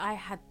I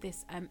had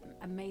this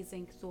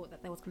amazing thought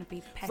that there was going to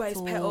be petals.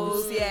 Rose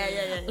petals,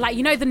 yeah. Like,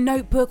 you know the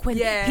Notebook when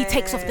he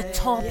takes off the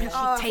top and she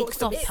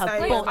takes off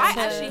her bottom. I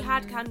actually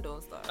had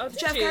candles though. Oh,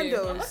 did you have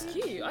candles? Oh, that's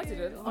cute. I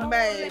didn't. Oh,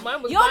 mate.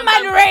 Your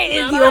man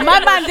rated you. My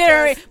man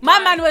didn't.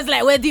 My man was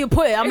like, where do you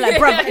put it? I'm like,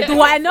 bro,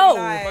 do I know?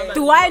 Right.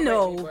 Do I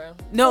know?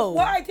 No.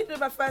 What I did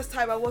my first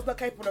time, I was not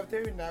capable of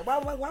doing that. Why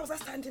was I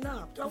standing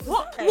up?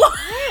 What?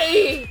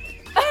 Hey.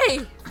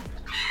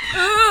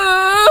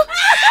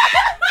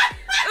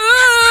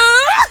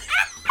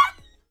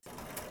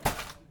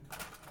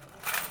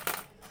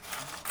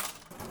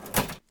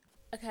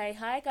 Okay,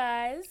 hi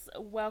guys.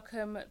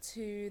 Welcome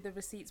to the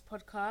Receipts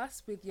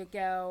podcast with your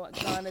girl,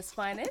 Ghana's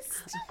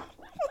finest.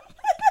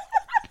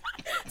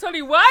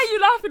 Tony, why are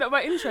you laughing at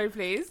my intro,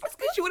 please? That's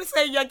because you want to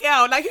say your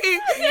girl. Like, whose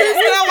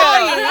girl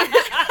are you?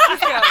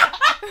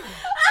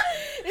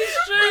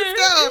 It's true.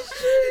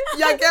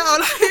 Your girl.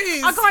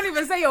 Who's? I can't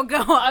even say your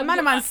girl.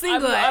 Man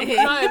single. No, do you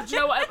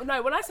know what?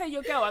 No, when I say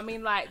your girl, I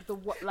mean like the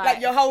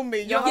like your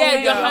homie. Your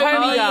homie. your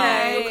homie,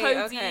 Okay. your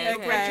Cody, Okay. your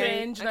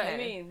brethren. Do you know what I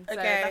mean? So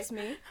Okay. that's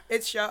me.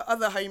 It's your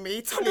other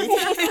homie,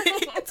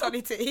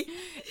 Tony T.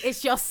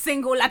 It's your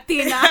single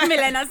Latina,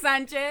 Milena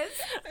Sanchez.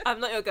 I'm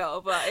not your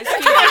girl, but it's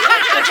cute.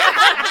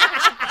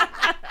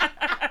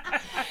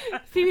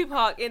 Phoebe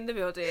Park in the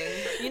building.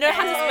 You know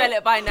how to spell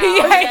it by now.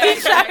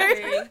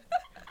 Exactly.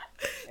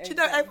 Do you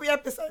know every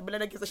episode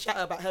Milena gives a shout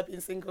out about her being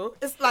single?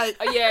 It's like,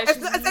 yeah.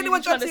 has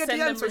anyone trying dropped to your send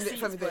them DMs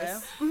from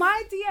this?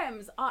 My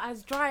DMs are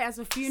as dry as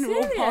a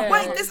funeral Serious? pot.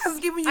 Wait, this has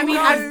given you I mean,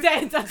 no... as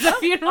dead as a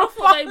funeral I thought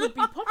pot. they would be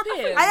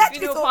popping. I actually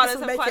Funeral thought this parlours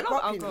would have make quite it a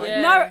lot of popular. alcohol.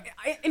 Yeah.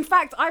 No, in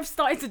fact, I've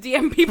started to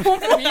DM people.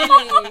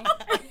 Really?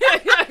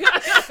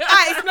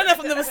 It's Milena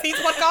from the Receipts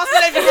podcast.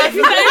 I don't know if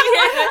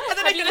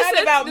you heard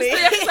about me.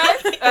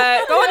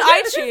 Go on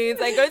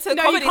iTunes and go to the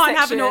No, you comedy can't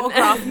have section. an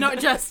autograph, not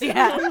just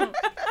yet.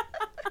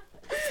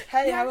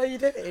 Hey, how are you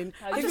doing?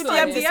 How you Who's doing?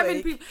 DM'd this DMing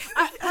week? people.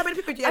 How many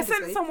people DM'd I this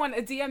sent week? someone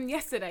a DM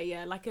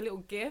yesterday, like a little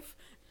GIF.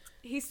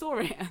 He saw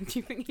it, and do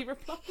you think he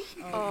replied?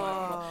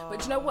 But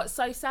do you know what's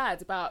so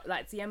sad about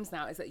like DMs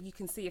now is that you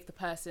can see if the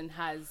person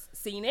has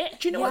seen it.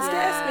 Do you know what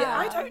scares me?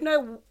 I don't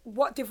know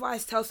what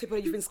device tells people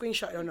you've been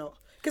screenshotted or not.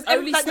 Because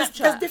Only there's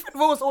Snapchat. different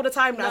rules all the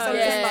time now. So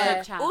it's just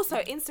like, Also,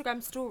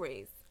 Instagram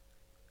stories.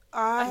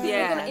 I think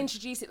they're going to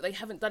introduce it, but they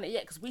haven't done it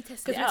yet because we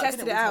tested it out.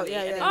 tested it out,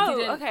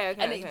 yeah.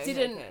 And it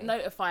didn't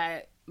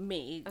notify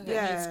me that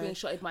he'd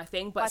screenshotted my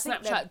thing. But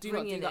Snapchat do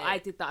not do that. I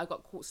did that. I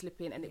got caught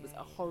slipping, and it was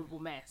a horrible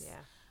mess. Yeah.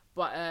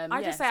 But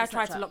I just say I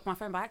tried to lock my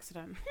phone by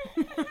accident.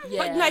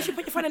 But no, if you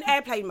put your phone in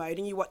airplane mode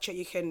and you watch it,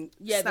 you can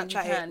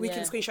Snapchat it. We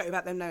can screenshot it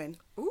without them knowing.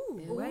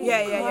 Ooh.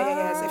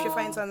 Yeah. So if your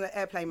phone's on the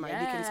airplane mode,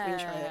 you can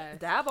screenshot it.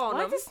 Dab on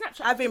them.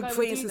 I've been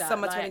preying since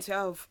summer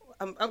 2012.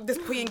 This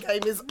preying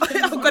game is,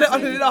 I've got it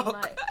on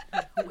lock.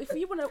 If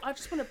you want to, I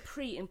just want to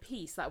pre in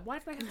peace. Like, why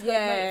did I have to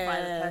notify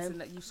the person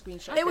that you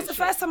screenshot? It was the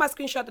first time I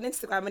screenshot on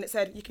Instagram and it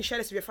said you can share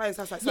this with your phone. So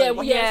I was like, same. sorry,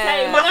 When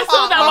I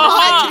saw that,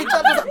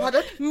 my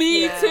heart.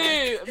 Me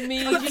too. Do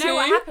you know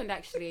what happened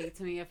actually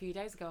to me a few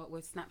days ago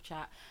with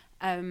Snapchat?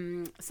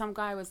 Some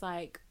guy was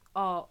like,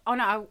 oh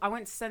no, I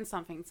went to send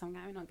something to some guy.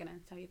 I'm not going to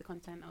tell you the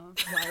content of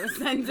what I was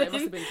sending. It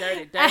must have been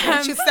dirty.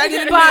 She's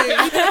sending it.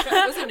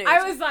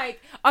 I was like,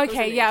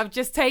 okay, yeah, I've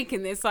just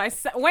taken this. So I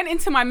went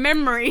into my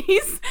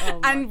memories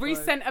and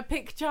resent a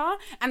picture,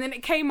 and then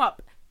it came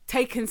up,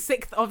 taken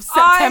 6th of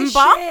September.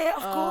 Oh, shit,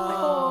 of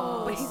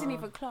course. But he didn't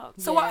even clock.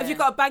 So what, have you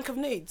got a bank of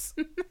nudes?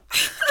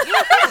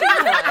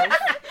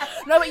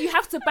 No, but you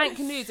have to bank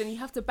nudes and you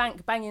have to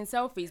bank banging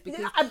selfies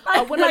because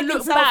I want to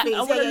look back. I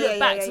want to look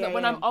back so that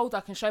when I'm older,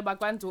 I can show my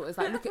granddaughters,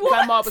 like, look at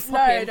grandma was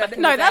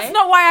popping. No, that's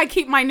not why I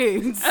keep my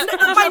nudes.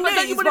 My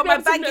nudes, but my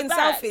banking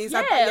selfies.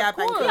 Yeah, I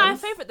bank I them.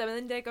 favourite them and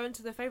then they go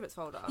into the favourites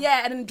folder.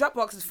 Yeah, and then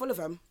Dropbox is full of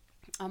them.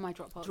 Oh, my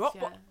Dropbox.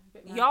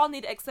 Y'all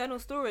need external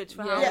storage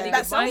for how many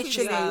that's devices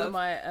literally on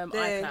my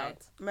iCloud.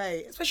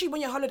 Mate, especially when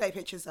your holiday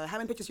pictures though. How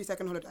many pictures you take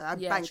on holiday? I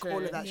bank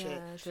all of that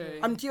shit. True.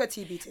 I'm due a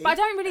TBT. But I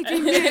don't really do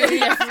nudes.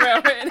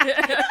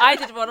 I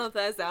did one on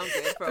Thursday. I'm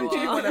good for a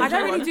while. I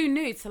don't really do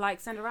nudes to like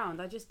send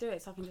around. I just do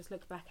it so I can just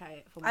look back at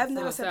it for myself. I've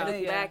never sent a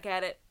nude.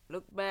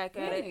 Look back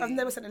at it. I've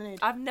never sent a nude.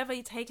 I've never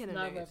taken a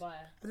nude.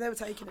 I've never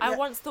taken it. I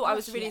once thought I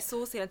was really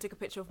saucy and I took a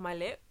picture of my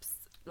lips.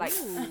 Like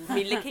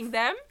me licking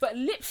them, but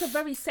lips are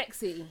very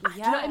sexy. Yeah. Do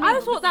you know what I mean? I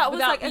thought that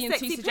was like a being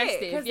sexy too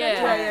suggestive. pic.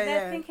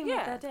 They're thinking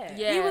what they're doing.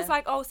 Yeah. He was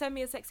like, "Oh, send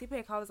me a sexy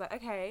pic." I was like,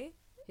 "Okay."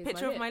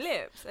 Picture of my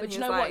lips. And but you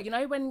know what? You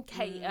know when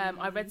Kate,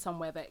 I read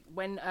somewhere that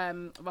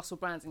when Russell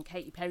Brand and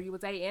Katy Perry were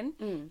dating,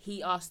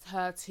 he asked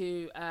her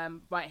to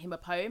write him a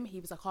poem. He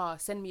was like, "Oh,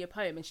 send me a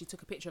poem," and she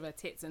took a picture of her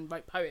tits and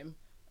wrote poem.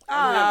 And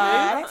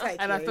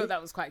I thought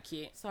that was quite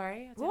cute.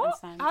 Sorry, I didn't what?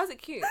 understand. How's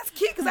it cute? That's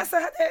cute because that's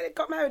how they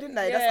got married, didn't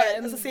they? Yeah,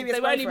 that's a serious.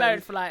 They were only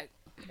married for like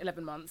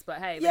 11 months, but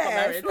hey, they got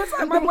married. That's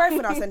like my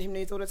boyfriend. I send him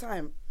nudes all the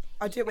time.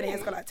 I do it when he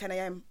has got like 10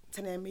 a.m.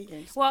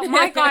 meetings. Well,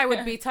 my guy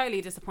would be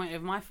totally disappointed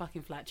with my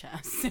fucking flat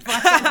chest. But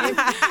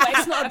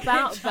it's not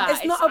about that.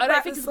 It's not about I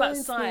don't think it's about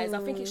size.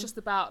 I think it's just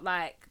about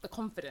like the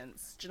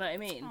confidence. Do you know what I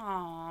mean?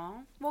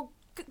 Aww. Well,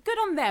 good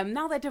on them.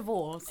 Now they're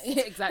divorced.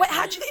 Exactly. Wait,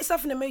 how do you get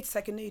yourself in the mood to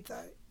take a nude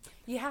though?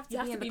 You have to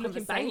be in the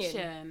looking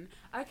conversation.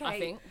 Okay. I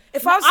think.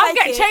 If I was I'll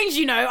get taking- changed,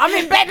 you know. I'm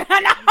in bed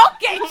and I'll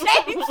get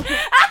changed.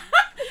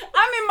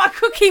 I'm in my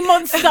Cookie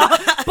Monster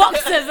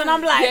boxers and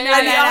I'm like, no,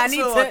 I need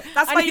to.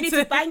 That's why you need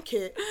to bank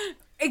it.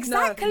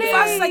 Exactly. No, if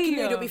I was taking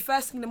nude, it'll be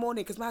first thing in the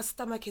morning because my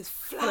stomach is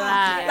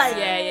flat. Like,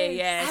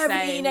 Yeah. I haven't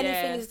Same, eaten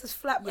anything, it's just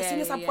flat. But as soon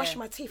as I'm brushing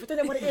my teeth, I don't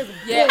know what it is.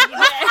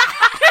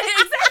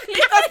 Exactly.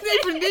 It doesn't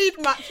even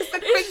need much. Just a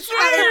quick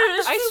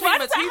I swear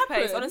my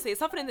toothpaste. Honestly, it's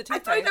something in the I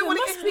toothpaste. don't know what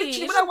it is.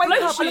 Literally, when I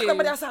wake up, I look at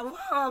my else like, wow,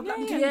 I'm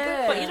getting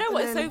good. But you know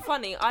what's so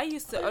funny? I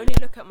used to only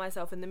look at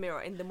myself in the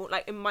mirror in the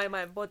like in my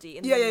body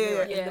in the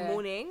mirror in the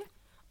morning.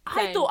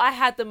 I thought I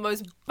had the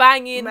most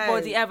banging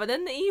body ever. Then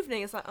in the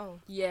evening, it's like, oh.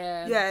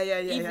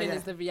 Yeah. Evening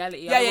is the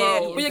reality.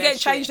 When you're getting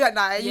changed at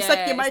night, you're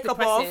taking your makeup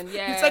off,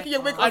 you're taking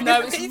your wig off. I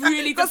know, it's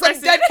really got some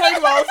dead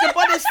cane rolls, your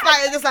body's flat,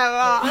 and just like,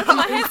 I put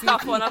my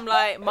headscarf on, I'm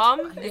like,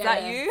 Mum, is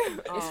that you?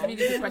 It's really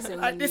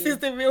depressing. When this is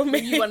the real me.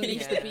 When you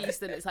unleash the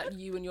beast and it's like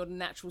you in your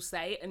natural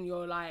state and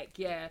you're like,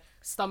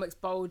 stomach's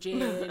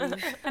bulging. And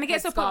it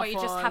gets to a point where you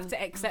just have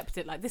to accept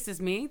it. Like, this is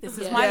me, this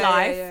is my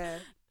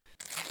life.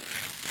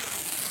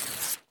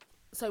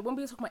 So when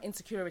we were talking about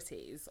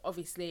insecurities,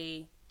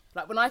 obviously,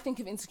 like when I think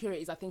of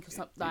insecurities, I think of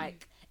something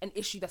like an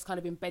issue that's kind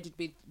of embedded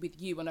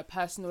with you on a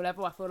personal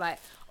level. I feel like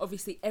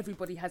obviously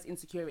everybody has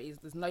insecurities.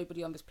 There's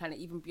nobody on this planet,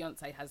 even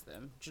Beyonce has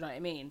them. Do you know what I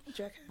mean?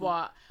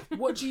 But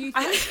what do you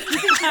think? I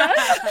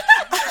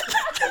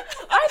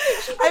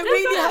think she does. I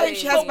really hope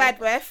she has bad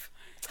breath.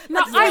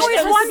 No, I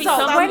always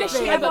wonder, when is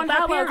she ever on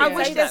her period? I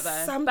wish there's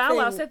something. Bow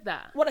Wow said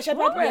that. What, she had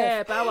bad breath?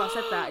 Yeah, Bow Wow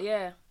said that,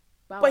 yeah.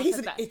 But he's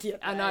an idiot.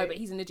 I know, but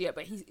he's an idiot.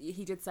 But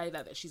he did say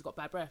that she's got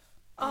bad breath.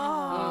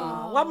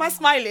 Why am I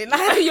smiling?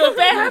 You're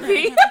very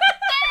happy.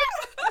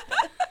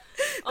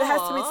 There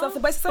has to be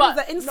something. But some of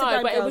the Instagram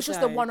No, but it was girls,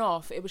 just a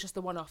one-off. It was just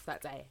a one-off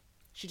that day.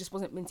 She just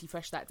wasn't minty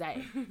fresh that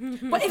day.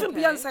 But even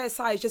Beyonce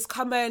aside, just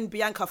come in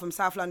Bianca from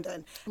South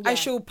London and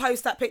she'll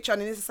post that picture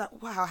and it's just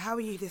like, wow, how are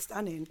you this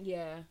stunning?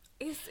 Yeah.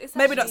 It's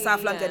maybe actually, not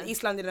South London,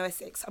 East London and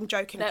Essex. I'm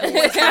joking. Don't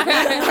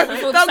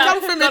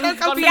come for me. Don't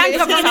come for me. Bianca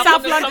from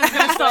South London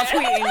can start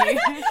tweeting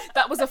you.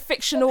 That was a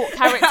fictional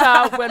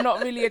character. We're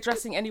not really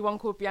addressing anyone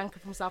called Bianca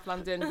from South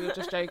London. We were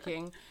just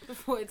joking.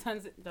 Before it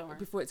turns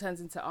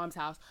into Arms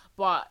House.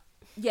 But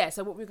yeah,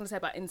 so what we were going to say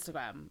about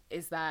Instagram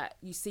is that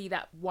you see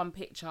that one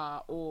picture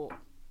or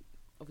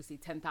obviously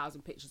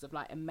 10,000 pictures of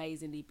like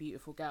amazingly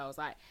beautiful girls.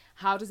 Like,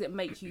 how does it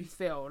make you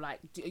feel? Like,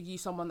 are you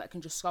someone that can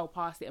just scroll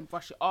past it and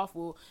brush it off,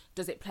 or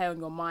does it play on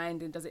your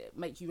mind and does it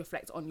make you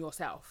reflect on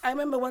yourself? I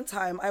remember one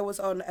time I was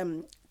on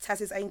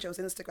Taz's Angels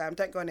Instagram.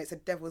 Don't go on it, it's a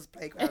devil's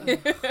playground.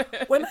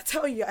 When I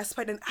tell you, I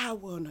spent an hour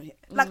on it.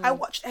 Like, I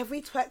watched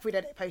every twerk video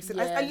they posted.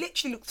 I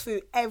literally looked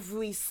through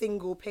every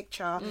single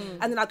picture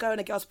and then I go on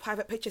a girl's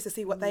private pictures to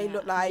see what they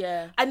look like.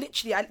 And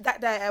literally,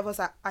 that day I was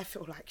like, I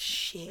feel like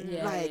shit.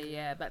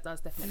 Yeah, that does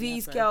definitely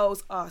these happen.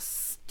 Girls are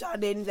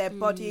stunning, their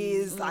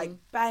bodies like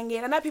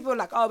banging. I know people are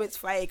like, oh, it's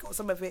fake, or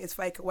some of it is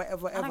fake, or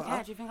whatever. I don't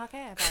care. Do you think I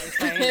care about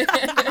it?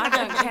 I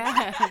don't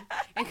care.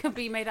 It could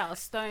be made out of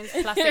stones,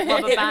 plastic,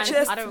 rubber bands. It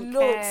just I don't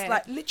looks care.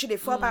 like, literally,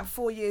 for about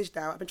 4 years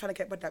now, I've been trying to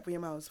get body like Bria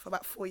Miles for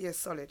about 4 years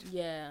solid.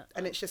 Yeah.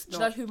 And it's just not.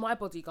 Do you know who my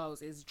body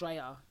goals is?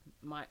 Drea.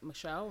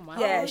 Michelle.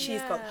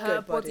 She's got her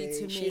good body.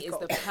 To me she's is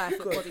the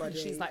perfect body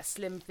because she's like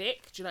slim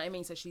thick. Do you know what I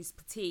mean? So she's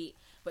petite,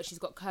 but she's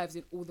got curves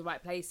in all the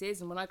right places.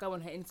 And when I go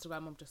on her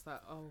Instagram, I'm just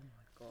like, oh my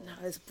god.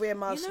 No, it's Bria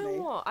Miles. You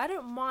know what? I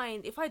don't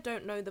mind if I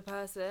don't know the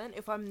person.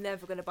 If I'm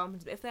never gonna bump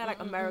into, if they're like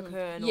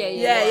American. Yeah.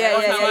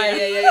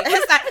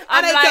 It's like,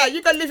 I don't care.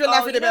 You can live your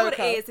life in America.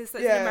 You know what it is? It's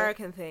like an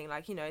American thing.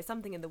 Like, you know, it's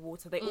something in the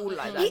water. They all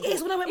like that. It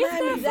is. When I went to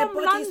Miami, their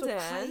bodies were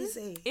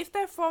crazy. If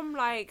they're from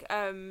like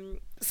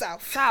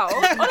South.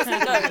 Honestly,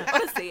 no.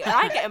 Honestly, and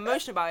I get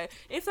emotional about it.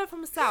 If they're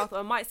from South, or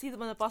I might see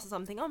them on the bus or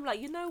something, I'm like,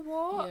 you know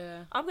what?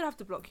 Yeah. I'm gonna have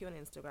to block you on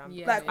Instagram.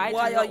 Yeah. Like,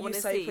 why are you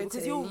so pretty?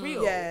 Because you're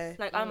real. Yeah.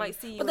 Like, I might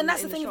see you. But then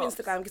that's the thing with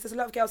Instagram, because there's a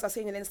lot of girls I've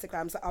seen on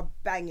Instagrams that are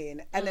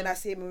banging, and then I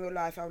see them in real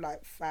life. I'm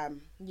like,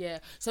 fam. Yeah.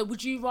 So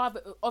would you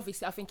rather?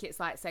 Obviously, I think it's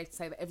like safe to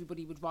say that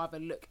everybody would rather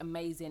look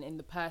amazing in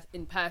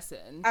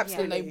person.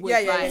 Absolutely. Than they would.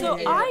 So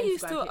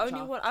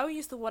I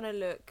used to want to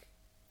look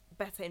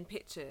better in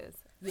pictures.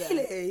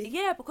 Really?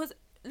 Yeah, because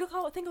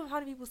think of how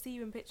many people see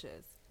you in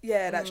pictures.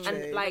 Yeah, that's true.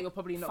 And like, you're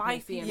probably not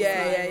 5 people.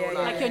 Yeah.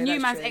 Like your new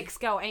man's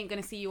ex-girl ain't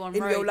gonna see you on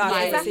in road. real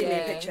life. Exactly. See me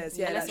in pictures.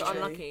 Yeah, unless that's you're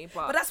true. unlucky.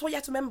 But that's what you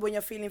have to remember when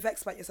you're feeling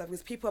vexed about yourself,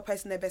 because people are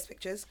posting their best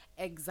pictures.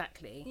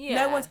 Exactly.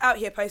 Yeah. No one's out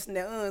here posting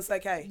their, it's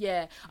okay.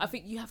 Yeah, I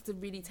think you have to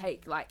really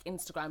take like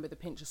Instagram with a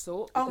pinch of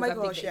salt. Oh my I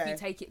think gosh, if you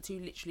take it too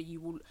literally,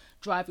 you will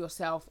drive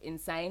yourself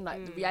insane.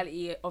 Like the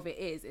reality of it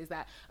is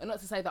that, and not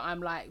to say that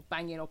I'm like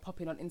banging or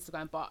popping on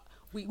Instagram, but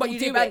But you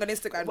do bang on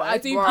Instagram, I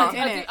do.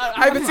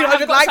 Over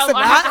 200 likes on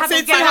that. I have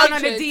to get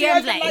on the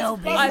DMs like, yo,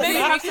 baby.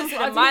 I do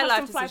consider my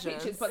life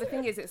decisions. But the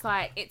thing is, it's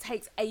like, it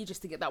takes ages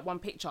to get that one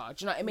picture.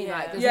 Do you know what I mean? Yeah.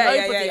 Like, there's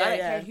nobody, I don't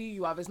care who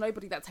you are, there's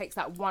nobody that takes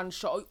that one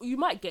shot. You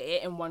might get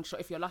it in one shot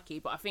if you're lucky,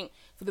 but I think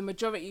for the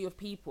majority of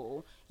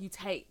people, you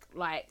take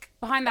like...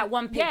 Behind that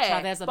one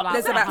picture, there's about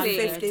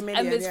 50 million.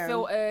 And there's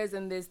filters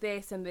and there's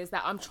this and there's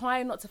that. I'm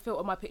trying not to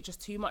filter my pictures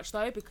too much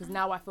though, because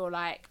now I feel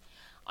like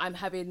I'm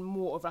having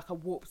more of like a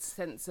warped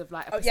sense of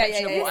like a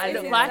perception of what I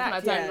look like, and I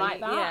don't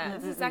like that. Yeah,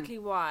 that's exactly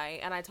why.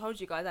 And I told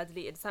you guys I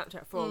deleted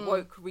Snapchat for a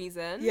woke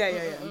reason.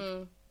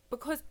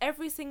 Because I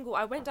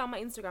went down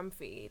my Instagram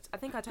feed. I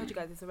think I told you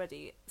guys this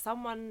already.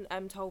 Someone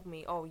told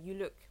me, "Oh, you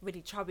look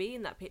really chubby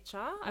in that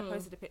picture." I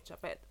posted a picture,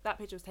 but that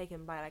picture was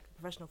taken by like a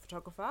professional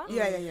photographer.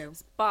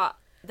 But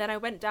then I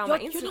went down my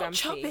Instagram feed. You're not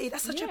chubby.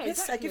 That's such a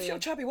piss take. If you're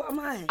chubby, what am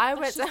I? I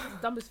went down.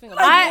 Dumbest thing.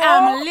 I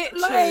am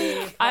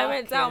literally. I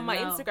went down my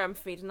Instagram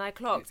feed and I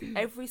clocked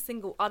every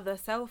single other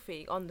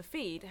selfie on the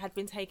feed had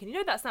been taken. You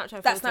know that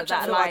Snapchat filter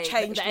that like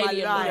changed my life.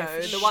 You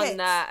know, the one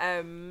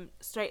that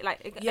straight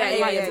like that's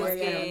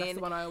the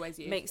one I always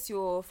use. Makes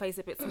your face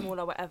a bit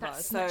smaller, whatever.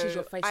 That snatches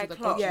your face I with a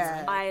clocked.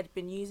 clock. I had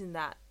been using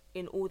that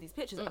in all these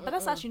pictures, but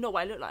that's actually not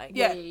what I look like.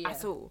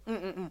 At all.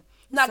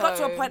 No, I got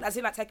to a point as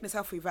in like taking a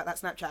selfie without that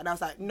Snapchat, and I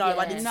was like, no,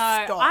 I need to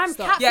stop. I'm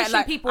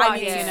catfishing people out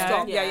here, you know.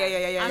 Stop.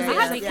 Yeah.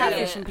 I'm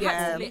catfishing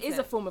people. It is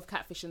a form of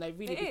catfishing though,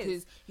 really,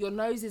 because your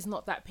nose is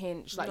not that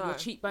pinched, like your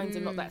cheekbones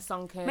are not that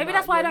sunken. Maybe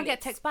that's why I don't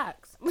get text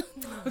backs. No,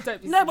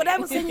 but they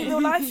haven't seen you in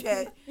real life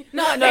yet.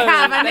 No, they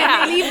have, and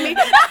then they leave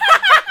me.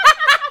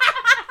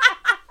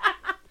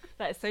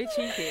 That is so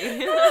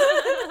cheeky.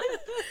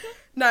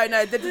 No,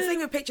 the thing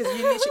with pictures,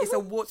 you literally, it's a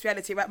warped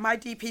reality. Right? My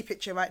DP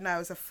picture right now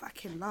is a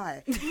fucking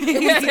lie.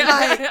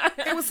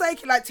 It was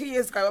taken like 2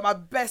 years ago at my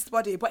best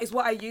body, but it's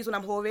what I use when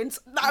I'm whoring.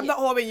 So, I'm not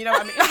whoring, you know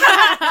what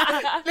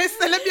I mean?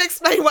 Listen, let me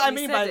explain what I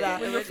mean by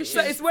that.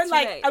 So it's when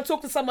like I'm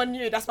talking to someone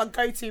new, that's my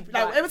go-to.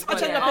 Like every time I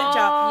change my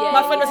picture,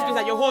 my friend messages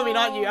like, "You're whoring,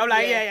 aren't you?" I'm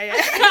like,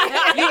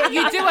 yeah.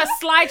 You do a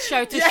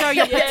slideshow to show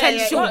your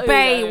potential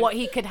bae what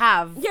he could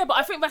have. Yeah, but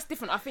I think that's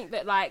different. I think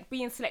that like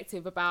being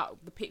selective about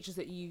the pictures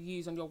that you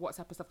use on your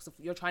WhatsApp and stuff, because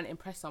you're trying to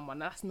impress someone,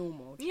 that's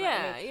normal.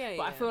 Yeah.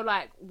 But I feel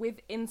like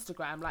with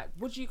Instagram, like,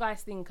 what do you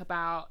guys think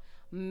about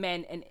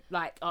men and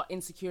like our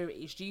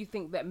insecurities? Do you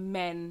think that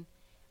men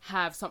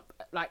have some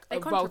like a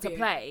role to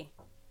play,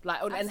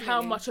 like, and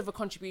how much of a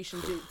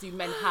contribution do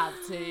men have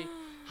to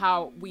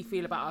how we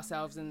feel about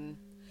ourselves? And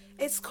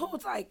it's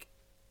called like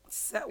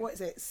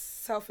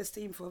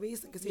self-esteem for a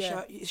reason, because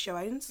it's your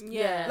own.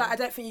 Like I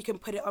don't think you can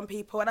put it on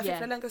people, and I think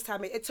for the longest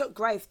time it took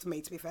growth to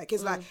me, to be fair,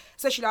 because like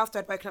especially after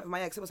I'd broken up with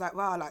my ex, it was like,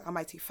 wow, like am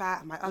I too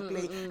fat, am I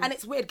ugly? And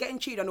it's weird, getting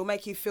cheated on will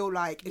make you feel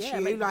like it's you,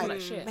 like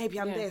maybe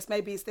I'm this,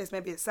 maybe it's this,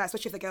 maybe it's that,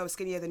 especially if the girl was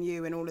skinnier than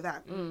you and all of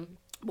that. But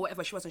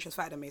whatever, she wasn't, she was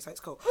fatter than me, so it's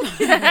cool.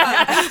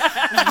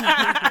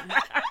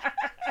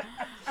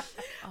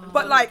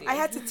 But like I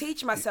had to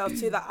teach myself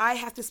too that I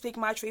have to speak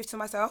my truth to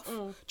myself.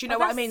 Do you know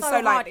what I mean? So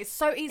like it's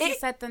so easy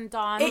said than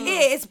done. It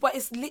is, but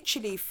it's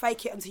literally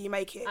fake it until you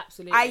make it.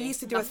 Absolutely. I used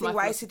to do a thing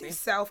where I used to do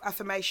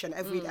self-affirmation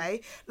every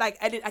day. Like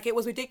it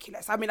was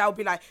ridiculous. I mean, I would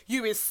be like,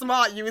 "You is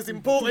smart, you is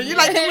important." You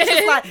like, it was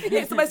just like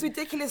it's the most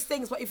ridiculous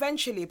things. But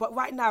eventually,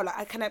 right now,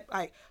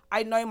 like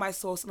I know my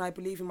source and I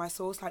believe in my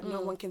source. Like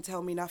no one can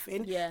tell me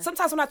nothing.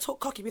 Sometimes when I talk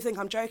cocky, people think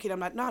I'm joking. I'm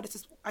like, no, this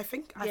is. I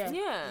think.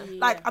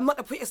 Like I'm not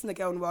the prettiest in the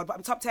girl in the world, but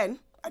I'm top 10.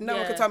 And no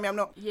one can tell me I'm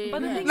not.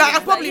 But the thing like,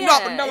 I'm probably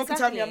not, but no one exactly. can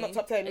tell me I'm not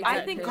top 10.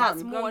 Exactly. I think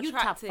that's more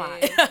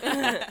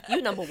attractive.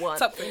 You number one.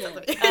 Top 3.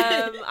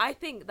 I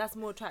think that's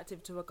more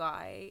attractive to a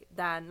guy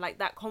than, like,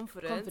 that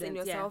confidence in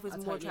yourself is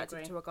more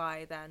attractive to a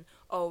guy than,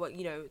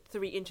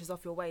 3 inches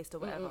off your waist or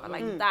whatever.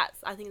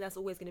 I think that's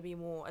always going to be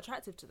more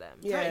attractive to them.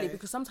 Yeah. Totally,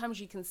 because sometimes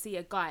you can see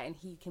a guy and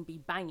he can be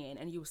banging,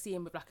 and you'll see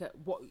him with like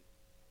what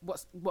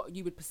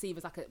you would perceive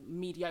as like a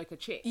mediocre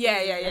chick.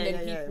 And then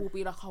people will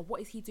be like, oh, what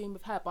is he doing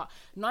with her? But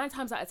 9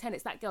 times out of 10,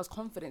 it's that girl's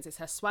confidence, it's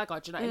her swagger.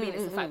 Do you know what I mean?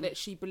 It's the fact that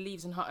she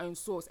believes in her own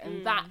source,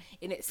 and that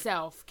in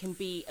itself can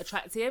be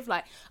attractive.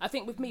 Like, I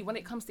think with me, when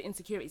it comes to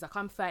insecurities, like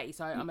I'm 30,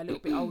 so I'm a little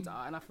bit older,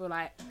 and I feel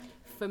like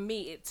for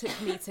me, it took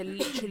me to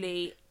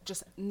literally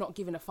just not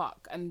giving a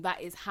fuck, and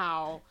that is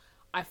how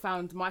I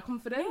found my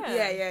confidence. Do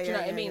you know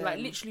what I mean? Like,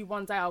 literally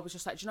one day I was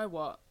just like, do you know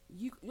what?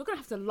 You're gonna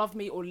have to love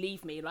me or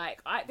leave me. Like,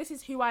 this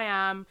is who I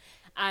am,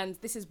 and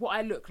this is what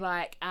I look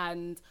like.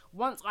 And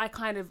once I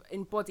kind of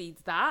embodied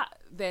that,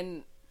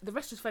 then the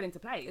rest just fell into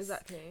place.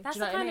 Exactly. That's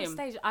the kind of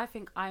stage I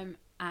think I'm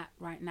at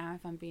right now,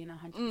 if I'm being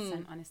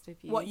 100% honest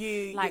with you. What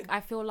you like?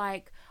 I feel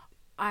like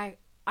I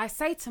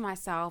say to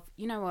myself,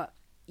 you know what?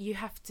 you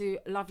have to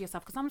love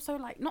yourself, because I'm so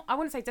like, not, I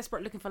wouldn't say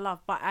desperate looking for love,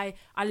 but I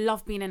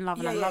love being in love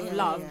and I love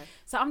love.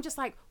 So I'm just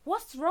like,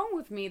 what's wrong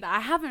with me that I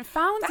haven't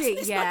found it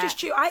It's yet? not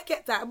just you. I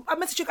get that. I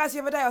messaged you guys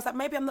the other day. I was like,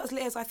 maybe I'm not as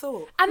lit as I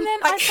thought. And then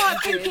I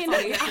start thinking,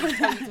 maybe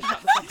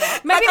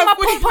Like, my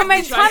pom-pom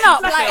may turn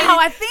up like how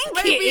I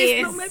think it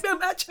is. Maybe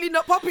I'm actually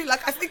not popping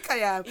like I think I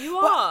am. You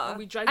are.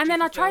 And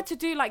then I tried to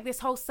do like this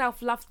whole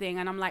self-love thing,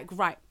 and I'm like,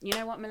 right, you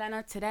know what,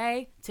 Milena,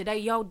 today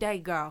your day,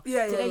 girl.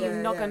 Today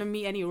you're not gonna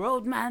meet any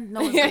road man.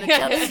 No one's gonna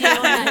challenge you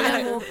on that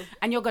level,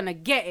 and you're gonna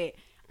get it.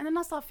 And then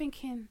I start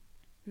thinking,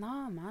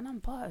 nah, man, I'm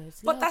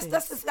buzzed. But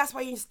that's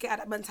why you need to get out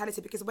of that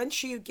mentality, because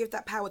once you give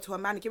that power to a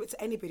man and give it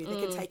to anybody,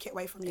 they can take it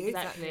away from you.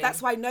 Exactly.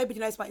 That's why nobody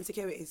knows about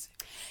insecurities.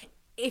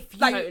 If you,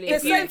 Like,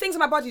 there's certain things in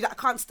my body that I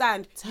can't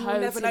stand. You will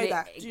never know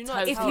that.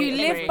 if you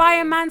live by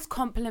a man's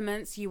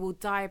compliments, you will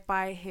die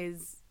by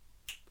his.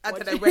 I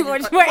don't know Wait, where I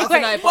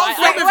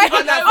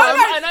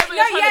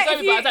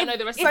don't know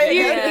the rest of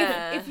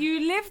it. If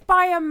you live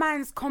by a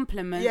man's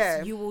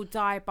compliments, you will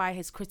die by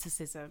his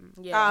criticism.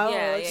 Teach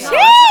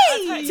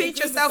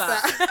yourself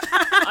that.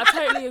 I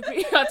totally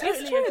agree. I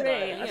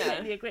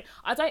totally agree.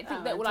 I don't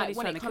think that like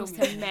when it comes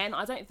to men,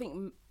 I don't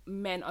think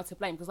men are to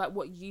blame, because like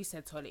what you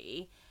said,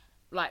 Tolly,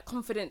 like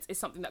confidence is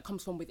something that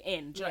comes from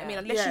within. Do you know what I mean?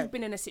 Unless you've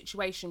been in a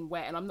situation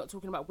where, and I'm not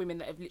talking about women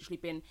that have literally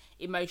been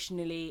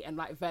emotionally and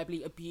like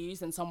verbally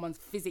abused, and someone's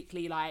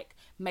physically like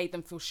made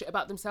them feel shit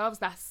about themselves.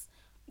 That's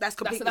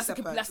completely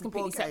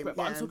separate.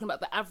 But I'm talking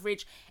about the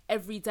average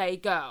everyday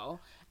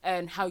girl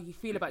and how you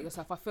feel about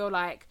yourself. I feel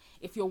like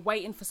if you're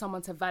waiting for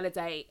someone to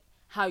validate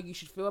how you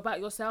should feel about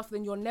yourself,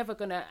 then you're never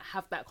gonna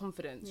have that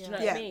confidence. Do you know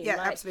what I mean? Yeah,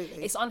 like,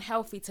 absolutely. It's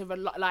unhealthy to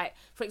like,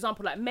 for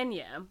example, like men.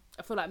 Yeah,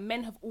 I feel like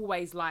men have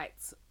always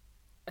liked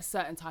a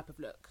certain type of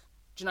look.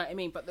 Do you know what I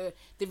mean? But the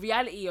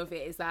reality of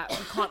it is that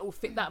we can't all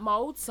fit that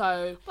mold.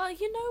 So, but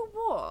you know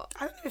what?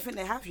 I don't even think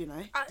they have. You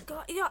know? I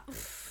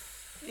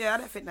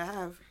don't think they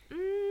have.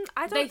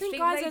 I don't think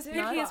guys are as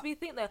picky as we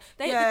think. The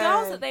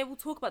girls that they will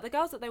talk about, the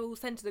girls that they will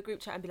send to the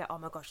group chat and be like, oh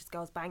my gosh, this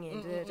girl's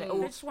banging,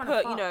 or put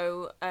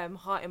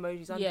heart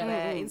emojis under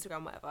their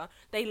Instagram, whatever.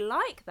 They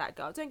like that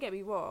girl. Don't get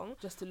me wrong.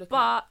 Just to look,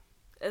 but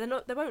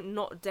they won't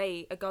not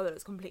date a girl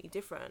that's completely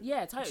different.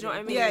 Yeah, totally. Do you know what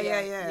I mean?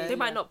 Yeah. They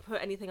might not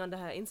put anything under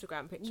her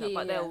Instagram picture,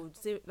 but they'll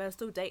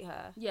still date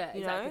her. Yeah,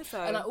 exactly. You know?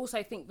 So, and I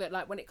also think that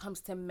like when it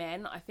comes to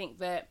men, I think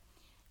that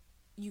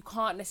you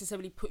can't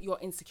necessarily put your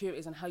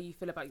insecurities on how you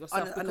feel about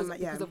yourself because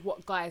of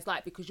what guys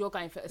like, because you're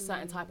going for a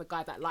certain type of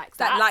guy that likes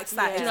that.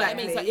 Do you know what I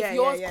mean? So if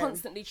you're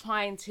constantly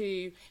trying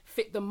to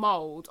fit the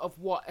mold of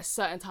what a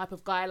certain type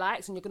of guy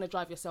likes, and you're going to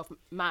drive yourself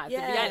mad. The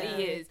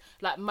reality is,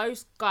 like,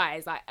 most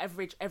guys, like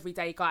average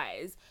everyday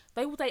guys,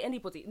 they will date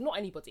anybody, not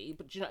anybody,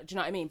 but do you know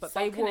what I mean? But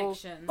they will.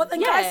 But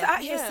then guys are out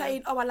here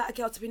saying, "Oh, I like a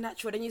girl to be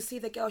natural." Then you see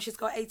the girl, she's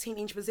got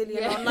 18-inch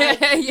Brazilian on, like,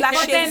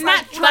 but then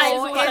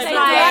natural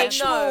is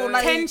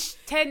like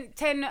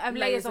 10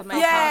 layers of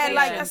makeup. Yeah,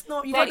 like that's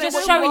not. They're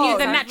just showing you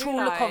the natural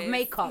look of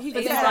makeup.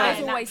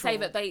 Guys always say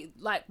that they,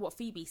 like what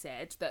Phoebe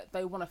said, that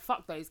they want to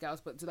fuck those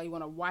girls, but do they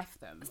want to wife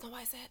them? That's not what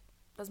I said.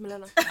 That's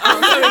Milena.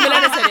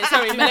 Milena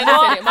said it. My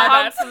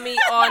bad. Come for me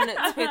on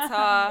Twitter.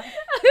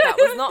 That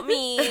was not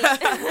me.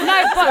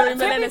 No, but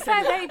Milena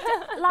said it.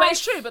 But it's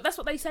true. But that's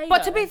what they say.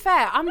 But to be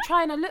fair, I'm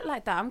trying to look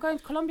like that. I'm going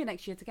to Colombia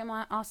next year to get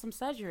my ass some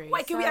surgery.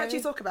 Wait, can we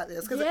actually talk about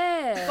this?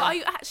 Yeah. But are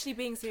you actually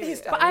being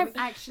serious? But I'm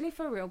actually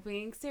for real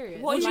being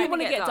serious. What do you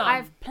want to get done?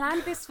 I've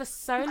planned this for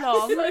so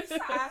long.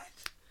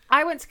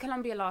 I went to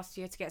Colombia last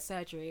year to get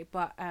surgery,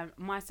 but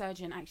my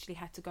surgeon actually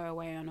had to go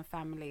away on a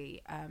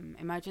family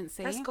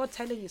emergency. That's God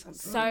telling you something.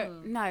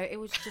 So no, it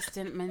was just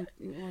it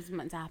wasn't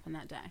meant to happen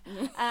that day.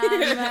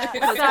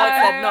 God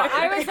said no.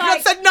 I was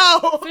God said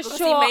no. For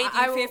sure, He made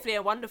you fearfully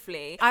and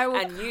wonderfully,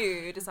 and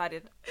you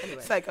decided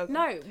anyway. So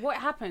no, what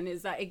happened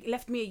is that it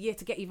left me a year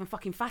to get even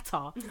fucking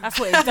fatter. That's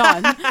what it's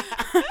done.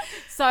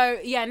 So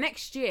yeah,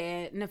 next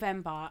year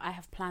November, I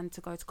have planned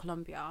to go to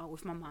Colombia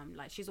with my mum.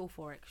 Like, she's all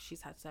for it because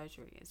she's had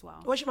surgery as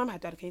well. What's your mum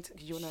had, Dad?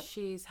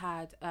 She's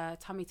had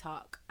tummy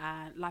tuck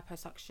and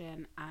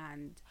liposuction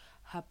and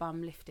her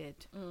bum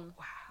lifted.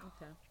 Wow.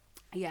 Okay.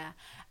 Yeah.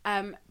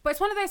 But it's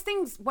one of those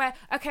things where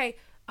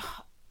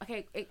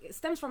it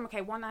stems from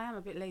one, I am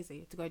a bit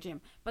lazy to go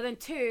gym, but then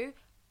two,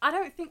 I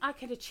don't think I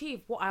could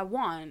achieve what I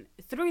want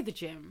through the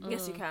gym.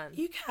 Yes, you can.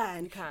 You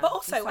can. But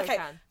also,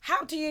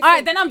 how do you think... All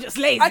right, then I'm just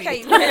lazy.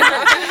 Okay.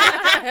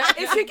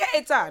 If you get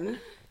it done,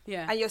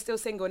 and you're still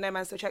single, no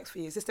man still checks for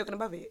you, is it still going to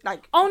bother you?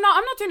 Like, oh no,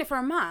 I'm not doing it for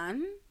a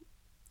man.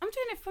 I'm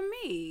doing it for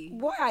me.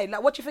 Why?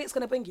 Like, what do you think it's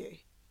going to bring you?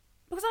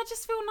 Because I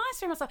just feel nice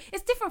for myself.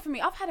 It's different for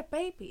me. I've had a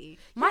baby.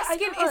 My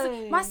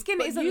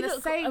skin isn't the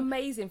same.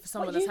 Amazing for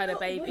someone that's had a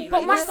baby.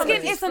 But my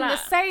skin isn't the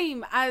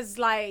same as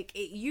like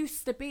it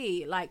used to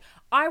be. Like,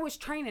 I was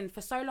training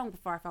for so long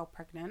before I fell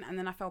pregnant, and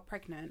then I fell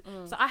pregnant.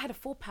 So I had a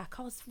 4-pack.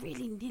 I was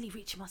really nearly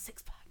reaching my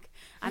 6-pack.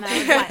 And I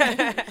was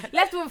like,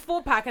 left with a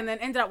 4-pack and then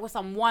ended up with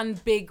some one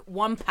big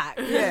 1-pack.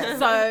 Yeah.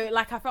 So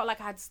like I felt like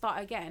I had to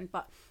start again,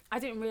 but I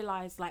didn't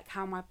realise like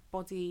how my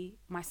body,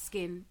 my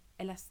skin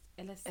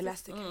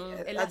Elastic.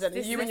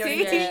 Elasticity.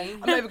 I'm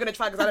not even gonna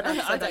try because I don't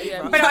know how to say that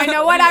either. But I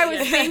know what I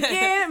was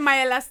thinking.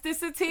 My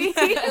elasticity.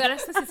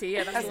 Elasticity,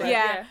 yeah, that's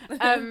right.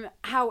 Yeah.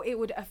 How it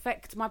would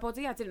affect my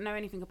body. I didn't know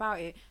anything about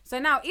it. So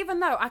now, even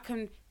though I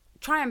can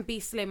try and be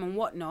slim and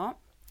whatnot,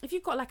 if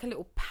you've got like a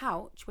little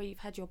pouch where you've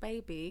had your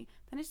baby,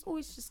 then it's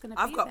always just gonna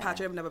be I've got there. pouch,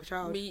 I've never had a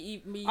child.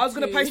 Me I was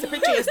gonna post a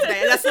picture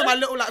yesterday, and that's my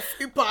little like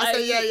food part. I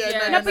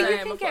said, No, but you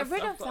can get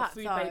rid of that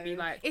food though. baby,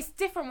 like... It's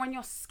different when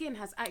your skin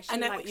has actually I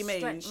know like what you mean.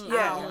 stretched Yeah.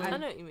 out. I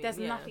And know what you mean. there's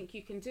yeah. nothing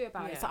you can do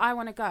about it. So I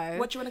want to go.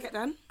 What do you want to get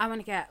done? I want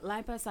to get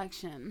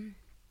liposuction.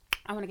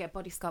 I want to get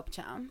body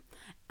sculpture,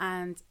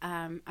 and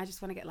I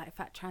just want to get like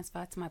fat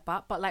transfer to my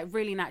butt, but like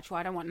really natural.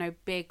 I don't want no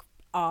big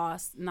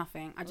ass,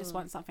 nothing. I just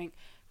want something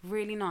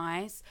really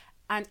nice.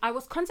 And I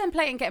was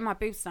contemplating getting my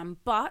boobs done,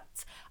 but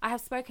I have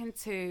spoken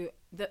to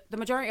the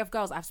majority of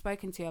girls I've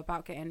spoken to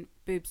about getting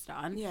boobs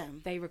done. Yeah.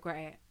 They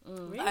regret it.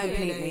 Really?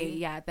 Completely.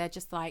 Yeah, they're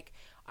just like,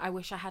 I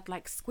wish I had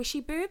like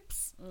squishy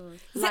boobs.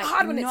 Is it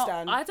hard when it's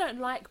done? I don't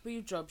like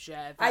boob jobs,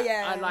 yeah.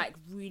 I like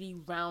really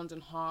round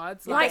and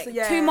hard. Like two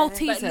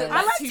Maltesers.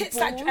 I like two tits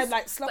balls.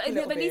 like sloppy a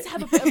little They bit. need to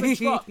have a bit of a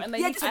drop, and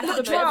they need to have a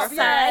little bit of drop. a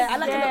Yeah, sag. I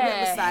like a little bit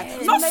of a sag.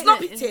 Yeah. Not Maybe-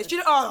 sloppy tits. You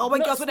know, when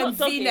Not- girls with them not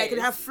doggies. V-neck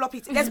and have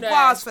floppy tits. There's No.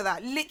 bars for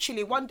that.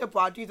 Literally, Wonder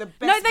Bra do the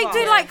best. No, they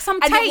do bars. like some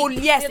And tape. it will,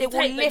 yes, Yeah, it the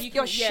will tape that lift you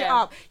your can- shit yeah.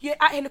 up. You're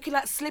out here looking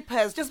like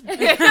slippers. Just push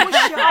it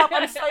up.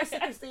 I'm so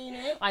sick of seeing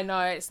it. I know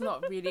it's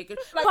not really good,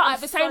 Like, but at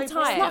it's the same so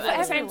time, bad. at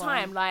the same everyone.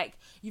 time, like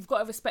you've got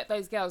to respect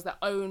those girls that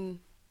own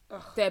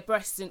their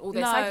breasts and all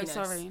their No, sagginess.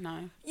 sorry,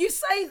 no. You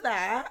say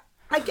that.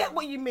 I get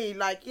what you mean.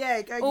 Like,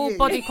 yeah, go All you.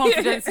 body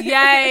confidence,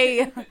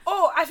 yay.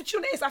 Oh, I think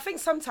it is. I think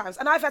sometimes,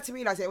 and I've had to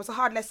realise it was a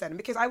hard lesson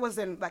because I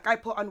wasn't like I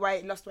put on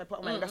weight, lost weight, put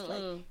on weight, lost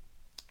weight,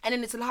 and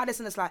then it's a hard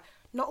lesson. It's like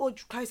not all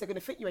clothes are gonna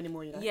fit you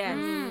anymore. You know. Yeah.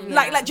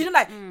 Like, do you know,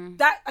 like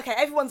that? Okay,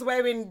 everyone's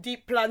wearing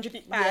deep plunge,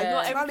 deep bag. Yeah.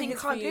 Not Charlie, everything you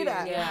is can't for do you.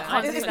 that. Yeah.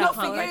 Can't It's do not that,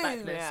 for can't you. go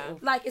backless Yeah. or-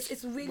 Like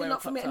it's really Wear a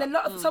not for me. crop And a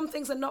top. lot of some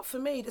things are not for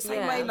me. The same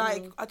Yeah. way,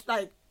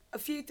 like a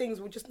few things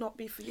will just not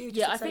be for you.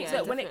 Yeah, I just think accept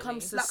that it. when it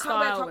comes to Like, can't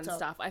wear a style crop and top.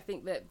 stuff, I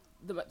think that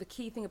the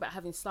key thing about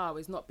having style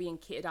is not being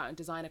kitted out in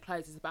designer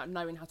clothes. It's about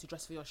knowing how to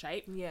dress for your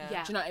shape. Yeah.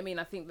 Yeah. Do you know what I mean?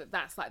 I think that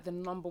that's like the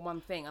number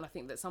one thing, and I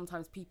think that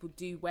sometimes people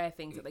do wear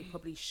things that they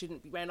probably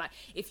shouldn't be wearing. Like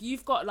if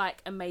you've got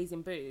like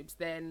amazing boobs,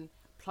 then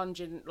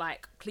plunging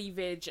like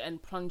cleavage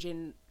and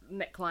plunging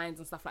necklines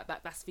and stuff like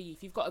that, that's for you.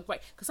 If you've got a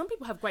great, because some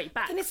people have great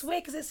backs. And it's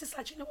weird because it's just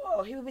like, you know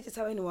what? Who would be to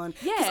tell anyone?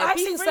 Yeah, 'Cause I've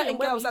be seen free certain and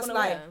wear girls what you that's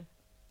wanna like, wear.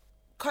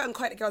 quote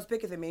unquote, the girl's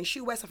bigger than me, and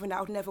she'll wear something that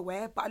I would never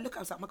wear. But I look at her,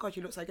 I was like, my God,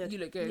 you look so good. You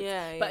look good.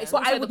 Yeah, But yeah. it's But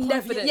also I would the never.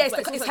 confidence. Yeah, it's, but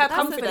it's also her the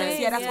confidence.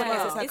 Yeah, that's what it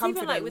is. It's her It's confidence.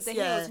 even like with the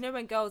yeah. heels. You know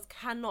when girls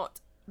cannot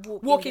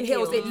Walk in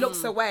heels, it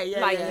looks away. Yeah,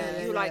 like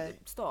yeah, you're yeah. like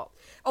stop.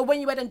 Or when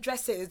you wear them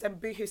dresses, them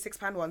boohoo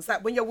 £6 ones,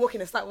 like when you're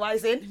walking, it's like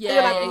rising. And Yeah,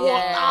 you're like, what?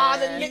 yeah, Ah, yeah.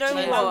 then You know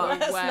literally what? my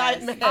worst Worse.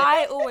 nightmare.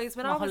 I always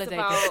when My I was holiday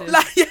about dresses.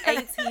 Like,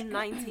 18,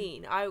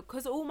 19,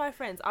 because all my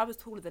friends, I was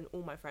taller than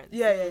all my friends.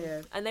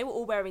 yeah. And they were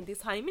all wearing these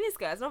tiny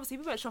miniskirts, and obviously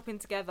we went shopping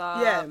together.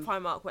 Yeah.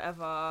 Primark,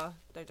 whatever.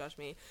 Don't judge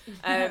me.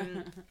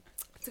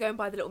 To go and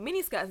buy the little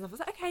miniskirt and stuff. I was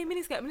like, okay,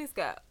 miniskirt.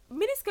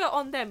 Miniskirt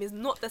on them is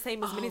not the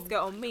same as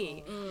miniskirt on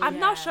me. I'm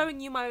now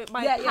showing you my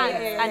Yeah, pants,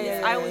 yeah,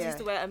 and I always yeah. used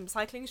to wear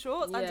cycling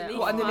shorts Yeah. underneath,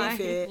 What, underneath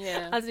my, it?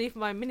 Yeah. underneath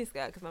my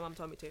miniskirt because my mum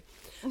told me to.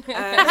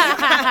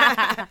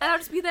 And I'll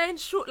just be there in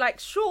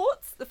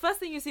shorts. The first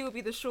thing you see will be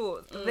the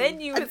shorts.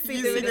 Then you would And see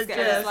you the see the miniskirt. And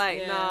dress. it's like,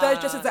 Yeah. nah. Those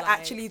dresses are like-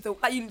 actually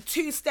like you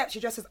 2 steps.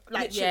 Your dress is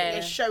like Yeah.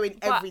 it's showing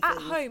But everything. at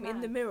home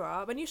in the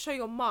mirror, when you show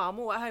your mum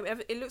or at home,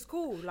 it looks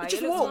cool. Like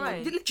Just it looks walk.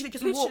 fine. Literally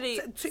just Literally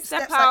walk. 2 step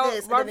steps out, like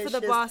this, and run then for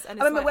it's the bus, and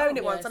I remember it's wearing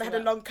like, it oh, once, and I had yeah,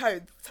 a long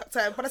coat.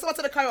 So when I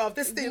started the coat off,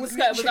 this thing The was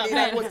skirt was literally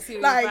up like, there. See, it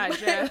was like,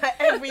 bad, yeah. like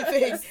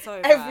everything. So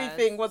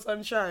Everything was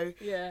on show.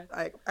 Yeah.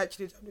 Like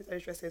actually don't do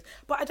those dresses.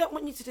 But I don't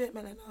want you to do it,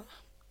 Melena.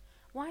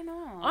 Why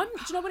not? Do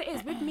you know what it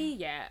is with me?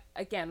 Yeah,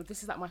 again,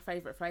 this is like my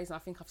favourite phrase, and I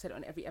think I've said it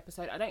on every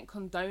episode. I don't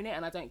condone it,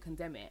 and I don't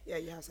condemn it. Yeah,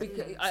 you have said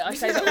Because it. I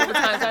say that all the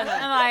time, don't And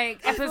I?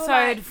 like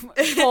episode 4,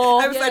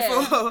 Episode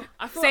Yeah. 4.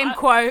 I feel same like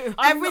quote.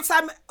 Every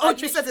time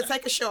Audrey says it,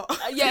 take a shot.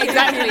 yeah,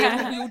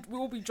 exactly. we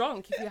will be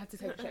drunk if you had to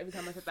take a shot every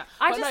time I said that.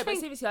 I But just no, think-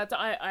 but seriously,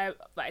 I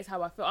that is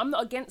how I feel. I'm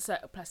not against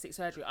plastic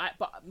surgery.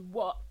 But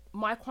what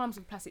my qualms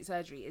with plastic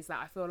surgery is that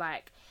I feel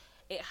like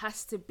it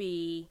has to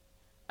be.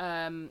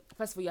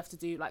 First of all, you have to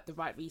do like the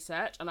right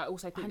research, and I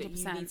also think that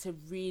you 100%. need to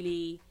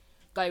really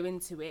go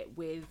into it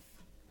with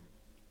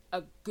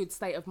a good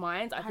state of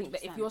mind. I think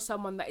that if 100%. you're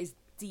someone that is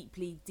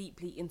deeply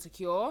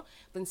insecure,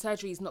 then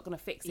surgery is not going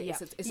to fix it. Yeah.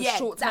 It's a Yeah,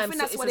 short term. I think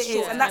that's it's what a it is,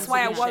 short-term and that's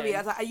why I solution. worry. I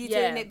was like, are you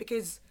Yeah. doing it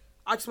because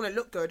I just want to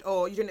look good,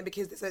 or are you doing it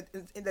because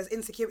there's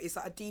insecurities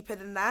that are deeper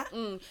than that?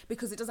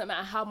 Because it doesn't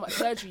matter how much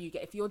surgery you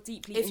get, if you're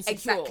deeply It's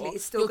insecure, exactly,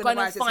 it's still you're gonna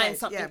going rise to its find head,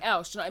 something yeah.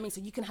 else. Do you know what I mean?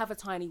 So you can have a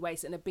tiny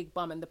waist and a big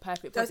bum and the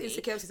perfect Those body,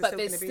 insecurities are but still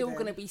there's gonna be still there.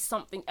 going to be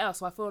something else.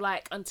 So I feel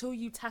like until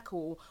you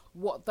tackle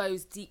what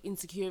those deep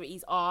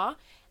insecurities are,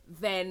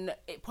 then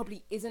it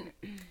probably isn't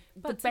the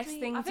But to best me,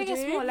 thing I to think do.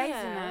 it's more Yeah.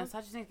 laziness. I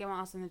just need to get my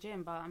ass in the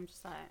gym, but I'm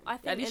just like, I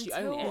At think least you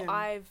own until it.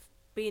 I've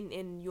been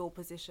in your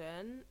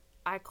position,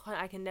 I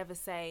can never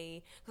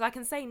say, because I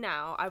can say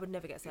now I would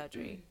never get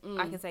surgery.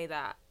 I can say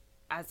that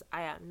as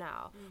I am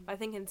now. But I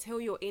think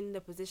until you're in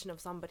the position of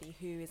somebody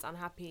who is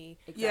unhappy,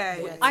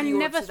 I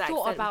never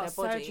thought about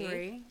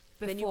surgery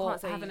before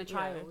having a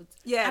child.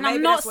 Yeah, and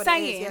I'm not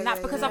saying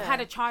that because I've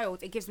had a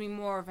child, it gives me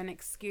more of an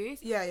excuse.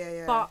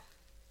 But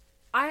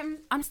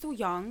I'm still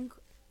young.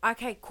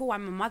 Okay, cool,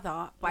 I'm a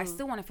mother, but I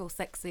still want to feel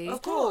sexy.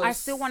 Of course. I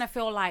still want to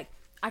feel like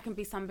I can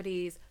be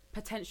somebody's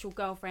potential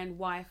girlfriend,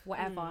 wife,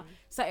 whatever.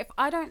 So if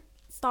I don't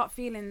start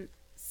feeling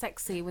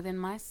sexy within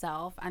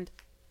myself, and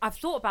I've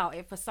thought about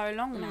it for so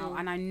long now,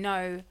 and I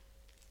know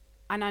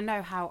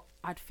how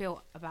I'd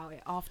feel about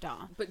it after.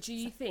 But do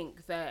you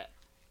think that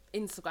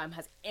Instagram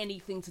has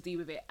anything to do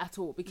with it at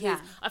all? Because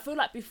I feel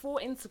like before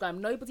Instagram,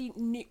 nobody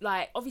knew,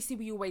 like, obviously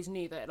we always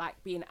knew that like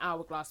being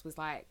hourglass was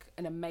like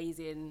an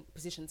amazing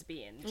position to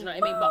be in, do you know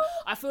what I mean? But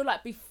I feel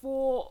like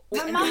before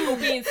or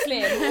being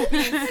slim or like,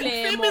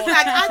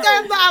 I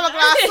don't have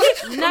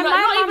hourglass.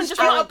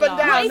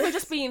 not even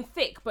just being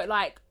thick, but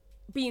like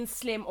being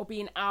slim or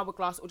being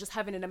hourglass or just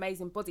having an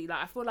amazing body.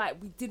 Like, I feel like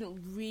we didn't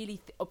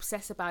really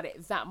obsess about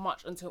it that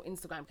much until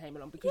Instagram came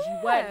along, because you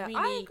weren't really,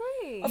 I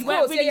agree. you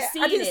weren't really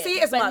seeing I didn't see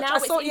it as much. Now I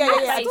saw, I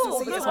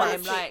didn't see it as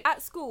much. Like,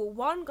 at school,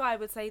 one guy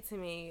would say to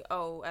me,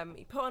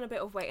 you put on a bit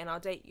of weight and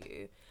I'll date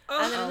you.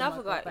 And then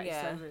another guy,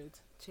 so rude.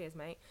 Cheers,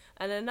 mate.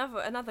 And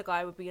another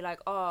guy would be like,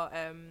 like,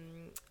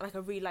 I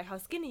really like how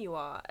skinny you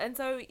are. And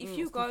so if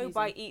you go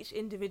by each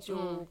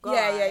individual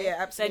guy,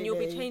 absolutely, then you'll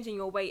be changing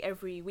your weight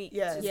every week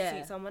to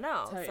suit someone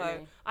else. Totally.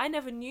 So I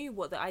never knew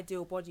what the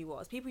ideal body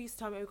was. People used to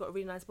tell me I've got a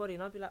really nice body,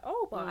 and I'd be like,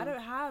 but I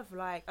don't have,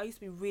 like, I used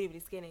to be really, really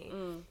skinny.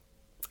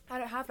 I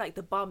don't have like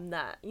the bum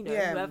that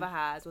whoever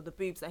has, or the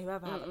boobs that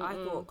whoever has. I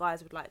thought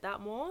guys would like that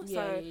more.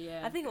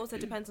 I think it also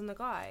depends on the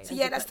guy. So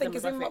that's the thing,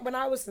 because when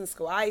I was in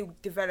school, I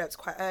developed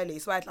quite early.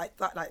 So I had like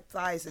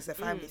thighs as a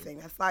family thing.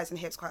 I had thighs and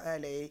hips quite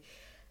early,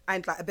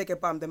 and like a bigger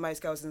bum than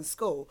most girls in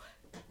school.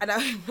 And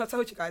I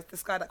told you guys,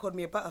 this guy that called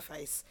me a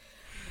butterface,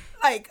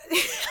 like.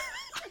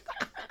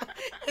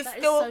 It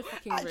still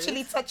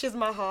actually touches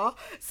my heart.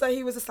 So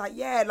he was just like,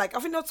 like, I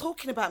think they're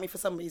talking about me for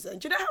some reason.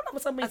 Do you know how like, for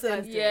some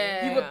reason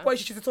boys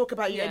used to talk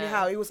about you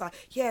anyhow? He was like,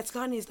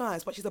 Tigani is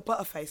nice, but she's a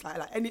butterface,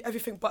 like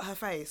everything but her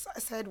face. I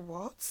said,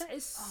 what? That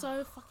is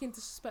so fucking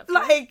disrespectful.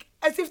 Like,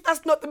 as if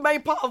that's not the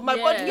main part of my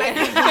body. Like,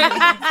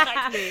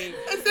 exactly.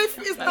 As if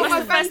it's not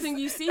my first thing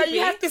you see. That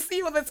you have to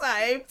see all the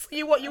time. So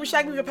you were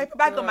shagging with a paper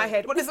bag on my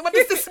head. What does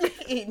this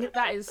mean?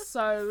 That is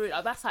so rude.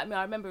 That's like me.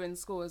 I remember in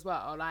school as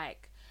well.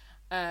 Like,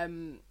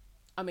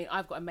 I mean,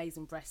 I've got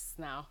amazing breasts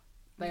now.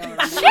 They are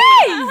amazing.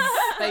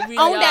 They really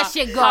are. That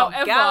shit, go.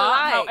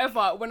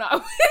 However,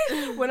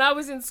 when I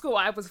was in school,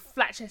 I was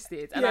flat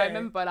chested, and I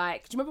remember,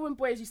 like, do you remember when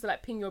boys used to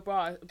like pin your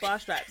bra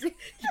straps? You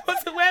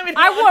wasn't wearing.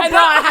 I wore a bra.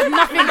 I had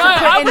nothing to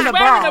put in the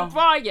bra. I was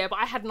wearing a bra, but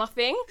I had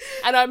nothing.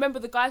 And I remember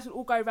the guys would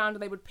all go around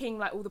and they would ping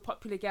like all the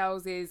popular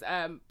girls'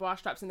 bra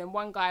straps, and then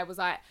one guy was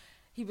like.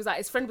 He was like,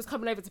 his friend was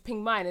coming over to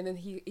ping mine, and then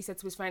he said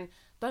to his friend,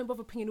 "Don't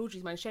bother pinging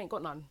Audrey's, man. She ain't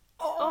got none."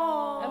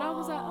 Oh. And I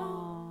was like,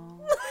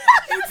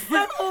 It's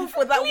so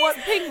awful that one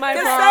ping my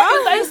bra.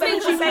 Those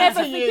things you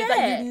never forget.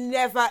 That you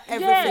never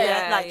ever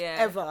forget,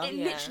 ever. It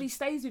literally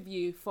stays with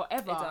you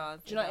forever.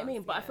 Do you know what I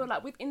mean? But I feel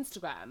like with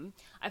Instagram,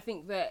 I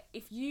think that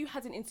if you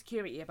had an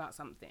insecurity about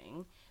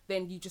something,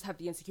 then you just have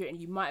the insecurity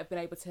and you might have been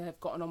able to have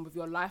gotten on with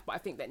your life. But I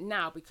think that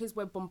now, because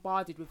we're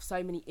bombarded with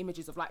so many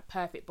images of like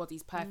perfect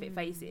bodies, perfect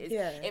faces,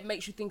 it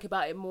makes you think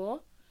about it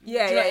more. Do you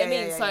know what I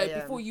mean? So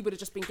before you would have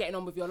just been getting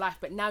on with your life,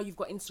 but now you've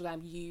got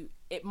Instagram,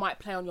 it might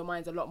play on your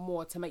minds a lot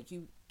more to make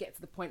you get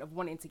to the point of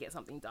wanting to get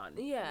something done.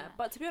 Yeah,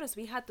 but to be honest,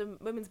 we had the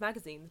women's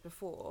magazines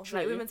before. True.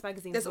 Like women's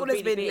magazines. There's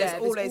always been. But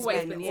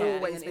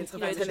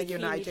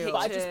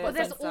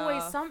there's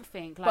always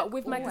something. Like, but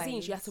with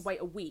magazines, you have to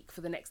wait a week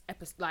for the next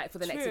episode, like for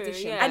the next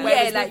edition. Yeah.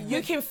 And like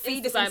you can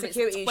feed this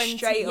insecurity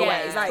straight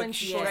away. It's like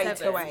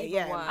straight away.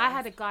 Yeah. I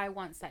had a guy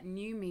once that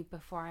knew me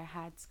before I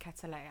had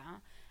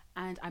Catalea,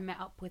 and I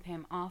met up with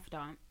him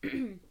after,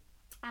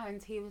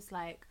 and he was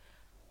like,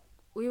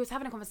 we was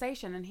having a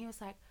conversation, and he was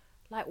like,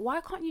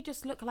 why can't you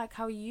just look like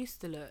how you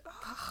used to look?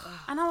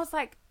 And I was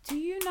like, do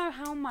you know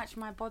how much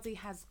my body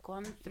has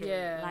gone through?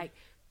 Yeah. Like,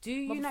 do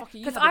you know?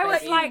 Because I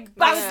was like,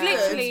 I was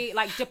literally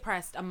like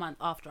depressed a month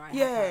after I had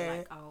her.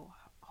 Like, I'll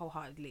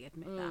wholeheartedly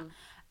admit that.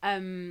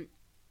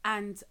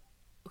 And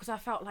because I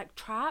felt like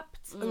trapped.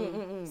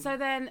 So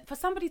then for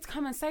somebody to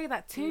come and say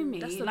that to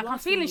me, like I'm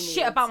feeling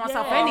shit about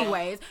myself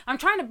anyways. I'm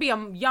trying to be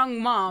a young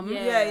mum.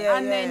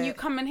 And then you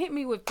come and hit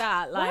me with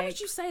that. Like, why would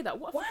you say that?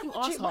 What a fucking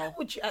asshole. Why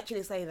would you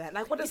actually say that?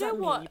 Like, what does that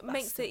mean? What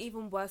makes it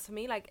even worse for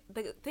me? Like,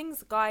 the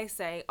things guys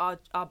say are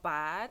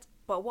bad.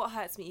 But what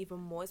hurts me even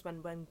more is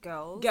when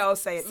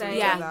girls say it to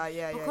each other.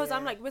 Because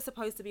I'm like, we're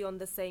supposed to be on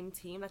the same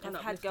team. Like, I've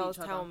had girls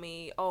tell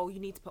me, oh, you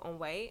need to put on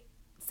weight.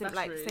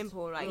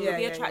 Simple. Like, you'll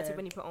be attractive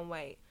when you put on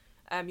weight.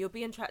 You'll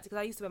be attracted, because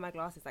I used to wear my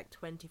glasses like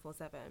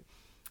 24/7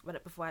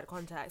 before I had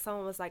contact.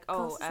 Someone was like,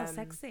 "Oh, so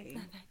sexy."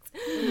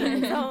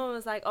 Someone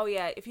was like, "Oh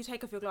yeah, if you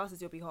take off your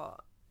glasses, you'll be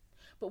hot."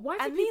 But why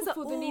do And people these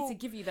feel are the need all to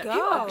give you that?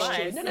 girls. Who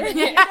asked you? No.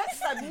 Next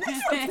time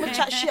someone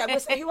chat shit, I'm gonna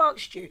say, who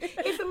asked you?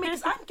 Even me,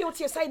 because I'm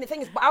guilty of saying the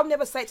things, but I'll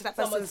never say it to that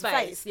Someone's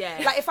person's face.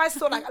 yeah. Like if I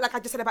saw, like I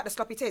just said about the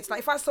sloppy tits, like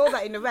if I saw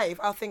that in the rave,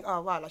 I'll think,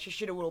 oh wow, like she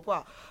should have worn a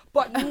bra.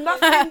 But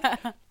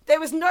nothing. There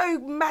was no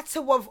matter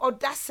of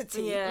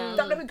audacity. Yeah.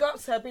 Don't let me go up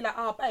to her and be like,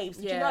 oh babes,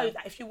 did you know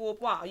that if you wore a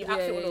bra, your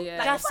outfit would look. yeah.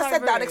 Like, That's if I so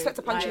said that, I'd rude. expect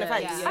a punch in the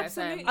face. Yeah,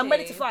 Absolutely. I'm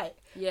ready to fight.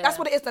 Yeah. That's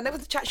what it is. Then never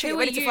to chat shit. Who You're are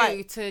ready to you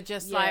fight. to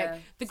just Yeah.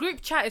 like the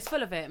group chat is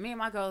full of it. Me and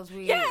my girls,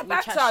 we Yeah, we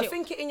better. chat shit.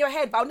 Think it in your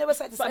head, but I'll never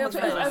say it to But someone's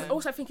face. I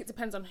also think it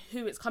depends on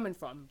who it's coming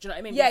from. Do you know what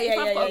I mean? Yeah, if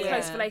yeah, I've got yeah, a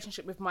close yeah.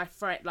 relationship with my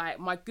friend, like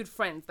my good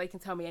friends, they can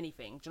tell me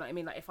anything. Do you know what I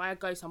mean? Like if I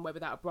go somewhere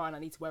without a bra and I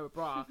need to wear a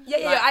bra,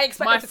 Yeah, I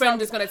expect my them to friend tell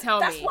me. is going to tell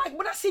That's me. why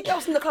when I see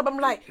girls in the club, I'm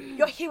like,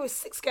 you're here with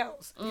 6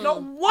 girls.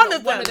 Not one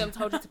of them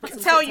told you to put can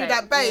some tell tit you tape.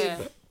 that, babe.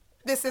 Yeah.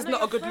 This is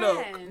not a good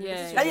look.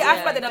 Yeah. Like, Yeah, I've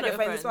had they're that not your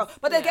friends as well. friends.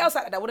 But there are Yeah. girls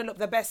like that wouldn't look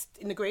the best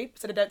in the group,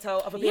 so they don't tell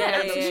other people. Yeah,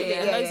 that yeah, look shit. yeah.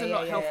 And those are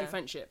not yeah, healthy yeah.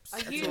 friendships. Are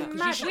at you all, 'cause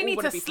mad? should We all need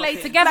wanna to be slay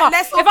popping. together. Like,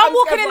 let's all If I'm come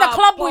walking in the together,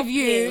 club pop with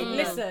you, in.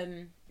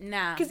 listen,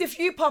 nah. Because if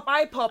you pop,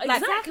 I pop.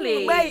 Like,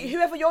 Exactly. wait,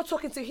 whoever you're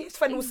talking to, his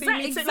friend will see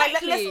me too.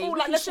 Like, let's all,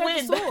 like, let's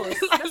win. Let's all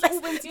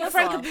win Your together.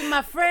 friend could be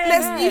my friend.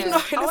 Let's, you know, I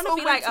let's want to all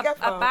be win like together.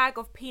 a bag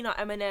of peanut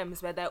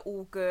M&Ms where they're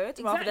all good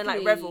rather than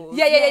like Exactly. Rebels.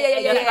 Yeah.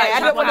 I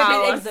don't want to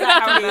Powers, be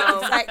exactly,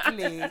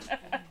 caramel.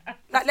 exactly.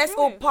 Like, let's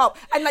all pop.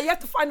 And like, you have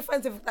to find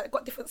friends who've like,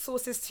 got different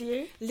sources to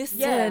you. Listen.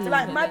 Yeah. So,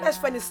 like, my best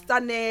friend is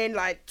stunning,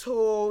 like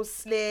tall,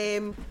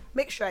 slim,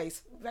 mixed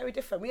race, very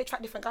different. We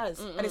attract different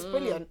guys, and it's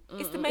brilliant.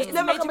 It's the It's it's never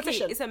a a major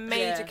competition. key. It's a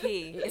major Yeah,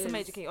 key. it It's a is.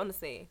 major key,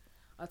 honestly.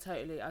 I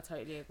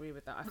totally agree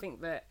with that. I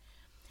think that,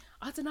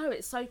 I don't know,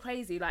 it's so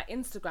crazy. Like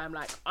Instagram,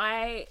 like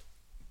I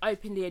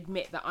openly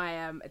admit that I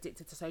am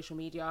addicted to social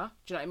media.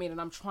 Do you know what I mean?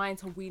 And I'm trying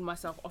to wean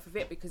myself off of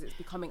it because it's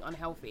becoming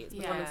unhealthy. It's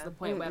becoming to the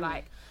point where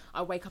like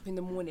I wake up in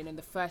the morning and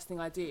the first thing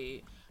I do,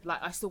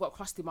 like I still got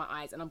crust in my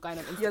eyes and I'm going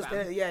on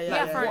Instagram.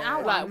 Yeah, for an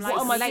hour. Like, I'm what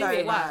am I It's so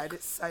doing? bad.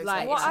 It's so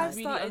Like, What it's I've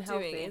really started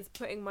unhealthy. doing is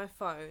putting my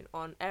phone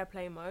on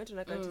airplane mode when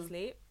I go to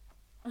sleep.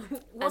 What's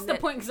And the then-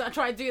 point? Because I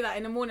try to do that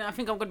in the morning. I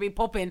think I'm going to be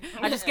popping.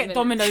 I just get then-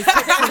 Domino's.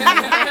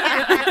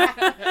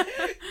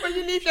 When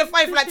you leave your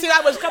phone for like 2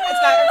 hours, come back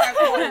to like,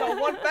 oh,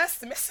 one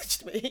person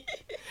messaged me.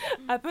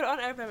 I put it on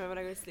airplane mode when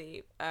I go to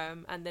sleep,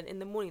 and then in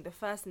the morning, the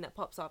first thing that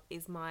pops up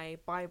is my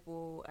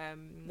Bible,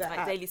 The like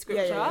app. daily Yeah,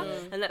 scripture, yeah.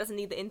 and that doesn't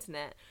need the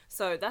internet.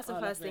 So that's the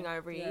first lovely. thing I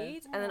read,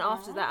 Yeah. and then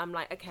after that, I'm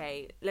like,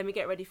 okay, let me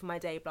get ready for my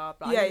day, blah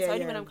blah. Yeah, And it's yeah,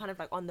 only yeah. when I'm kind of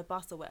like on the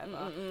bus or whatever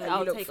That that you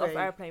I'll look take off through.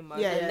 airplane mode,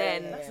 Yeah, and yeah,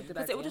 then yeah, yeah. That's a good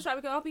because it will idea. just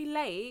like I'll be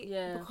late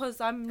Yeah. because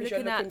I'm 'Cause you're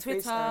looking at looking through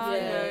Twitter, stuff. you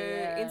Yeah, know,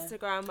 yeah.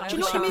 Instagram. Do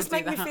you know what wish it I used could to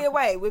make do me that. feel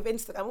away with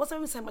Instagram? It wasn't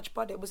even so much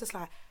body. It was just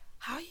like,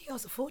 how are you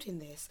girls affording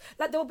this?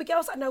 Like, there will be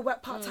girls that know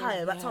work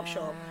part-time at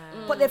Topshop,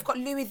 but they've got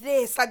Louis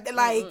this, like, they're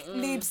like,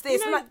 Lubes this.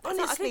 You I'm know, like, I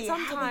think honestly, how are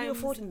you sometimes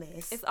affording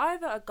this? It's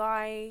either a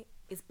guy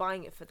is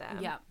buying it for them,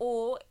 Yeah.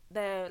 or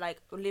they're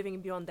like living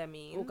beyond their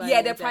means. Going Yeah,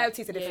 in their debt.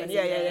 priorities are different.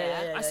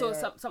 Yeah. I saw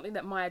something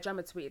that Maya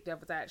Jama tweeted the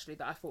other day actually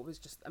that I thought was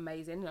just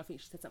amazing. And I think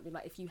she said something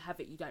like, if you have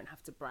it, you don't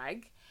have to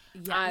brag.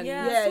 Yeah. And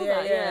Yeah, I saw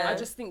that, yeah. I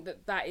just think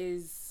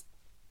that's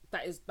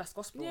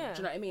gospel. Yeah. Do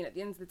you know what I mean? At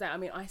the end of the day, I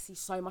mean, I see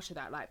so much of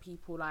that, like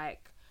people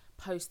like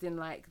posting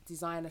like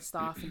designer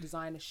stuff and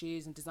designer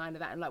shoes and designer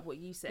that, and like what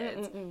you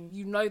said,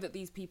 you know that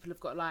these people have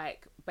got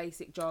like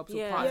basic jobs or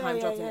Yeah. part-time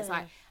Yeah, jobs, and yeah. it's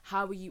like,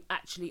 how are you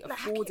actually Like,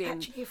 how can you affording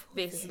actually afford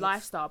this this?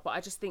 lifestyle? But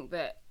I just think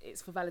that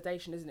it's for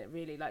validation, isn't it?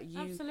 Really, like you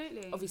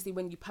Absolutely. obviously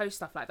when you post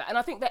stuff like that, and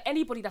I think that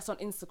anybody that's on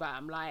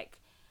Instagram, like,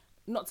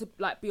 not to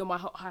like be on my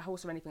high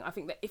horse or anything, I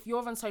think that if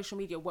you're on social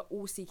media, we're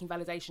all seeking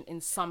validation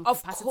in some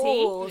Of capacity.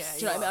 course. Do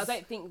you know what I mean? I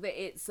don't think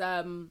that it's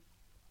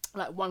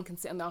like one can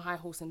sit on their high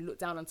horse and look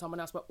down on someone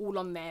else. We're all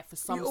on there for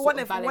some You- sort one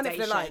of of- one of validation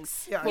the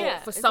likes, yeah. for, Yeah,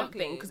 for exactly.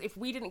 something. Because if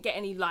we didn't get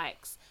any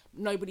likes,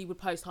 nobody would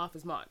post half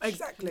as much.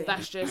 Exactly.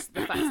 That's just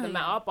the facts of the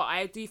matter. But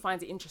I do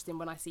find it interesting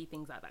when I see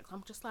things like that. 'Cause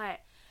I'm just like,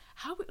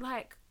 how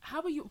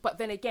are you? But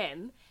then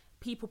again,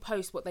 people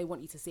post what they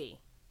want you to see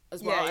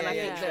as well. Yeah, and I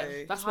yeah, think yeah, that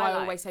true. that's why I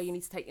always Highlights. say you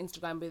need to take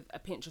Instagram with a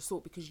pinch of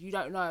salt, because you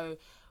don't know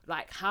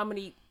like how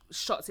many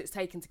shots it's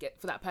taken to get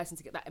for that person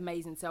to get that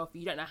amazing selfie.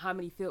 You don't know how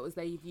many filters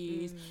they've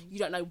used. You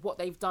don't know what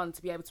they've done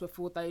to be able to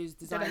afford those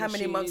designer how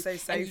many shoes. months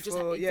they've And you saved just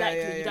for. exactly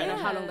Yeah, you don't know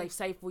how long yeah. they've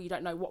saved for. You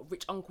don't know what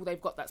rich uncle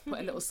they've got that's put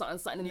a little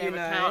something in You their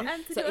know. account.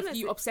 And to So be if honest,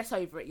 you obsess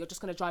over it, you're just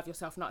going to drive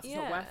yourself nuts. It's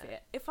not worth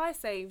it. If I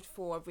saved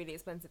for a really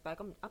expensive bag,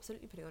 I'm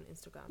absolutely putting it on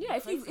Instagram. Yeah,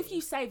 if you Crazy.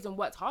 saved and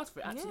worked hard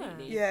for it,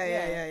 absolutely. Yeah.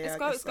 It's, I it's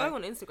guess going so.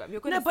 on Instagram.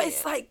 You're going No, to but see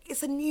it's it. like,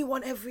 it's a new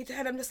one every day.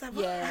 And I'm just like,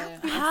 what? Yeah.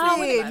 How How-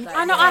 weird.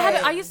 I know.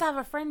 I used to have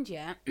a friend.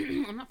 Yeah,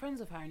 I'm not friends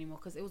with her anymore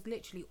because it was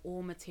literally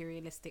all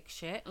materialistic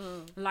shit.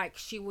 Like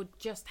she would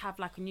just have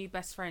like a new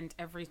best friend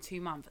every 2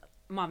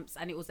 months,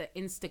 and it was an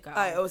Instagram.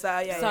 Oh, it was so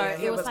yeah,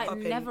 it was was like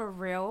popping. never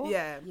real.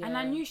 Yeah. And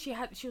I Yeah. knew she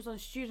was on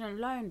student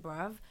loan,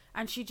 bruv.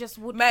 and she just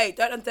would. Mate,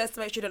 don't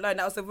underestimate student loan.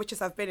 That was the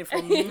richest I've been in for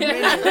a minute.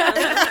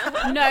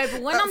 No,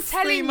 but when I'm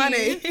telling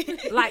money. you,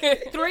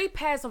 like 3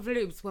 pairs of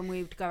lubes when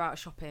we would go out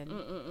shopping,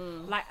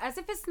 like as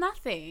if it's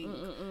nothing,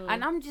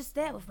 and I'm just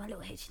there with my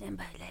little H&M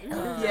bag, like,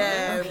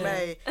 Yeah,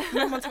 mate.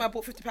 Remember one time I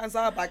bought £50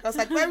 Zara bag? I was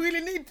like, do I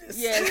really need this?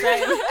 Yeah, and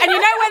you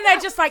know when they're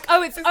just like,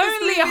 oh, it's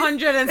only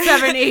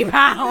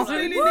 £170.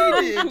 Really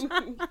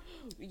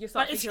needed.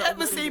 Like, if you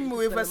ever see me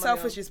with a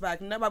Selfridges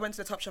bag, no, I went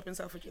to the Top Shop in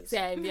Selfridges.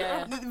 Same,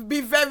 yeah.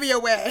 Be very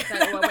aware.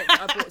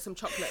 I bought some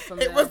chocolate from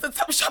It there. was the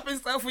Top Shop in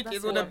Selfridges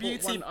That's or all the I bought,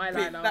 beauty one bit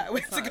eyeliner that I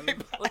went to or go something.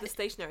 buy. Or the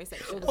stationery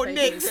section. Or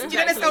NYX. You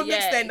know they sell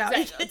NYX there now.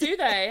 Exactly. Do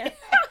they?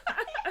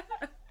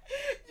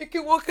 You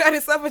can walk around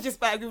in Selfridges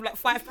bag with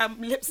like £5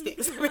 lipsticks.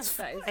 It's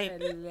That is fine.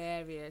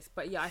 hilarious.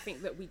 But yeah, I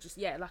think that we just,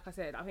 like I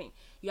said, I think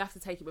you have to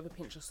take it with a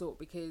pinch of salt,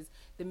 because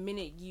the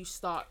minute you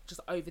start just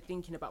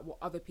overthinking about what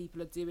other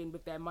people are doing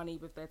with their money,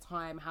 with their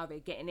time, how they're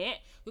getting it,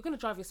 you're going to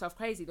drive yourself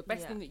crazy. The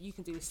best thing that you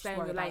can do is stay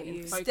in your lane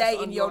and focus Stay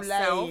on in your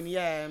yourself, lane,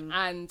 yeah.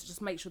 and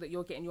just make sure that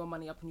you're getting your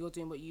money up and you're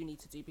doing what you need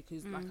to do,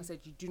 because like I said,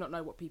 you do not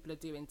know what people are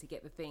doing to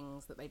get the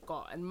things that they've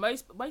got, and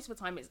most of the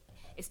time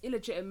it's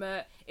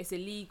illegitimate, it's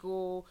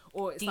illegal,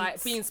 or it's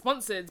like being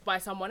sponsored by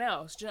someone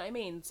else. Do you know what I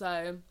mean?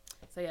 So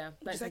yeah,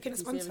 don't take it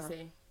too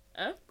seriously.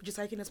 Would you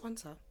take in a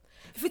sponsor?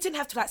 If we didn't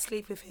have to like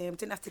sleep with him,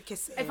 didn't have to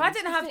kiss him. If I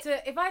didn't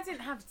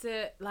have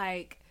to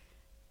like,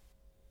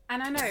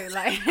 and I know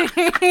like,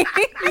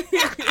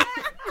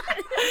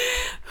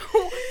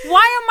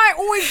 why am I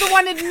always the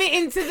one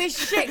admitting to this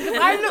shit? Because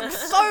I look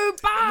so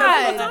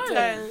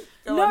bad.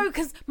 No,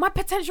 because my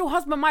potential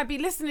husband might be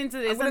listening to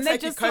this, and they're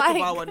just Cocoa like,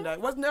 Bar one day.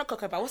 What's not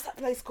Cocoa Bar? What's that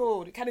place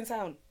called? Canning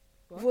Town.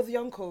 With all the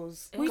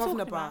uncles.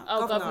 Governor Bar.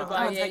 Oh, Governor Bar.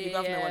 I want to take you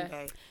Governor one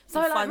day. So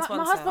like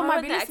my husband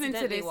might be listening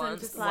to this and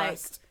just like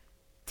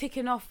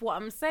ticking off what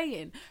I'm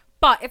saying.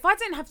 But if I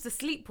didn't have to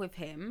sleep with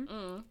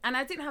him and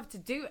I didn't have to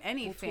do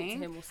anything,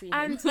 we'll see him.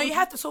 And no, you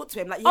have to talk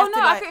to him. Like, you oh have no,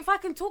 to, like, if I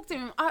can talk to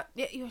him, like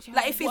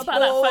if he's what about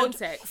like bored, phone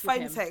sex?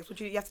 phone sex, would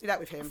you have to do that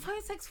with him?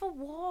 phone sex for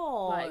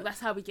what? Like that's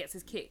how he gets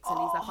his kicks, and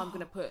he's like, I'm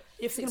gonna put.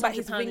 You're thinking about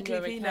his £600 in wrinkly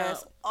your penis.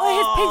 account. Oh,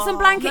 his pigs and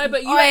blanket. No,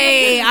 but you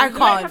I don't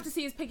can't. have to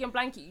see his pig and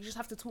blanket. You just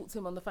have to talk to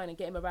him on the phone and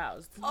get him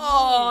aroused.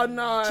 Oh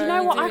no! Do you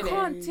know what? I doing it.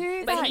 can't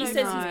do that. But he no,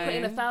 says no.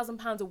 he's putting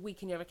 £1,000 a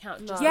week in your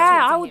account. Just to Yeah,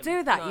 talk to I will him.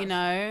 do that. You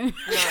know.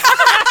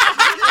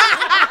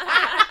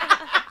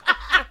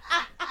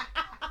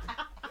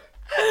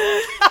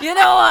 You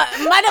know what?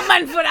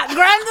 Man for that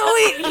grand a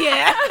week,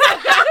 yeah.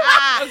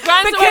 A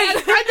grand a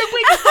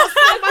week.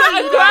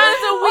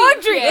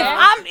 Audrey, if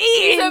I'm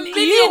eating,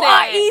 you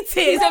are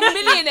eating. He's a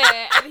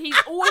millionaire, and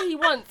all he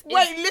wants is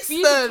Wait, for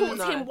you to listen.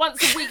 talk to him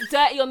once a week,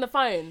 dirty on the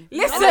phone.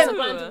 Listen, And that's a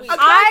grand a week.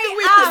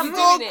 I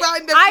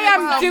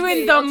am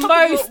doing the On top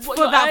of most what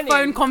for you're that earning.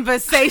 phone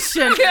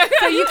conversation,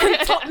 so you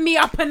can top me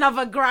up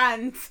another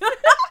grand.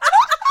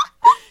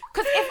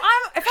 Because if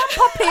I'm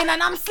popping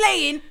and I'm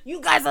slaying, you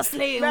guys are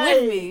slaying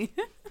with me.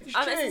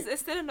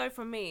 It's still a no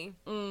from me.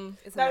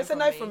 It's a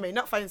no from me.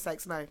 Not phone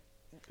sex, no.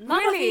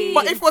 Really?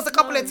 But if it was a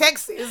couple of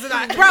texts, it's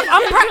like, Bruv,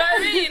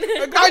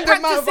 I'm I'm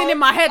practicing in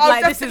my head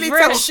like this is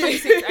real.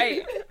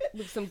 6'8"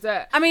 with some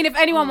dirt. I mean, if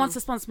anyone wants to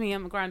sponsor me,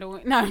 I'm a grand a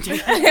week. No, I'm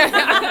joking.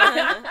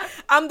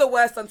 I'm the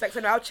worst on sex,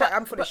 and I'll chat.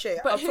 I'm full of shit.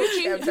 But who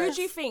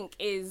do you think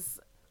is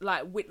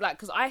like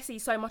because I see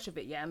so much of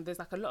it, yeah, and there's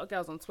like a lot of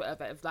girls on Twitter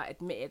that have like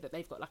admitted that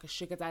they've got like a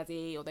sugar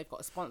daddy or they've got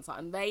a sponsor,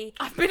 and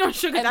I've been on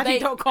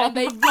sugardaddy.com. and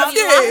they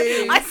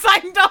really I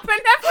signed up and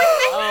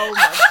everything. oh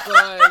my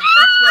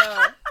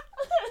god.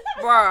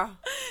 Bruh.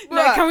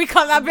 No, can we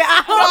cut that bit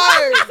out?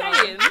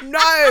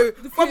 No.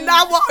 From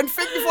now on,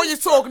 think before you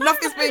talk.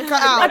 Nothing's being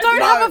cut out. I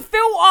don't have a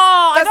filter.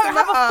 I don't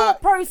have a matter.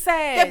 thought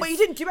process. Yeah, but you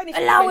didn't do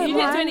anything. Allow it, You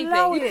man. didn't do anything.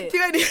 Allow You it.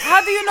 Do anything.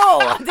 How do you know?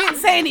 I didn't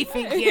say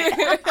anything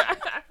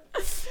yet.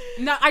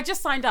 No, I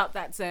just signed up.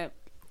 That's it.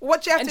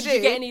 What do you have And to did do?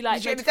 you get any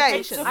like Did you get a date?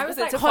 notifications? I was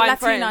like to Hot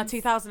find Latina friends?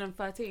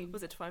 2013.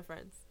 Was it to find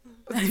friends?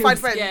 Find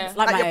friends. Yeah.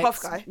 Like my your ex.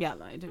 puff guy. Yeah,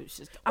 like, it was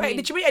just. Wait,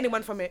 did you meet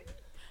anyone from it?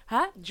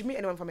 Huh? Did you meet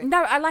anyone from it?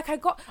 No, I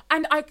got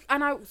and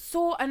I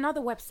saw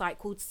another website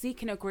called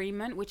Seeking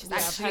Agreement, which is Yeah,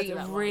 I've heard actually of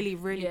that one.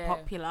 really Yeah.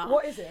 popular.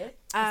 What is it?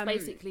 It's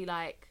basically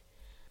like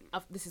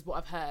this is what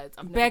I've heard.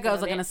 I've Bear never girls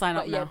been are on gonna it, sign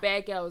up but yeah, now.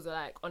 bear girls are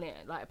like on it,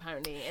 like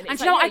apparently. And And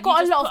it's you know, like, I got you a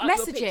just lot put of up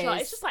your picture.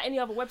 messages. It's just like any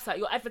other website.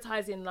 You're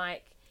advertising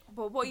like.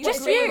 But what you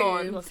Just agreeing you.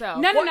 on? yourself.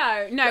 No,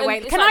 And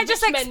wait. it's Can like I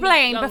just rich men,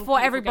 explain young, before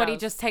beautiful everybody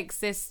girls. just takes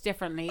this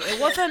differently? It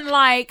wasn't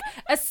like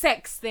a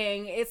sex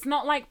thing. It's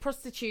not like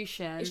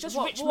prostitution. It's just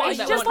What- rich what men. are It's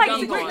that just want like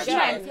young rich girls.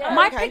 men. Yeah,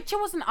 My okay. picture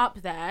wasn't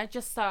up there,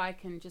 just so I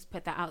can just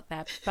put that out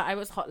there. But I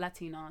was Hot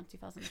Latina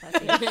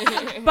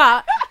 2013.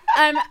 But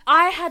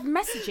I had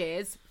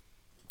messages.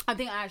 I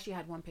think I actually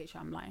had one picture.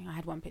 I'm lying. I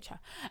had one picture.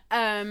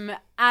 And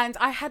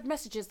I had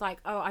messages like,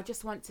 "Oh, I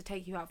just want to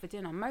take you out for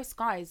dinner." Most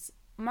guys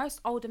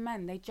most older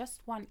men, they just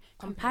want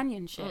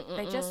companionship.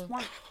 They just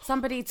want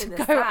somebody to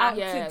go sad. out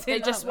Yeah, to they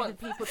dinner just with. want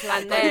people to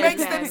like. It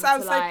makes them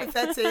sound to, so like,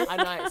 pathetic. I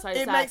know, it's so It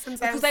sad. makes them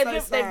sound because so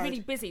they're sad. really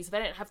busy, so they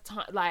don't have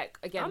time. Like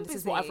again, I'm this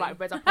is what I've busy. like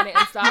read up on it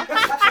and stuff.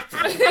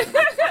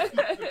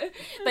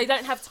 They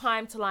don't have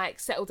time to like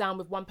settle down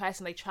with one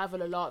person. They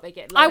travel a lot. They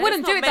get. Like, I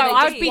wouldn't do it though.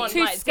 I would be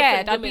too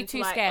scared. I'd be too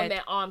on scared.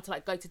 their arm to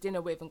like go to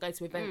dinner with and go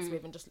to events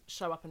with and just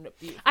show up and look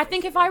beautiful. I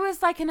think if I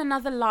was like in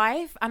another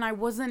life and I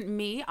wasn't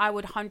me, I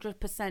would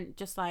 100%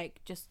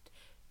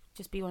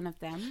 just be one of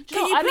them.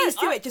 Can you please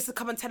do it just to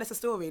come and tell us a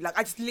story? Like,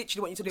 I just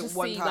literally want you to do it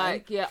one see, time.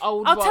 like,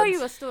 old I'll tell ones.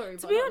 you a story.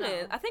 To be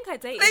honest, I think I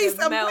dated Please,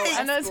 a male wait.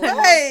 escort.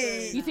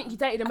 Wait. You think you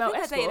dated a male I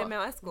think escort? I dated a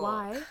male escort.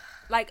 Why?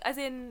 Like, as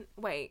in,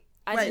 wait.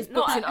 I Wait, just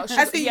not. boxing, I-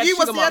 oh, As in, Yeah, you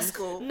was sugar the mums.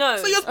 escort. No.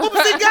 So you're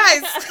boobsing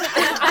guys.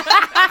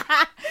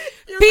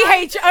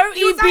 PHOEB.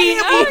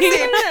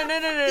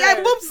 No.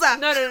 Yeah, boobsa.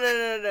 No.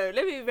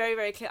 Let me be very,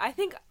 very clear. I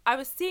think I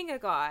was seeing a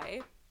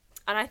guy,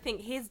 and I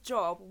think his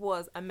job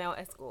was a male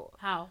escort.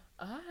 How?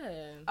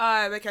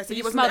 Oh. Okay, so You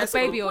you wasn't smell the the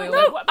baby escort. oil.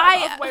 No, what about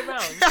the other way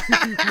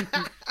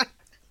around?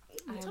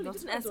 I am not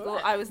this an man's escort.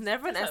 alright. I was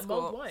never an It's like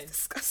mulled escort. wine.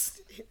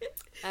 Disgusting.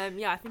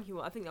 Yeah, I think he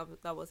was. I think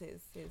that was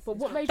his. But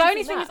what made The you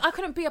only think thing that? is, I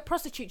couldn't be a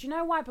prostitute. Do you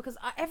know why? Because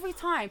every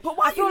time. But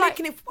why I are you feel like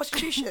linking it for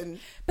prostitution?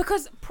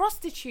 because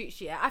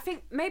prostitutes, yeah, I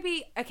think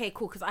maybe okay,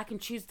 cool, because I can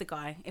choose the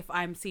guy if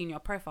I'm seeing your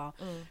profile.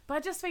 But I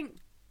just think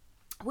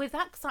with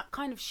that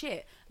kind of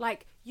shit,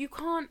 like you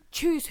can't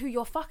choose who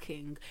you're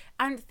fucking.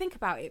 And think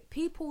about it,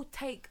 people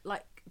take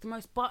like the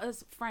most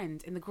butters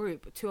friend in the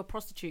group to a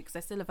prostitute because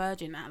they're still a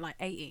virgin at like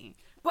 80.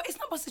 But it's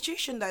not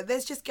prostitution though.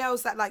 There's just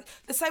girls that like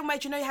the same way.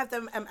 Do you know you have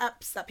them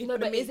apps that people? No,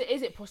 but meet?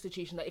 is it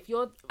prostitution? Like if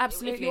you're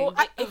Absolutely.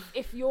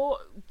 if you're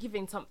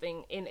giving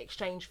something in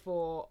exchange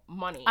for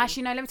money.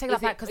 Actually, no, let me take Is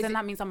that back it- because is then it-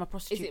 that means I'm a is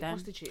prostitute it then.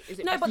 prostitute? Is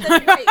it No, but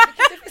prostitution? then wait,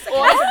 because if it's a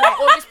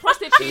or is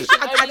prostitution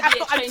only the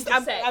I'm exchange of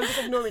just sex?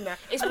 ignoring that.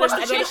 It's I don't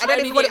prostitution even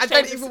only want. the I don't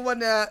exchange of even want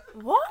to.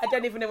 What? I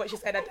don't even know what she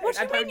said. What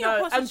do I you don't mean you're a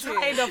know. I'm prostitute?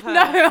 tired of her.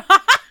 No.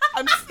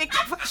 I'm sick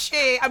of her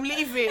shit. I'm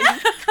leaving.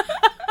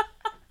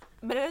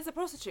 But it's a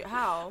prostitute.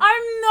 How?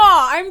 I'm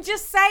not. I'm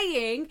just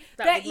saying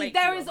That that would make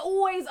there you is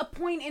always a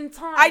point in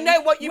time. I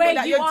know what you where mean,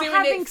 like you you're are doing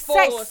having it for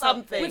sex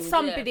something. with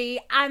somebody,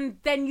 and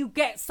then you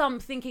get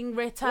something in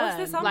return. What's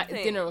the something?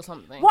 like dinner or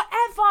something.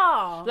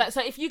 Whatever. Like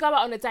so, if you go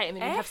out on a date and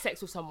then you have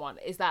sex with someone,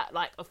 is that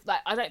like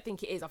I don't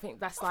think it is. I think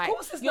that's like. Of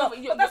course it's not.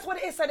 But that's what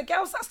it is. So the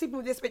girls that are sleeping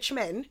with these rich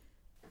men,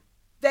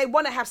 they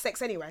want to have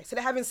sex anyway. So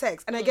they're having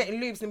sex and they're getting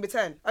lubes in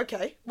return.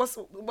 Okay, what's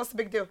the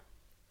big deal?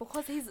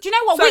 Because he's. Do you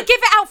know what? So, we give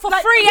it out for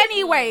like, free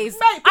anyways.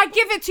 Mate, I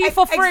give it to you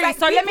for free,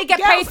 exactly. so let me get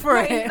Girls- paid for no,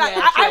 it. like,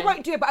 Yeah, I true.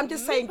 won't do it, but I'm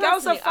just saying,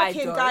 girls are personally, I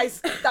fucking don't.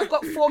 guys that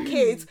got 4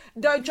 kids,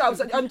 no jobs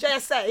on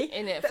JSA.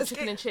 Innit, for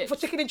chicken and chips. For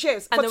chicken and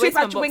chips. And for the 2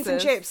 waistband patch wings and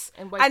boxes. chips.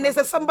 And And, waistband there's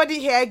boxes. somebody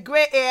here,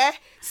 grey hair,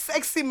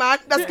 sexy man,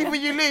 that's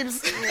giving you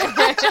lubes.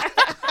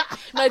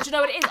 No, do you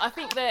know what it is? I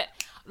think that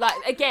like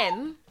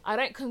again, I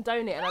don't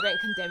condone it and I don't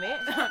condemn it.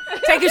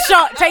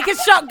 Take a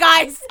shot,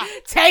 guys.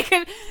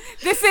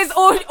 This is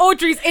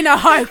Audrey's inner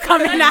hoe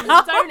coming I don't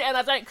out. condone it and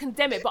I don't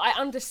condemn it, but I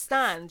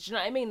understand. Do you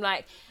know what I mean?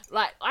 Like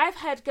I've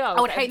had girls.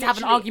 I would that hate to have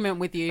an literally- argument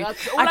with you. All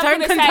I I'm don't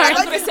gonna condone. say-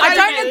 I'm gonna say- I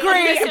don't I'm agree,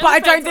 gonna say but I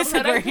on don't the fence, I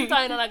disagree. don't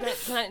condone and I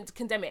don't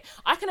condemn it.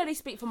 I can only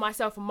speak for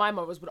myself and my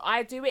morals. Would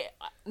I do it?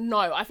 No.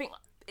 I think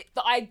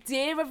the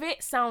idea of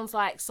it sounds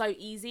like so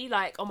easy.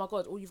 Like, oh my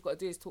god, all you've got to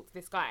do is talk to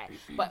this guy.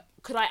 But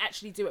could I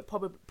actually do it?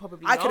 Probably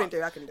I not. couldn't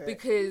do it.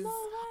 Because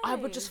I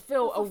would just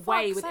feel a For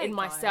way fuck's within sake,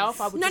 myself.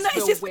 guys. I would No, just it's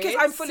feel just weird. because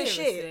I'm full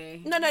Seriously.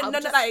 of shit. No,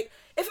 just- like,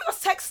 if it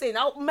was texting,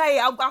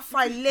 I'll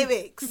find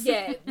lyrics.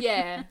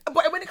 Yeah.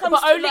 But when it comes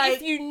But to only like,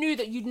 if you knew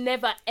that you'd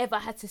never ever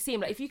had to see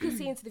him. Like if you can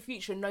see into the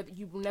future and know that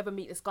you will never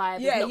meet this guy,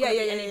 there's not gonna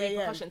be any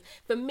repercussions.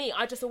 For me,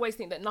 I just always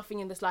think that nothing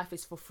in this life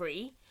is for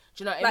free.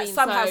 Do you know what I Like mean?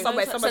 somehow,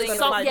 somewhere, somebody's gonna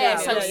find out.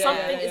 So Yeah,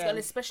 something yeah. is going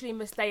to, especially in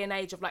this day and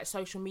age of like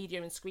social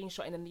media and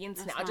screenshotting and the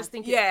internet. I just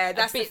think Yeah, it's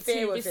that's a the bit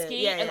fear too of it. risky,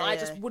 Yeah, and yeah, I yeah.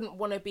 just wouldn't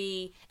want to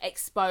be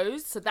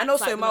exposed. So that's And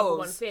also like the number one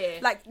morals. fear.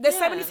 Like there's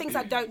so many things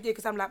I don't do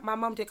because I'm like, my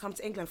mum didn't come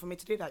to England for me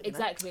to do that. You know?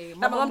 Exactly. Like,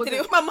 my mum was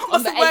didn't. My mum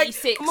on the wasn't work-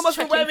 86 my mum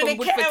wasn't trekking wearing from a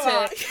Woodford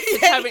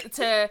carer.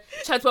 to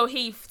Chadwell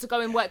Heath to go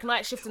and work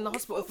night shift in the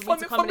hospital for me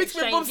to come For and me to be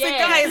exchange. bumps and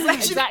Yeah, guys, like,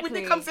 exactly. we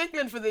didn't come to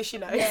England for this, you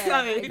know. Yeah,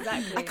 So,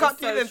 exactly. I can't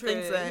It's do so them true.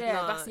 things there. Yeah,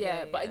 No, that's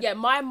yeah, but yeah.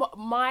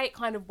 my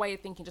kind of way of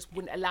thinking just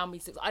wouldn't allow me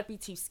to. I'd be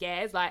too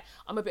scared. Like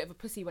I'm a bit of a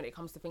pussy when it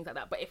comes to things like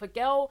that. But if a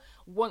girl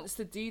wants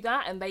to do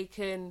that and they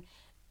can,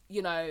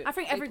 you know, I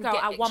think they every can girl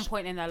get at one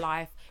point in their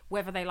life,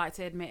 whether they like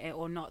to admit it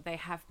or not, they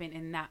have been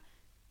in that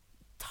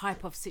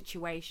type of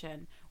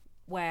situation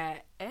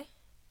where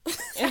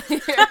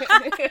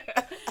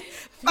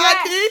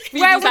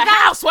Where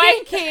without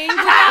thinking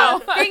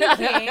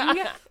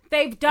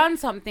they've done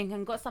something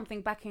and got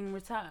something back in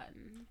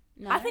return.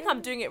 No? I think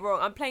I'm doing it wrong.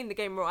 I'm playing the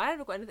game wrong. I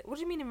haven't got anything. What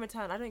do you mean in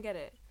return? I don't get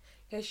it.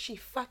 Is she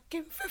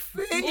fucking for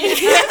free?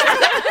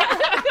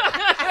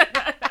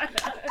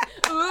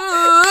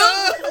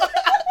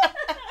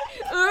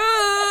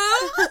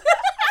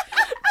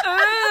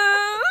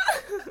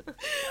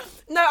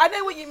 No, I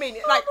know what you mean.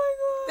 Like,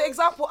 The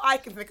example I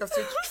can think of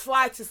to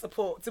try to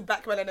support to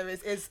back Melena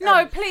is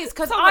no, please,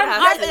 because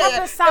I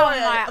never sound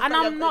like, and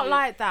I'm not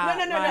like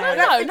that. No. I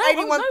don't think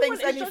anyone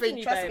thinks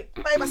anything. Trust me,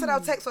 babe. I said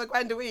I'll text for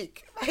 £1 a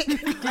week.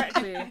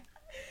 Exactly.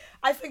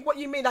 I think what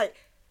you mean, like,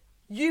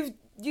 you've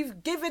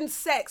given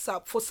sex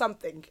up for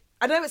something.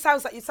 I know it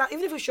sounds like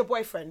even if it's your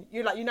boyfriend,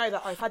 you know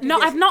that I've had.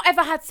 I've not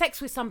ever had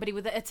sex with somebody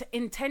with the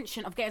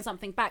intention of getting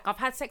something back. I've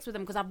had sex with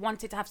them because I've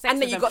wanted to have sex with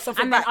them, and then you got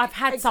something and back. then I've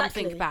had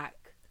something back.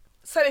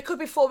 So it could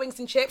be 4 wings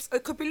and chips, or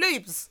it could be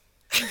lubes.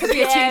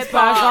 Yeah,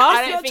 but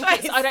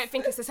I don't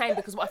think it's the same,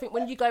 because I think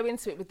when you go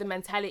into it with the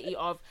mentality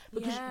of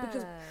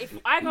because if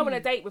I go on a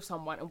date with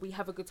someone and we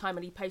have a good time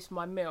and he pays for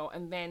my meal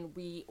and then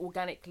we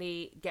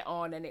organically get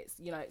on and it's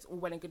it's all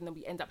well and good and then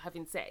we end up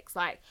having sex,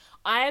 like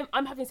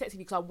I'm having sex with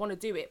you because I want to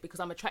do it, because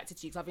I'm attracted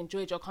to you, because I've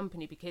enjoyed your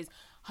company, because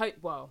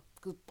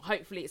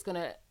hopefully it's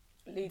gonna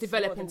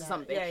develop into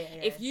something.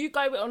 If you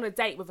go on a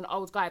date with an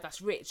old guy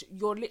that's rich,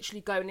 you're literally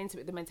going into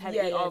it with the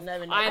mentality of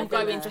I'm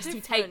going just to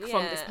take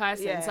from this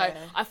person. So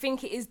I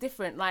think it is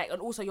different, like,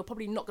 and also you're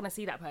probably not going to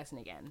see that person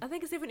again. I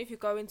think it's different if you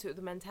go into it with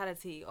the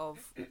mentality of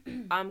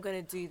I'm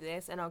going to do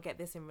this and I'll get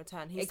this in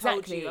return. He's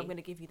told you I'm going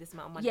to give you this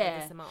amount of money,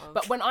 this amount of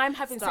but when I'm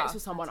having sex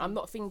with someone, I'm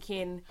not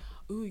thinking,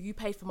 ooh, you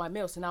paid for my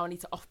meal, so now I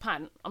need to off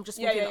pant. I'm just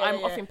thinking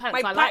I'm offing pants.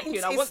 I like you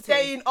and I want to.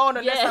 Staying on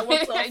unless I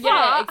want to.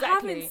 Exactly.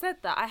 Having said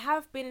that, I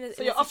have been in a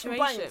situation. You're offering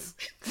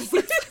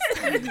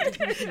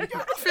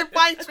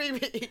pints,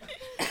 baby.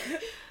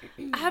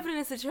 I have been in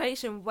a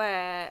situation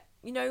where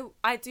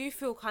I do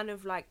feel kind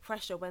of like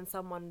pressure when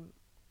someone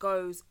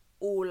goes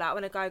all out,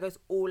 when a guy goes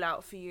all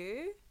out for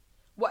you.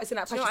 What is in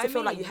that pressure to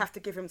feel like you have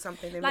to give him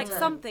something in like return?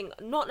 Something,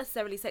 not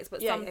necessarily sex,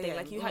 but something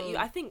like you.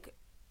 I think.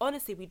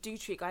 Honestly, we do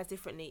treat guys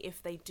differently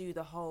if they do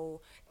the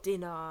whole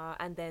dinner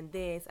and then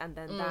this and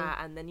then that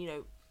and then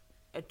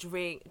a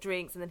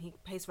drinks and then he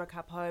pays for a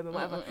cab home and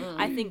whatever.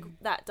 I think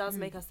that does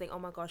make us think, oh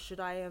my gosh, should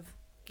I have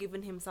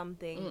given him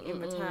something in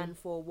return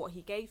for what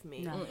he gave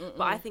me?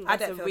 But I think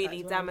that's a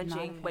really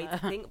damaging way to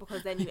think,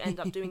 because then you end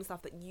up doing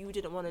stuff that you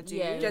didn't want to do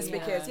because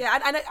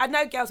I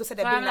know girls have said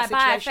they've been in that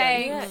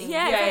situation.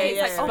 It's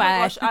like, oh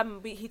my gosh,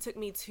 he took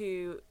me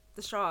to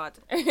the Shard.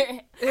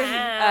 You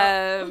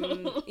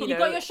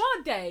got your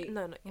Shard date?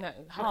 No.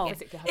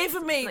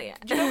 Even me,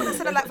 do you know when I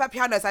said I like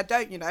Vapianos? I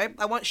don't,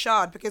 I want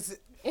Shard because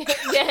I'm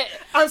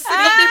seeing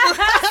people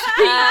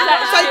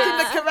taking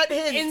the correct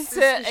hints.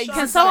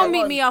 Can someone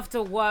meet me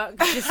after work?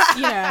 Just,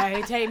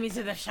 take me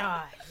to the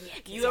Shard.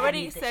 You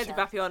already said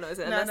Vapiano,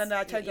 isn't it? No,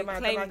 I changed my mind.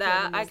 Claimed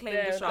that. I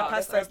claimed the Shard. The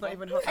pasta's not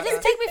even hot.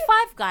 Just take me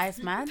Five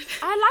Guys, man.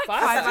 I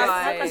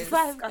like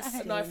Five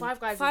Guys. No, Five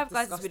Guys is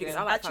really good.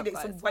 I like Actually,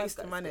 it's a waste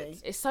of money.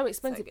 It's so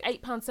expensive.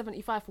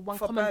 £8.75 for one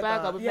common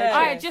burger with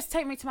veggies. Just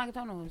take me to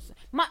McDonald's.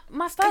 My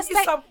first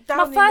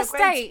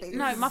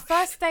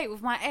date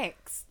with my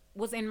ex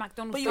was in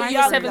McDonald's. But you were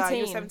young,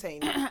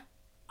 17.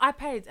 I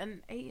paid,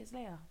 and 8 years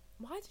later.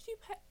 Why did you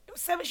pay?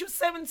 She was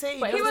 17.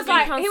 But he was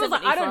like,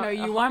 I don't know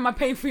you. Why am I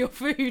paying for your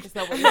food? Is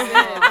that what you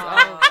said?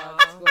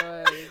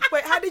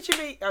 Wait, how did you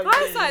meet?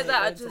 Hindsight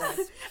that I just.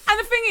 And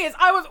the thing is,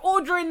 I was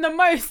ordering the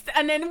most,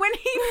 and then when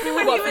he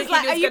was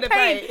like, "Are you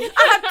paying?"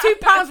 I had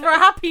 £2 for a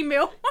Happy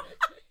Meal.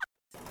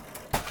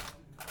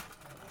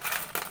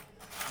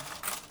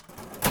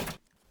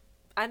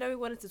 I know we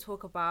wanted to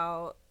talk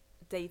about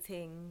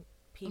dating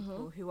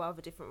people who are of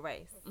a different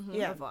race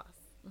of us.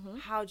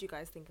 How do you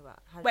guys think about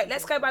it? Wait,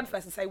 let's go back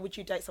first and say, would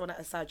you date someone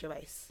outside your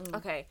race?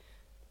 Okay.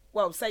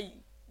 Well, say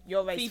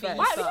your race Phoebe, first.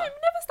 Why? We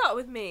never start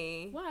with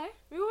me. Why?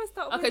 We always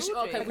start with Okay,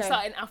 we'll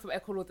start in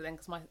alphabetical order then,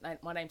 because my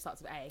name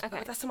starts with A. Okay.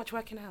 Oh, that's so much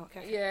working out.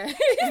 Okay. Yeah.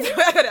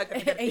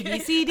 A, B,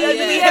 C, D,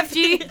 E, F,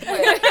 G.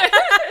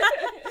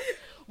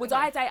 Would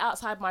I date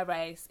outside my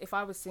race if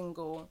I was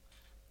single?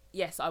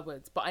 Yes, I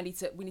would. But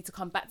we need to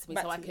come back to me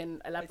I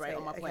can elaborate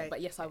on my point.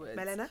 But yes, I would.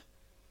 Melena?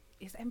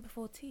 Is M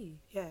before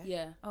T?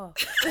 Yeah. Oh.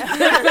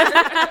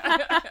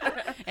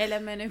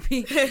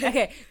 LMNOP.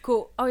 Okay,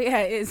 cool. Oh yeah,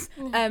 it is.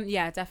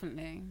 Yeah,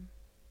 definitely.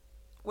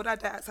 Would I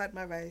date outside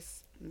my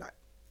race? No.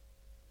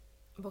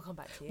 We'll come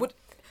back to you.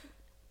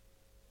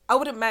 I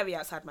wouldn't marry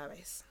outside my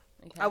race.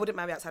 Okay. I wouldn't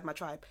marry outside my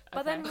tribe.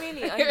 But then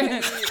really, are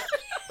you...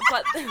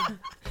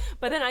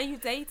 but then are you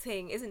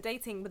dating? Isn't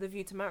dating with a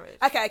view to marriage?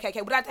 Okay.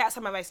 Would I date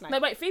outside my race now? No,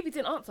 wait, Phoebe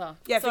didn't answer.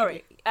 Yeah,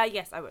 sorry.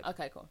 Yes, I would.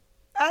 Okay, cool.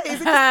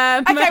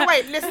 Okay,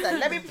 wait, listen,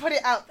 let me put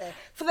it out there.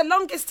 For the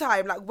longest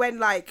time, like when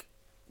like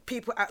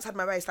people outside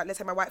my race, like let's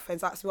say my white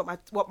friends asked me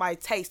what my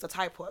taste or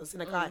type was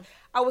in a guy,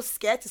 I was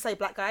scared to say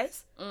black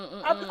guys.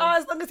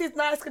 As long as he's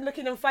nice and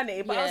looking and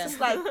funny, but I was just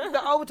like,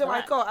 the older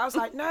I got, I was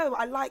like, no,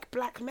 I like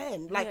black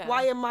men. Like,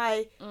 why am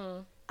I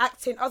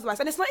acting otherwise?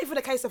 And it's not even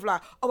a case of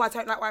like, oh, I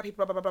don't like white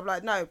people, blah blah blah blah.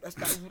 No, that's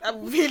not, I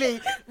really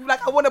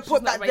like. I want to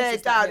put that there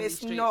down.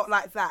 It's not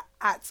like that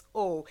at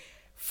all.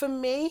 For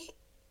me,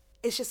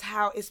 it's just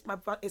how it's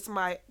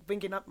my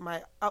bringing up,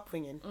 my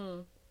upbringing.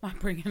 My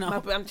bringing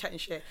up. I'm chatting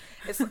shit.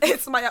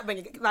 It's my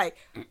upbringing. Like,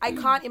 I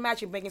can't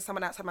imagine bringing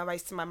someone outside my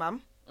race to my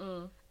mum,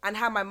 and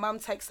how my mum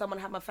takes someone,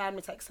 how my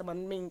family takes someone.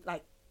 I mean,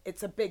 like,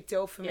 it's a big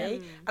deal for me.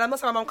 And I'm not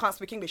saying my mum can't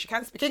speak English. She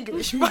can speak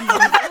English. But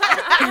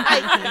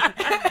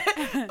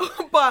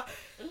But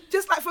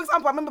just like, for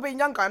example, I remember being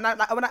younger and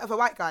I went out with a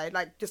white guy,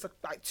 like just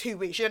like 2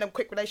 weeks, you know, them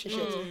quick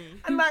relationships.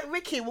 And like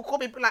Ricky will call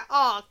me and be like,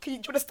 oh, do you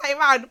want to stay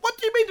around? What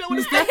do you mean you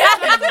want to stay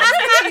around?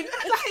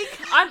 Like,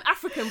 I'm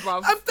African,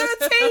 bruv. I'm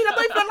 13, I'm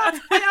not even allowed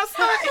to play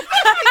outside.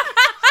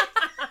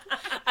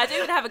 I don't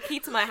even have a key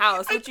to my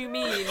house. What do you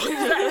mean?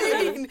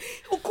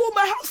 He'll call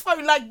my house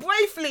phone like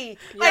bravely.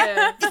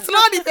 Like, it's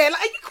Lani there.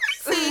 Like, are you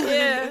crazy?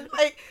 Yeah.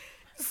 Like,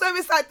 so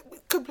it's like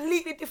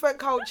completely different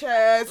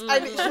cultures,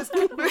 and it's just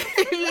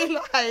completely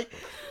like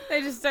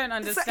They just don't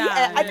understand. So,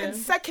 and then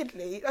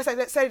secondly, so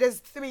there's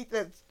three.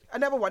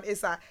 Another one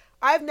is that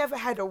I've never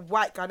had a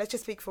white guy. Let's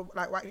just speak for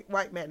like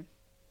white men.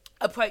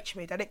 Approach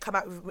me, they didn't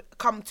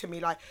come to me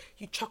like,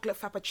 you chocolate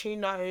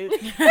frappuccino,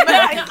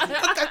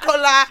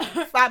 Coca-Cola,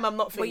 fam, I'm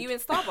not. Were you in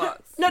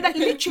Starbucks? No, that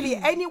literally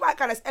any white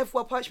guy that's ever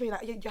approached me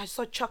like, you're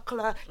so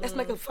chocolate, let's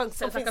make a fun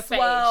something like a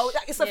swell. fetish.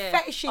 Like, it's a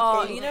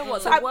fetishy thing. You know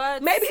what? So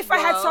maybe if I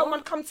had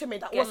someone come to me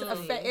that wasn't a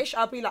fetish,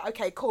 I'll be like,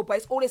 okay, cool. But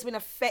it's always been a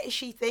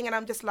fetishy thing, and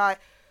I'm just like,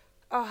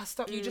 oh,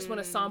 stop. You just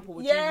want to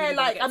sample. Yeah,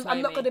 like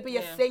I'm not going to be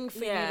a thing for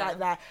you Yeah. like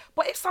that.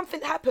 But if something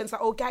happens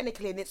like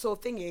organically and it's all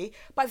thingy,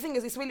 but the thing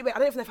is, it's really weird. I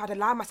don't even know if I'd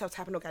allow myself to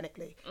happen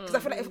organically, because I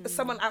feel like if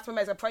someone out from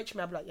has approached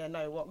me, I'd be like, yeah,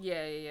 no, what?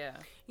 Yeah.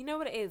 You know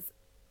what it is?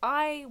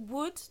 I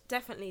would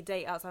definitely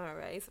date outside my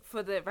race.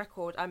 For the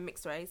record, I'm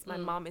mixed race. My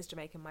mum is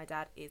Jamaican, my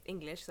dad is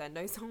English, so I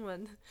know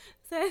someone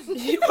said...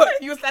 You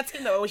was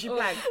Latino or was you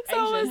black?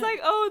 Someone was like,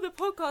 oh, the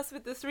podcast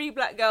with the 3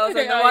 black girls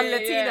and the one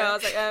Latino. yeah. I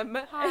was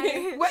like, hi.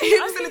 Wait,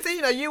 who was the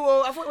Latino? You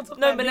or I thought we were talking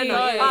No, about millennial.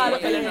 me. Yeah,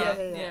 Okay,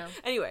 millennial. yeah.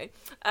 Anyway,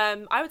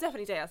 I would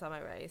definitely date outside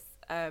my race.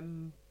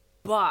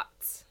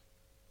 But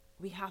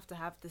we have to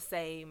have the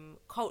same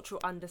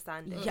cultural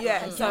understanding.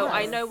 Yeah. So Yes.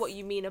 I know what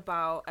you mean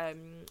about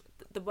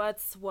the word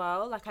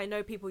swirl. Like, I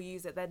know people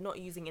use it, they're not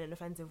using it in an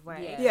offensive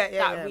way. Yeah.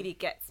 That really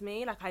gets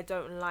me. Like, I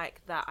don't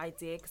like that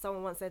idea. Because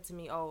someone once said to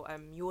me, oh,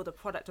 you're the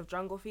product of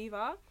jungle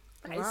fever.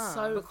 That is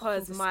so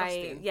Because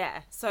disgusting.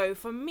 so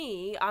for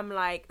me, I'm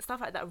like,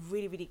 stuff like that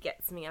really, really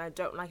gets me, and I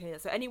don't like any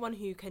of that. So anyone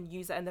who can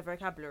use that in their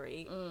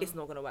vocabulary, it's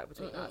not going to work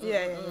between us.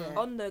 Yeah.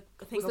 On the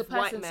thing Was of the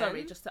white person, men,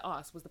 sorry, just to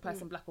ask, was the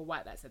person black or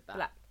white that said that?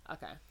 Black.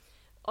 Okay.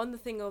 on the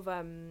thing of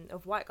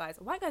white guys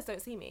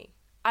don't see me.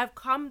 I've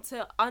come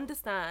to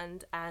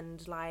understand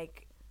and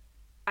like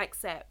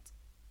accept,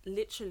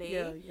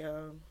 literally.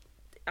 Yeah.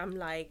 I'm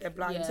like, They're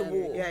blind to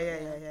walk.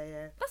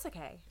 Yeah. That's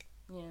okay.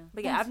 Yeah.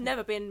 But yeah, I've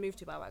never been moved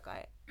to by a white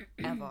guy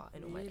ever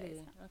in all my days.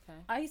 Okay.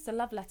 I used to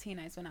love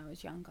Latinos when I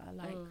was younger,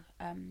 like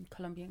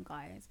Colombian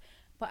guys.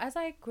 But as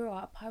I grew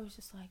up, I was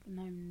just like,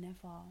 no,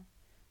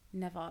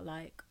 never.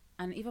 Like,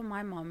 and even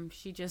my mum,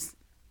 she just,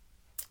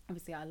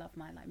 obviously I love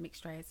my like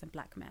mixed race and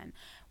black men.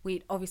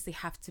 We'd obviously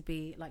have to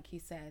be, like you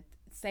said,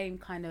 same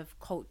kind of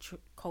culture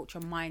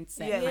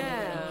mindset. Yeah. Kind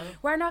of thing.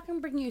 Where now I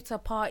can bring you to a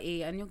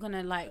party and you're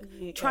gonna like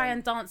try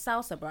and dance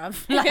salsa,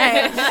 bruv.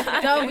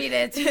 Like, don't be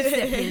there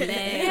two-stepping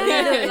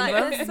there. Yeah, like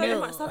there's so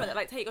much stuff like that.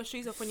 Like, take your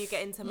shoes off when you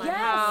get into my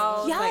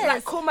house. Yeah,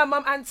 like call my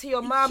mum auntie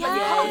your mum. And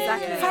you can't,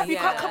 exactly. you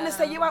can't come and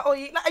say you out or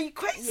you like, are you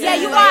crazy? Yeah,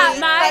 you Like, out,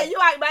 mate. like, you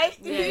out,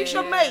 mate. Who's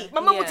your mate?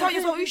 My mum will tell you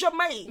as well, who's your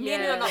mate? Me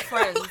and you are not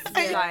friends.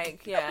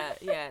 Like, yeah.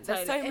 There's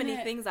so Totally. many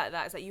things like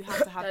that. It's like you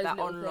have to have Those that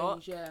little on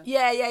lock. things,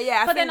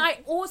 Yeah. But then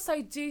I also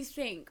do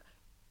think,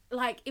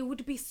 like, it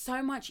would be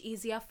so much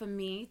easier for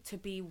me to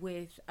be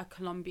with a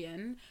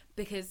Colombian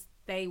because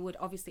they would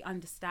obviously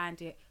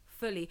understand it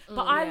fully.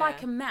 But I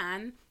like a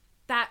man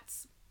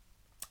that's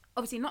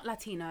obviously not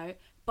Latino,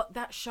 but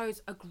that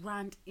shows a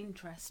grand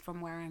interest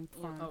from where I'm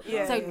from.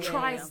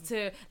 Tries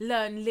to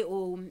learn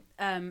little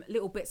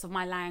bits of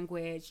my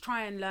language,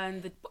 try and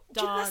learn the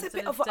dance. That's a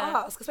bit of an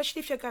ask,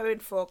 especially if you're going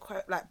for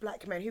quite like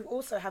black men who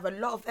also have a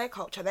lot of their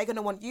culture. They're going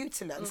to want you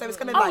to learn, so it's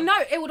going to. Oh no,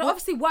 it would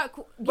obviously work.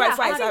 Both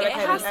ways, It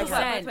has to okay.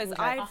 work both ways.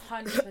 I've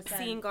 100%.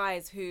 seen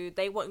guys who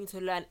they want you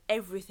to learn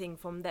everything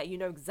from there. You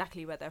know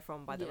exactly where they're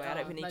from, by the way. I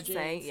don't even need to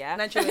say. Yeah.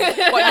 Nigerian.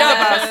 What,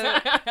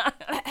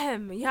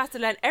 You have to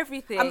learn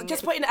everything. I'm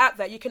just putting it out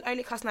there. You can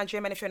only cuss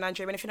Nigerian men if you're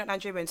Nigerian. If you're not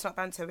Nigerian, it's not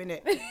banter,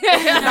 innit?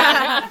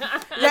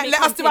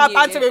 let us do our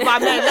banter with our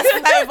men. Let's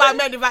play with our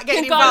men without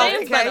getting involved.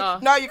 Ghanaians Okay? better.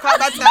 No, you can't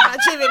banter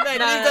Nigerian men.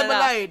 Leave them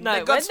alone. No, They're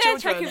when God's they're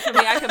children. checking for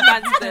me, I can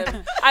banter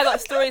them. I got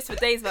stories for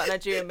days about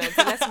Nigerian men,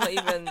 so let's not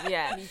even.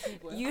 Yeah,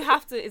 you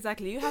have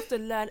to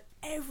learn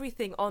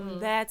everything on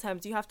their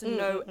terms. You have to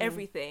know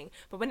everything.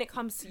 But when it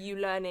comes to you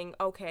learning,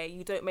 okay,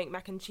 you don't make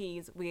mac and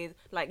cheese with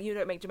you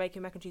don't make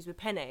Jamaican mac and cheese with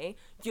penne.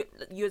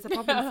 It's a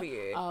problem for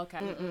you. Oh,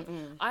 okay.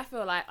 I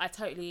feel like I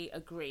totally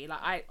agree.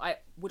 Like, I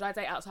would I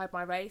date outside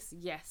my race?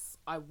 Yes,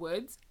 I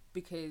would,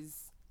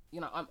 because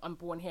I'm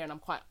born here and I'm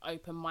quite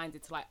open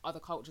minded to like other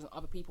cultures and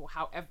other people.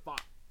 However,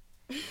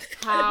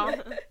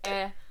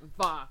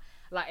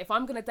 like if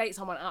I'm gonna date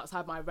someone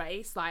outside my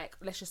race, like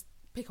let's just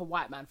pick a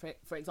white man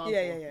for example,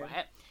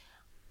 right?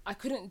 I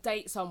couldn't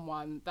date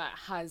someone that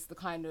has the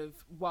kind of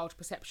world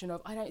perception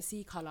of I don't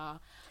see colour.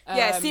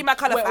 See my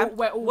colour, fam.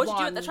 What did you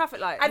do at the traffic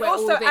light? And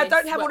also, I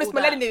don't have all this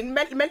melanin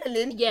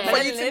for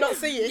you to not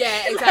see it.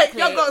 Yeah,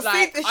 exactly. You're gonna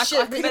see this shit.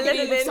 I couldn't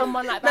be with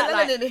someone like that.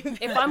 Like,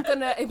 if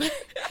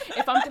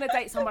I'm gonna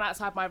date someone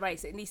outside my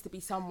race, it needs to be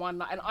someone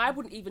like, and I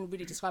wouldn't even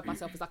really describe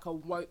myself as like a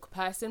woke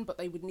person, but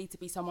they would need to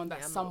be someone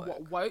that's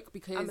somewhat woke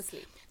because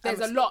there's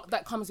a lot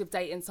that comes with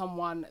dating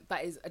someone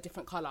that is a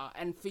different colour,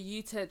 and for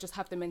you to just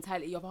have the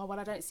mentality of, oh well,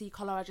 I don't see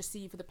colour, I just see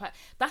you for the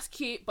that's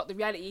cute, but the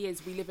reality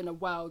is we live in a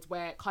world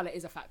where colour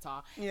is a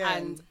factor.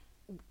 And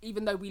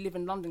even though we live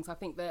in London, so I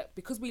think that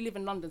because we live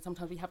in London,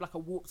 sometimes we have like a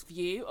warped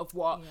view of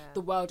what the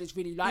world is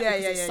really like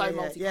because it's so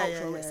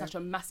multicultural, it's such a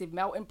massive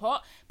melting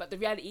pot. But the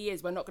reality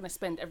is we're not going to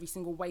spend every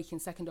single waking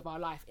second of our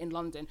life in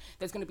London.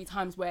 There's going to be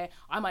times where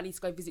I might need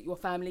to go visit your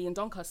family in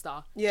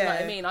Doncaster. Do you know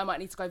what I mean? I might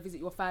need to go visit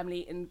your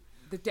family in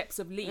the depths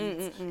of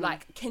Leeds.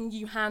 Like, can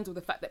you handle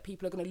the fact that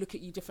people are going to look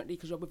at you differently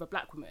because you're with a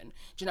black woman?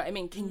 Do you know what I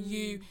mean? Can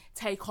you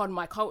take on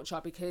my culture?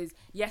 Because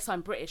yes,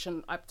 I'm British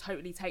and I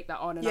totally take that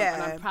on, and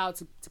I'm proud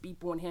to be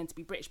born here and to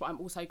be British, but I'm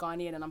also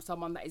Ghanaian and I'm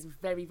someone that is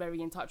very,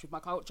 very in touch with my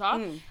culture,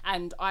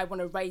 and I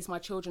want to raise my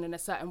children in a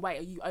certain way.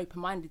 Are you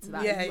open-minded to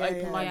that? Are you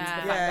open-minded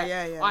to the fact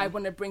that I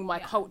want to bring my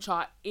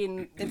culture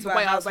into the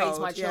way I raise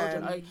my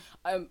children?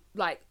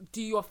 Like,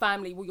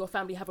 will your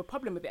family have a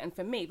problem with it? And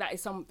for me, that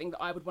is something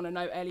that I would want to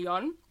know early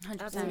on.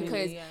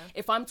 Because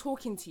if I'm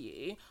talking to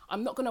you,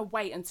 I'm not going to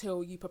wait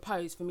until you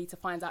propose for me to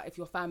find out if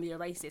your family are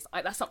racist.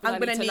 That's something I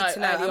need to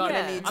know early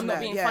on. I'm not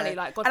being funny.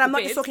 Like, God and I'm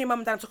forbid. not just talking to mum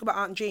and dad, I'm talking about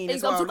Aunt Jean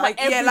as well. I'm talking about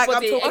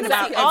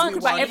everybody. I'm talking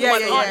about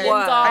everyone. Aunt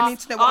Linda. I need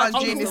to know what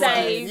Aunt Jean is like.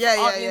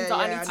 Aunt Linda,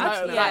 I need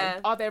to know, like,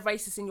 are there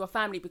racists in your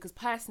family? Because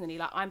personally,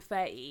 like, I'm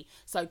 30,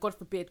 so God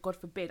forbid,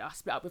 I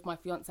split up with my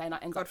fiance and I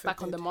end up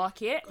back on the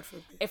market.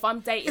 If I'm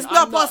dating, it's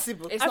not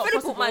possible. It's not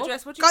possible. My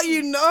dress. What do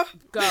you know?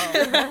 Girl,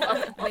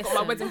 I've got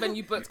my wedding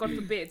venue booked, God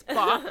forbid.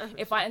 But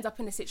if I end up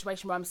in a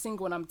situation where I'm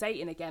single and I'm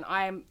dating again,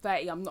 I am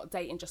 30, I'm not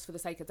dating just for the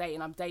sake of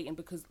dating, I'm dating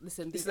because,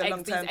 listen, these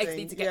eggs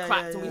need to get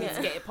cracked and we need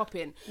to get it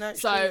popping.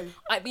 So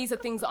these are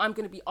things that I'm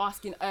going to be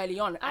asking early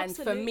on. And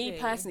for me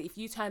personally, if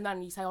you turn down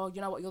and you say, oh,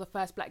 you know what, you're the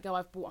first black girl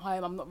I've brought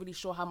home, I'm not really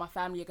sure how my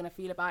family are going to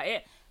feel about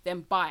it,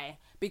 then bye.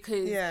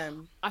 Because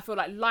I feel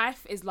like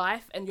life is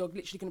life and you're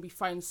literally going to be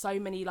thrown so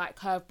many like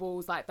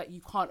curveballs like that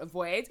you can't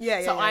avoid.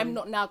 So I'm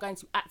not now going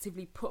to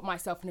actively put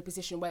myself in a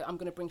position where I'm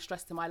going to bring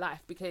stress to my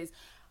life, because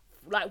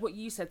like what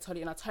you said,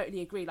 Tolly, and I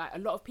totally agree, like a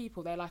lot of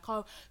people, they're like,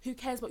 oh, who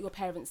cares what your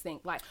parents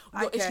think, like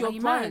it's your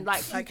grown,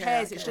 like who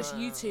cares, it's just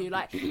you two,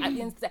 like at the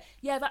end of the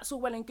day, that's all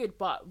well and good,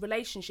 but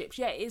relationships,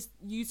 it is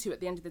you two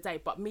at the end of the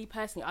day. But me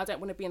personally, I don't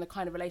want to be in a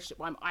kind of relationship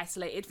where I'm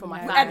isolated from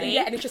my family,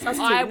 and it's just us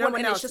two,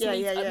 it's just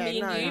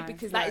me and you,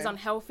 because that is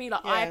unhealthy.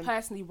 Like I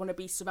personally want to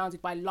be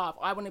surrounded by love.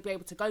 I want to be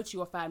able to go to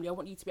your family, I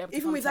want you to be able to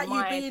even come without to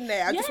you mine. being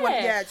there, I just want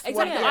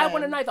I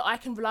want to know that I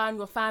can rely on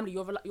your family,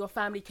 your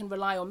family can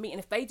rely on me, and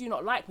if they do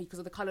not like me because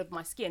of the colour of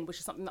my skin, which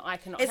is something that I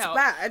cannot help,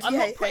 bad. I'm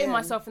not putting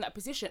myself in that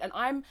position, and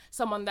I'm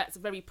someone that's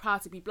very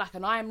proud to be black,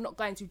 and I am not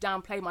going to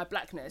downplay my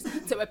blackness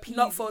to appease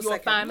your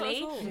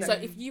family. So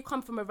if you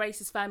come from a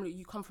racist family,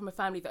 you come from a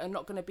family that are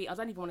not going to be, I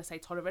don't even want to say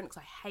tolerant,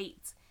 because I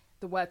hate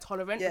the word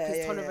tolerant,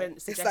 because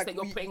tolerant suggests like that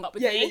you're putting up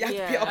with me.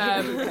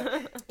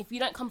 If you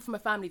don't come from a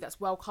family that's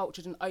well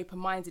cultured and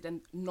open-minded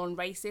and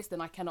non-racist,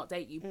 then I cannot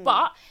date you.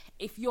 But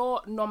if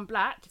you're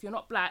non-black, if you're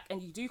not black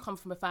and you do come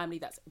from a family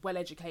that's well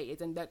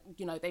educated and that,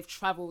 you know, they've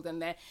traveled and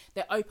they're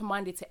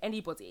open-minded to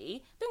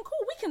anybody, then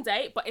cool, we can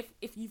date. But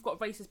if you've got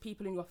racist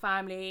people in your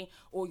family,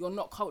 or you're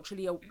not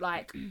culturally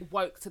like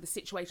woke to the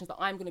situations that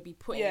I'm going to be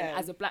put in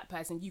as a black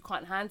person, you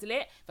can't handle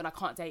it, then I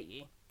can't date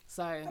you.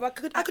 So I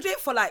could do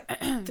it for like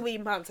 3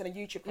 months and a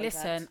YouTube contract.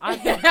 Listen,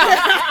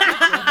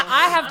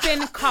 I have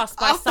been cussed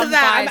by some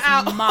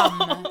guy's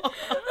mum.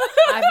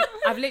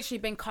 I've literally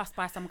been cussed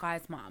by some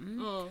guy's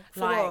mum,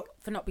 for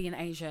not being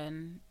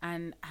Asian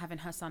and having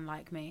her son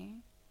like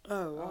me.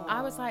 Oh, wow.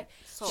 I was like,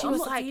 she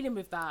was like dealing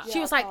with that. She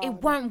was like, it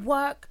won't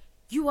work.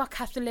 You are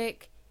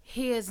Catholic.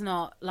 He is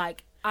not.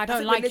 Like, I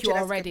don't like you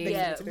already.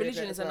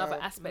 Religion is another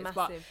aspect,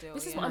 but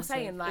this is what I'm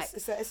saying. Like,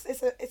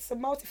 it's a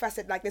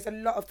multifaceted. Like, there's a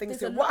lot of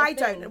things.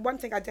 One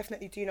thing I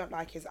definitely do not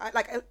like is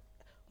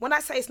when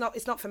I say it's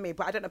not for me,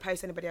 but I don't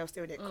oppose anybody else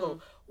doing it.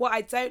 Cool. What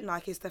I don't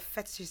like is the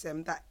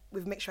fetishism that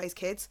with mixed race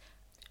kids.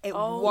 It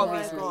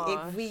worries me. It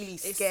really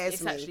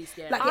scares me. Actually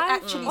scary. Like, it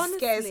actually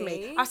scares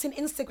me. I've seen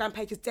Instagram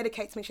pages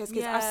dedicated to mixed race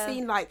kids. I've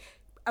seen like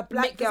a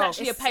black girl. There's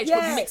actually a page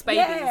called Mixed Babies.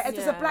 Yeah,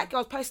 there's a black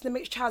girl posting a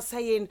mixed child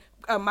saying,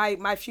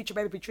 my future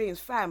baby dreams.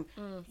 Fam,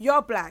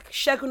 you're black.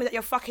 Shagun that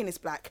you're fucking is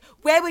black.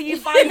 Where were you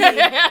finding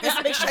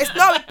this mixed child?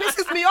 No, it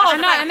pisses me off. I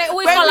know, and they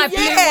always got like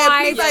blue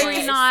eyes,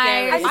 green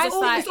eyes. And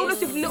it's all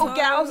these little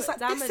girls. It's like,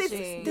 this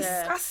is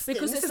disgusting.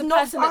 Because this it's is the not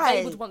person that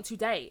they would want to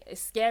date.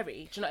 It's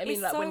scary. Do you know what I mean?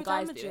 It's like so when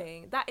guys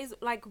damaging. That is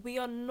like, we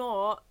are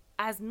not,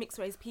 as mixed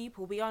race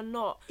people, we are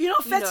not. You're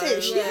not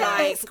fetish.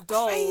 Like it's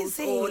dolls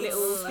crazy. or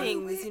little so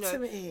things. weird to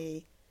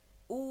me.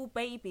 All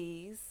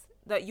babies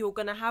that you're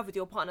gonna have with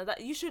your partner,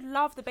 that you should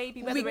love the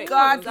baby whether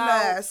regardless. it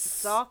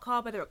comes out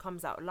darker, whether it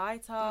comes out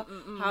lighter,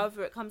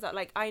 however it comes out.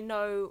 Like, I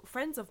know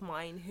friends of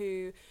mine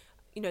who,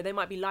 you know, they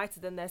might be lighter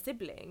than their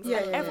siblings.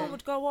 Everyone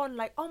would go on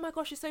like, oh my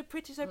gosh, you're so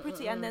pretty,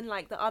 and then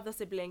like the other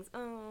siblings,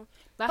 oh.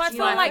 But I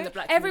feel like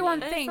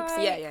everyone thinks,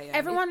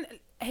 everyone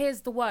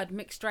hears the word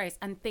mixed race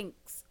and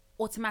thinks,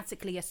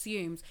 automatically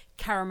assumes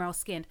caramel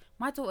skinned.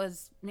 My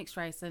daughter's mixed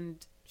race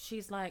and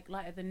she's like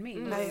lighter than me.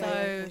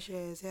 So she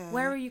is,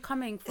 where are you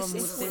coming from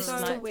with this?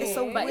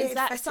 But is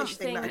that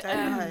something,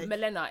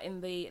 Milena,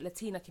 in the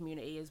Latina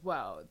community as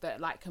well,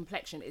 that like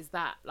complexion, is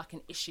that like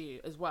an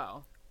issue as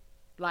well?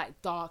 Like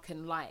dark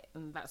and light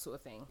and that sort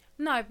of thing?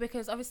 No,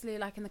 because obviously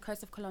like in the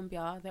coast of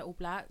Colombia they're all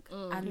black,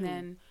 and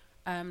then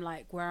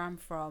like where I'm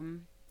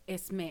from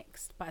it's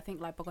mixed, but I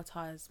think like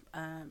Bogota is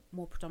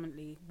more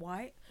predominantly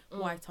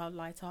whiter,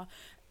 lighter.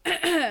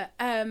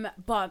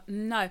 But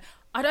no,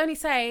 I'd only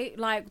say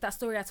like that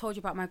story I told you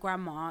about my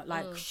grandma,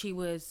 like she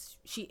is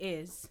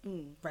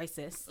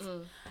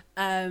racist.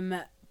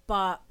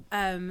 But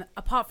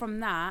apart from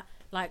that,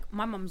 like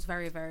my mum's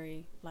very,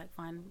 very like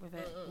fine with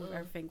it, with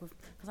everything,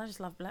 because I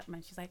just love black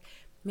men. She's like,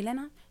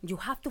 Milena, you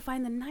have to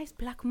find a nice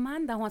black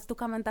man that wants to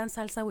come and dance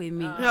salsa with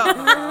me.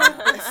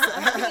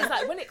 I think it's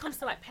like when it comes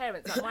to like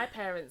parents, like my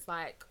parents,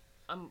 like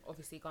I'm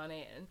obviously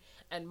Ghanaian,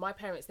 and my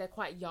parents, they're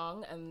quite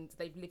young and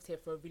they've lived here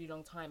for a really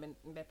long time, and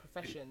in their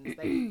professions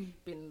they've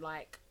been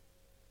like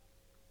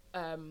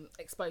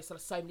exposed to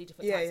so many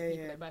different types of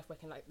people. They both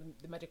work in like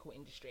the medical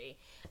industry,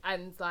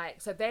 and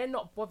like so they're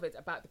not bothered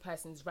about the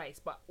person's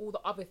race, but all the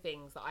other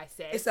things that I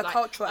said, it's the like,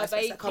 cultural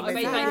aspects that come in.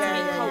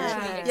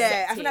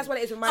 I think that's what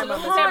it is with my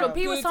mum. You can't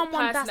be with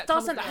someone that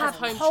doesn't have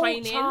home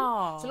training.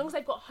 So long as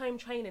they've got home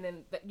training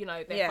and that, you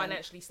know, they're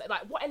financially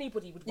like what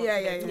anybody would want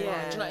to do. Do you know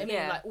what I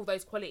mean? Like all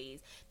those qualities,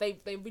 they're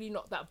really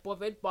not that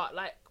bothered. But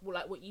like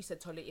what you said,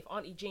 Tolly, if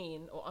Auntie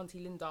Jean or Auntie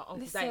Linda,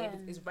 Uncle Dave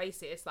is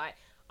racist, like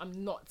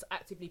I'm not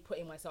actively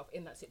putting myself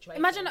in that situation.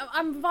 Imagine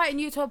I'm inviting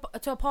you to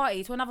a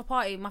party, to another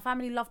party. My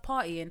family love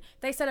partying.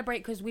 They celebrate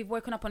because we've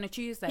woken up on a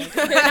Tuesday.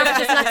 That's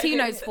just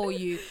Latinos for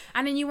you.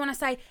 And then you want to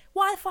say,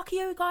 why the fuck are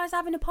you guys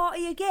having a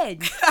party again?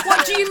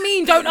 What do you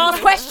mean? Don't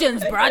ask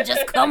questions, bruh.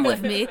 Just come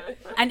with me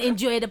and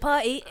enjoy the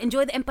party.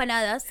 Enjoy the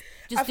empanadas.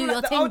 Just do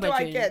your thing, the older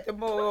I get, the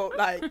more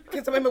like,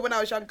 because I remember when I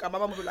was younger, my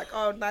mum would be like,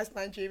 oh, nice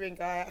Nigerian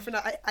guy. I think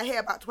I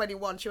hear about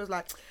 21, she was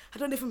like, I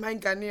don't even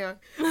mind Ghanaian.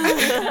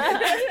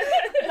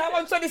 Now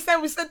I'm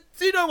 27, we said,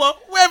 do you know what?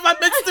 Whoever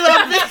next to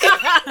her,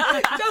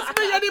 just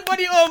bring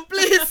anybody home,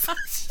 please.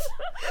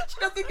 She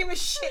doesn't give a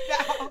shit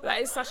now.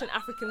 That is such an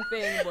African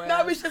thing. Boy.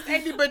 No, it's just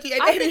anybody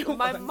and I anyone. think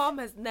my mum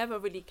has never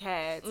really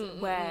cared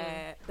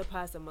where the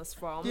person was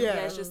from. Yeah,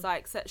 it's just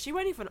like, so she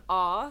won't even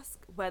ask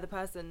where the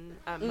person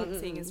I'm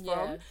seeing is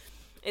from.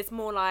 It's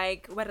more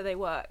like, where do they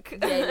work? You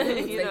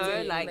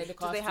know, like,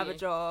 do they have a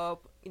job?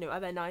 You know, are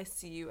they nice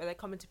to you? Are they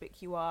coming to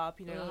pick you up?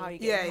 You know, how are you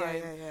getting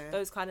home?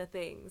 Those kind of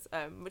things,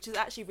 which is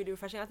actually really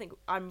refreshing. I think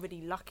I'm really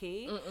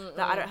lucky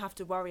that I don't have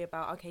to worry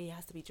about, okay, he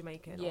has to be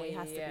Jamaican or he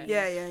has to be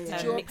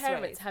Did your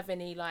parents have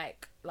any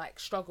like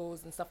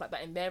struggles and stuff like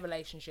that in their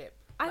relationship?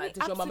 Like,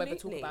 does your mum ever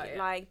talk about it?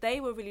 Like, they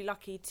were really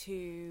lucky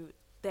to...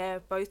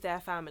 both their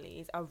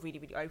families are really,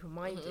 really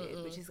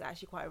open-minded, which is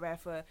actually quite rare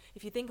for,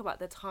 if you think about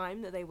the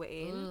time that they were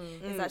in,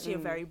 it's actually a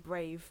very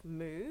brave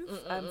move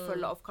for a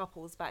lot of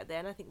couples back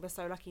then. I think we're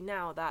so lucky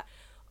now that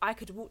I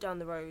could walk down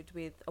the road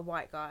with a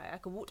white guy, I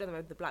could walk down the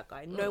road with a black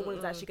guy, no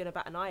one's actually going to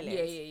bat an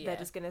eyelid. They're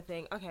just going to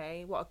think,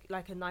 okay,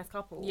 like a nice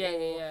couple.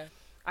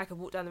 I could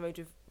walk down the road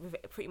with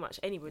pretty much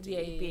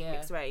anybody being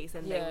mixed race,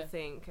 and they would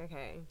think,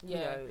 okay, you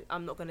know,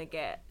 I'm not going to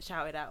get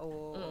shouted at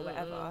or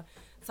whatever.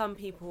 Some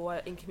people are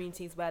in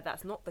communities where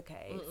that's not the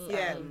case,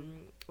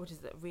 which is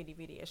really,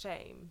 really a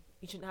shame.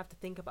 You shouldn't have to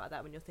think about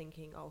that when you're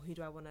thinking, oh, who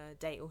do I want to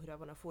date or who do I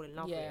want to fall in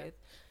love with?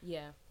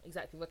 Yeah,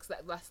 exactly. Because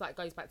that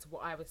goes back to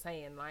what I was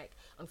saying. Like,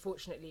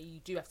 unfortunately, you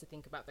do have to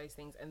think about those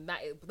things, and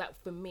that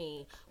for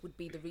me would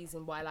be the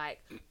reason why, like,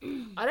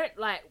 I don't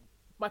like.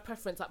 My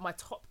preference, like my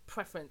top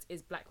preference,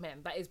 is black men.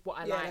 That is what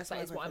I like.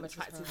 That is what I'm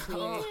attracted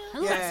to.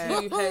 That's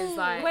who has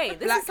like. Wait,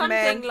 this black is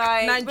something men,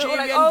 like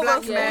Nigerian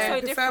black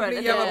men, so preferably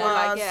different. yellow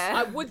bars.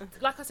 I would,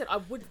 like I said,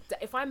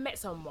 if I met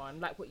someone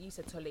like what you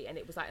said, Tolly, and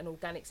it was like an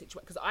organic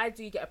situation, because I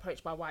do get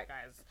approached by white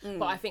guys,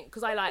 but I think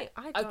because I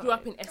grew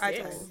up in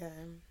Essex,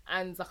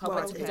 and like I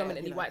went to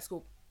predominantly white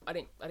school. I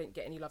didn't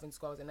get any love in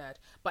school. I was a nerd.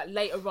 But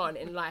later on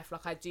in life,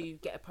 like I do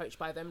get approached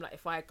by them. Like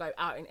if I go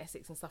out in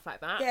Essex and stuff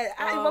like that. Yeah,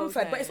 and in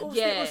Romford, but it's always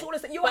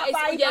you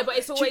are but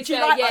it's always do you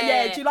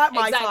like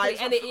my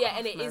type? And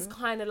it is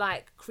kind of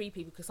like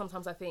creepy, because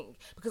sometimes I think,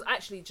 because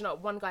actually, do you know,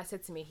 one guy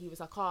said to me, he was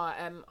like,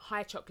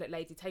 hi chocolate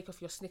lady, take off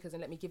your Snickers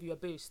and let me give you a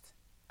boost.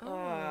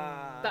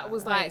 That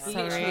was like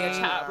literally a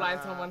chat up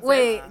line someone said.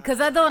 Wait, because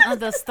I don't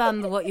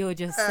understand what you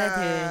just said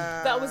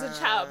here. That was a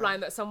chat up line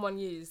that someone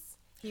used.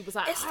 He was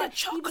like, it's the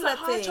chocolate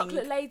thing. Hi,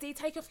 chocolate lady,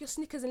 take off your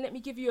Snickers and let me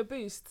give you a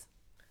boost.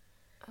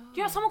 Do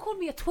you know, someone called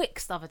me a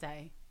Twix the other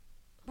day.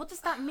 What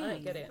does that mean? I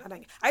don't get it.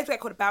 I used to get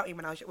called a bounty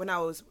when I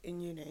was in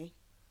uni.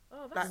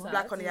 Oh, that's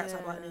black on the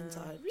outside, white on the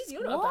inside. Really,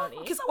 you're not a bounty?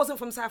 Because I wasn't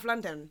from South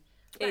London.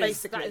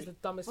 Basically, that is the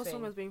dumbest What's thing.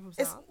 wrong with being from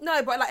It's, South?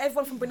 no, but like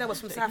everyone from Brunel was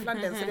from South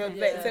London, so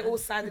they all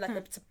sounded like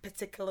a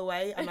particular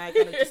way, and I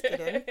kind of just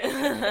didn't.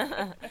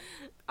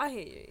 I hear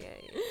you.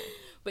 Yeah.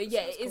 But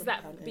yeah, Sounds it is cool, that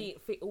apparently.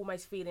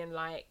 almost feeling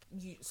like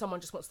someone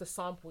just wants to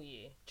sample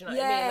you. Do you know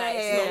Yeah, what I mean? Like,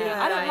 it's not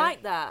yeah. I don't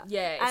like that.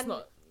 Yeah, it's And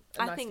not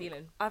a I nice think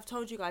feeling. I've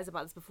told you guys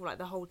about this before, like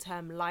the whole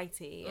term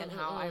lighty and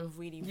how I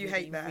really, You really,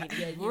 hate that.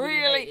 really, Yeah, you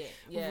really, hate it.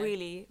 Yeah.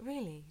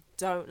 really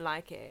don't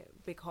like it,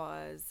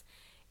 because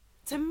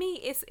to me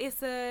it's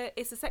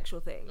a sexual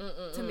thing.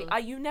 To me,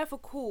 you never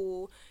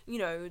call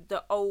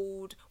the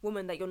old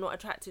woman that you're not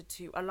attracted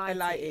to a lighty.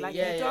 Like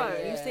yeah, you yeah, don't.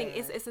 yeah. You think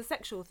it's a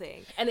sexual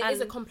thing, And it is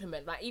a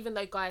compliment. Like, even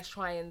though guys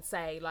try and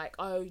say like,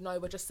 oh no,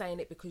 we're just saying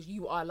it because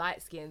you are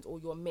light skinned or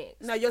you're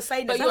mixed. No, you're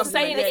saying But it's you're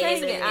compliment,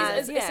 saying yeah,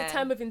 it's a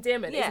term of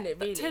endearment, isn't it,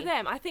 really? But to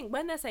them, I think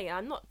when they're saying it,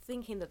 I'm not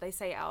thinking that they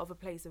say it out of a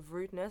place of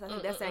rudeness. I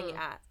think they're saying it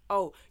as,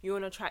 oh, you're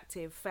an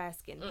attractive,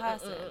 fair-skinned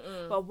person.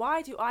 But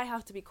why do I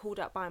have to be called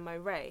out by my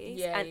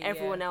race and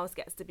everyone else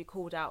gets to be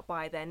called out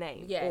by their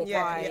name? Or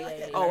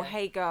by,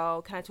 hey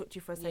girl, can I talk to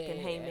you for a second?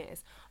 Hey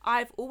miss.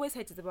 I've always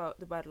hated the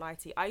word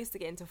lighty. I used to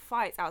get into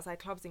fights outside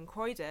clubs in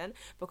Croydon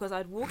because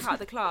I'd walk out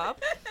the club.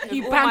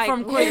 You banned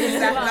from Croydon.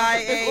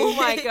 With all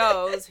my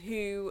girls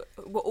who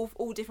were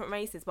all different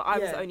races, but I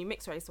was the only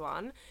mixed race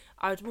one.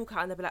 I would walk out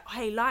and they'd be like,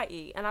 hey,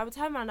 lighty. And I would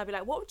turn around and I'd be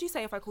like, what would you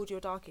say if I called you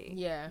a darkie?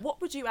 Yeah.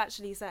 What would you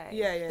actually say?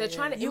 Yeah. They're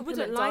trying to You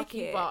implement wouldn't like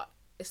darkie, it. but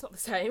it's not the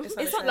same. It's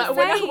It's not not the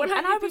the same. same. When I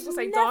And hear I would people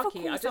say never darkie,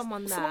 call I just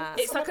someone that.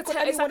 it's like a call it's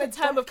like anyone a a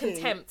term of darkie.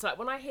 contempt. Like,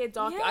 when I hear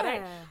darkie, I don't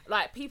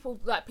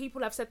Yeah.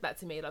 people have said that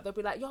to me. Like, they'll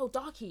be like, yo,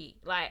 darkie,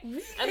 like, and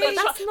But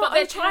that's but not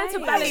they're trying to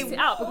okay. balance it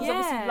out because Yeah.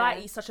 obviously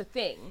lighty is such a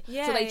thing.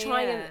 So they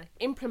try Yeah. and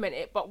implement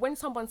it. But when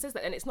someone says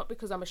that, and it's not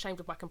because I'm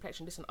ashamed of my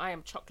complexion. Listen, I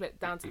am chocolate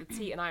down to the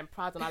T, and I am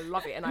proud and I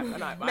love it, and I'm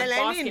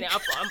basking it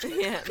up.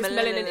 This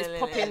melanin is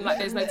popping like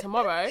there's no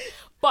tomorrow.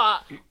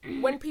 But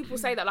when people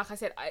say that, like I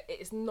said,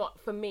 it's not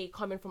for me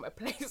coming from a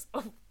place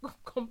of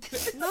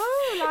compliment. No,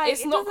 like,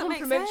 it's it not doesn't make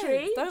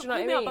complimentary. sense. Don't Do you know call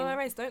what me I out by my mean?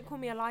 race. Don't call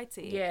me a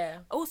lighty. Yeah.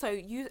 Also,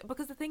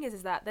 because the thing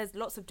is that there's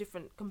lots of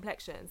different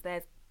complexions.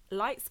 There's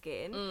light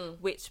skin,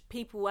 which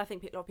I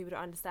think a lot of people don't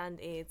understand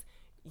is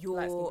you're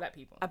Light-skinned black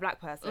people. a black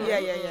person,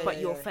 but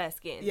you're fair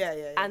skinned.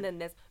 Yeah. And then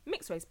there's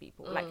mixed race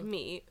people like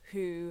me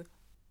who.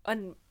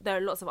 And there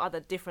are lots of other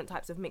different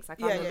types of mix.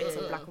 Like I'm a mix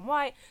of black and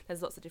white.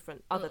 There's lots of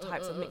different other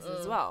types of mixes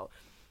as well.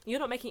 You're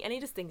not making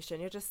any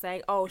distinction. You're just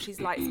saying, oh, she's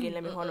light skinned,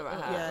 let me holler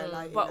at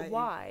her. But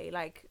why?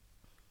 Like,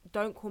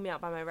 don't call me out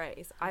by my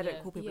race. I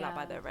don't call people out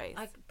by their race.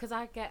 Because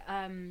I get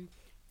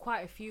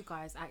quite a few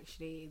guys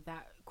actually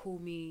that call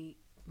me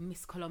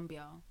Miss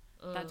Colombia.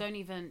 That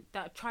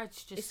try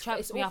to just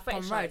chirp me all up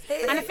on fetishized. road.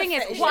 It And the is thing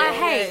is, fetishized. what I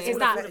Yeah, hate it's is all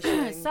that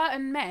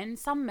fetishizing.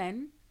 some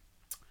men,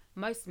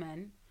 most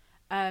men,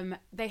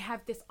 they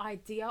have this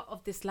idea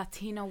of this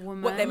Latina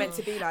woman. What they're meant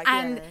to be like,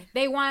 and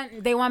they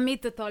want me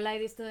to talk like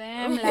this to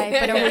them, like,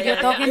 but who you're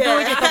talking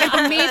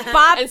to me,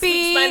 papi.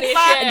 speak Spanish,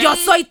 yeah. Yo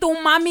soy tu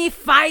mami,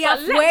 fire, But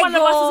fuego. let one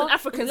of us as an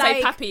African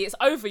say Like, papi, it's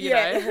over, you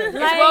know. It's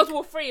Like, World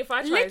War III if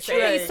I try and say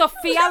literally, it.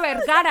 Sofia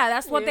Vergara.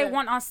 That's what they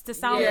want us to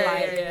sound Yeah,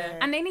 like. yeah.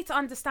 And they need to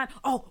understand,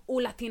 all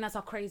Latinas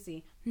are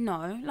crazy.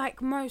 No,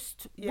 like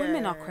most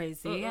women are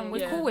crazy, and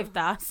we're cool with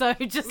that. So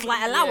just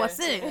like allow us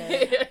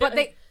in. But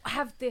they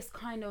have this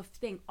kind of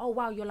thing. Oh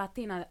wow, you're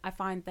Latina. I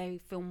find they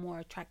feel more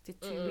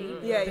attracted to me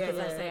because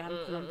I say I'm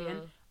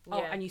Colombian. Oh,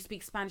 and you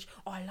speak Spanish.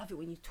 Oh, I love it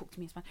when you talk to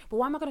me in Spanish. But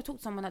why am I going to talk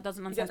to someone that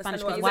doesn't understand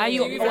Spanish? understand Why what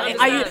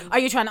are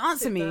you trying to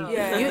answer me?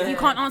 You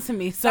can't answer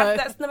me. So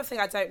That's another thing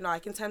I don't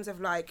like in terms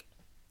of like,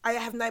 I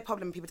have no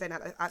problem with people dating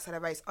outside their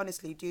race.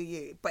 Honestly, do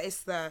you? But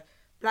it's the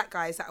black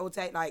guys that will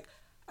date like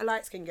a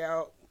light skinned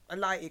girl, a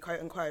lighty quote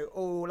unquote,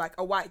 or like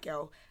a white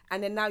girl,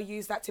 and then now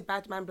use that to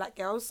badman black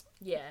girls.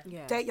 Yeah.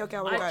 Date your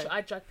girl and go.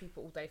 I drag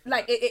people all day for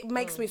Like, that. it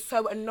makes me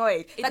so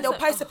annoyed. Like, they'll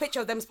doesn't- post a picture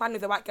of them standing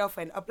with a white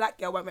girlfriend. A black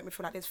girl won't make me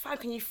feel like this. Fam,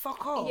 can you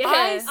fuck off? Yeah.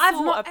 I I've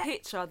saw not- a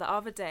picture the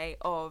other day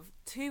of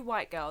two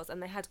white girls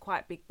and they had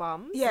quite big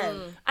bums. Yeah.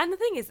 And the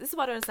thing is, this is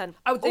what I don't understand.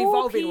 Oh, the all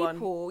evolving one.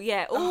 people,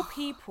 yeah, all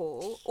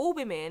people, all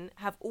women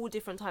have all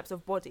different types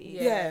of bodies.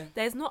 Yeah.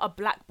 There's not a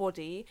black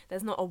body.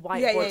 There's not a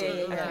white Yeah, yeah, body. yeah,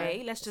 yeah.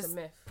 Okay, let's It's a just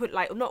myth. put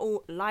like not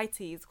all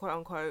lighties, quote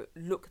unquote,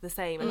 look the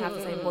same and have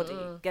the same body.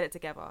 Get it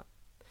together.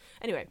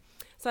 Anyway,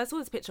 so I saw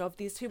this picture of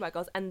these two white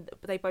girls and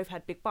they both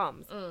had big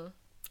bums.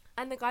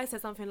 And the guy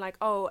said something like,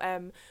 "Oh,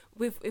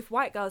 if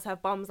white girls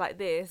have bums like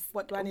this,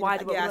 What do I need? why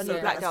do Yeah, I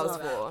need black girls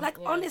for?" Like,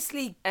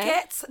 honestly,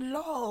 get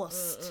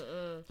lost.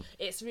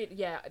 It's really,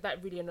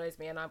 that really annoys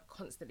me, and I'm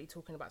constantly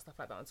talking about stuff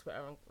like that on Twitter,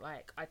 and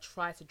like I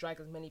try to drag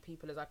as many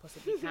people as I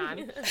possibly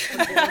can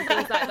from doing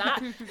things like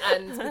that,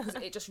 and because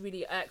it just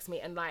really irks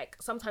me. And like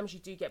sometimes you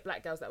do get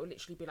black girls that will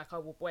literally be like, "Oh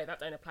well, boy, that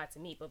don't apply to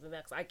me," but then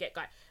because I get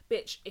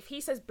bitch, if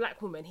he says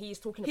black woman, he's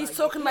talking about He's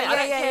talking you. about- I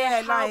don't yeah, care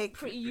yeah, how like-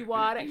 pretty you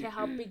are, I don't care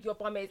how big your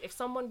bum is. If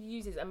someone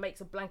uses and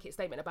makes a blanket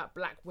statement about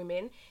black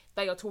women,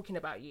 they are talking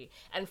about you.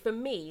 And for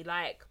me,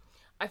 like,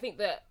 I think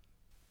that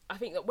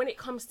when it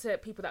comes to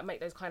people that make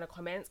those kind of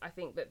comments, I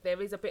think that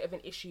there is a bit of an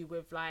issue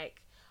with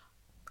like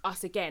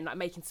us again, like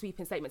making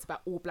sweeping statements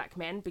about all black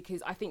men,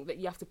 because I think that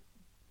you have to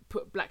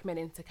put black men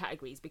into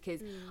categories,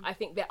 because I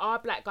think there are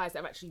black guys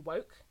that are actually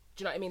woke.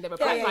 Do you know what I mean? There are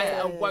black guys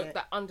that are woke,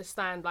 that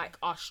understand like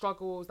our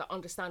struggles, that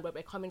understand where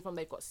we're coming from.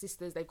 They've got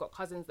sisters, they've got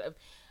cousins that have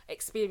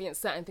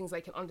experienced certain things.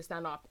 They can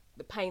understand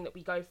the pain that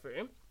we go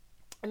through.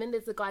 And then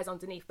there's the guys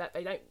underneath that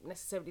they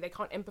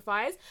can't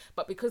empathise,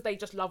 but because they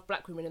just love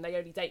black women and they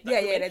only date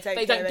black women,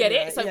 they don't get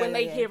it. So when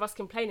they hear us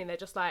complaining, they're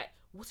just like,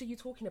 what are you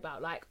talking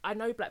about? Like, I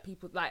know black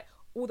people, like,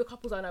 all the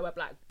couples I know are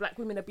black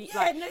women are but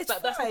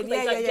that's because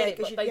they don't get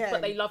it,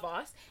 but they love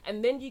us.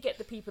 And then you get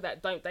the people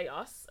that don't date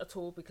us at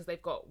all because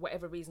they've got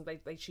whatever reason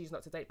they choose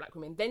not to date black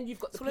women. Then you've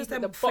got the people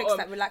at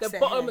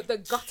the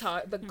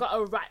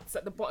gutter rats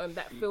at the bottom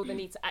that feel the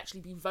need to actually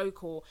be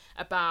vocal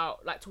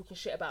about like talking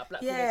shit about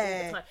black women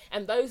all the time.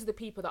 And those are the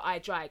people that I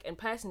drag. And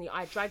personally,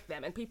 I drag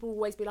them. And people will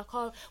always be like,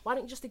 oh, why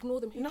don't you just ignore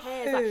them? Who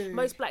cares? Like,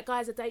 most black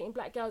guys are dating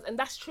black girls, and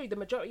that's true. The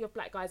majority of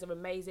black guys are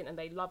amazing and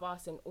they love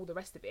us and all the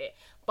rest of it.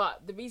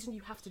 But the reason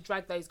you have to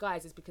drag those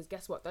guys is because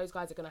guess what? Those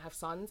guys are going to have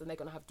sons and they're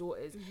going to have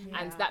daughters,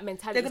 and that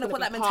mentality they're going to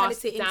put that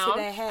mentality into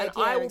their head.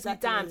 And I will be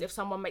damned if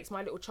someone makes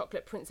my little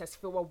chocolate princess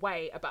feel a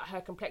way about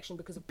her complexion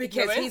because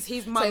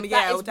his mum, or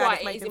dad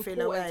is making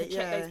feel away. To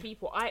check those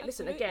people.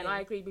 Listen again.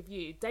 I agree with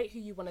you. Date who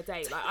you want to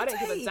date. Like, I don't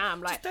give a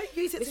damn. Like, just don't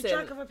use it to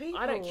drag other people.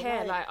 I don't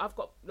care. Like, I've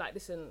got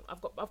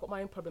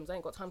my own problems. I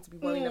ain't got time to be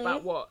worrying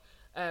about what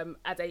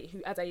Ade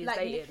is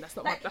dating. That's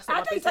not my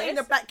business. Dating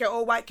a black girl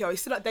or white girl.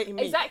 He's still not dating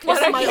me. Exactly. I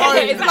don't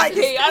care.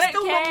 Exactly. I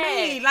don't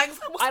care. Like,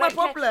 what's my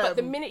problem? But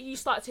the minute you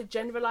start to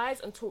generalize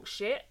and talk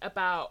shit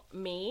about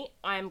me,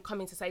 I'm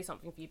coming to say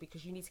something for you,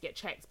 because you need to get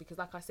checked. Because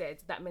like I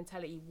said, that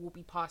mentality will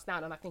be passed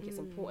down, and I think it's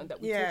important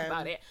that we talk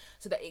about it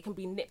so that it can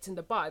be nipped in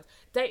the bud.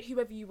 Date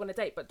whoever you want to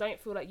date, but don't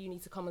feel like you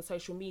need to come on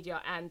social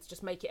media and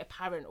just make it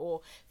apparent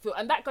or feel.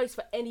 And that goes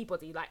for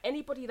anybody. Like,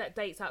 anybody that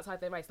dates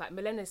outside their race. Like,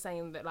 Milena's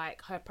saying that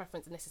like her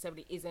preference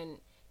necessarily isn't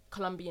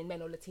Colombian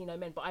men or Latino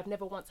men, but I've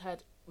never once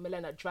heard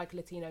Milena drag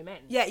Latino men.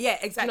 Yeah,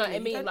 exactly. You know what I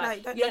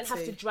mean? You don't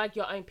have to drag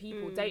your own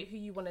people. Date who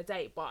you want to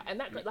date, but and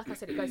that, like I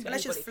said, it goes for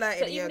let's anybody. just flirt.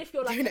 So even if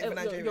you're like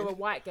you're a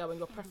white girl and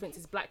your preference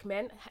is black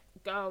men,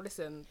 girl,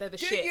 listen, they're the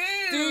shit.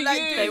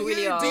 They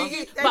really are.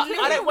 But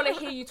I don't want to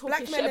hear you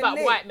talking shit about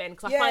white men,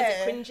 because I find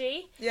it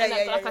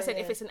cringy. Like I said,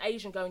 if it's an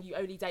Asian girl and you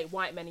only date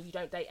white men and you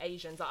don't date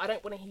Asians, like, I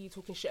don't want to hear you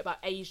talking shit about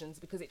Asians,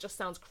 because it just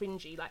sounds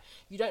cringy. Like,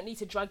 you don't need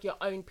to drag your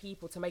own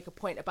people to make a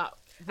point about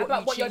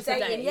what you're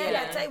dating.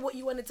 Date what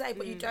you want to date,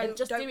 but you don't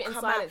just do it in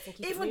silence.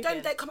 Even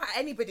don't come at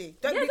anybody.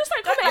 Just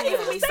don't come at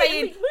even me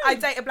saying I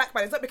date a black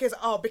man. It's not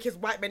because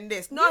white men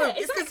this. No,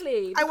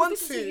 exactly. I want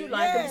this to. Is who you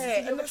like, and this is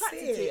who you're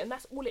attracted to, and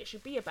that's all it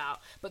should be about.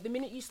 But the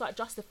minute you start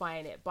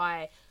justifying it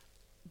by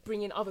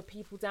bringing other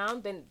people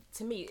down, then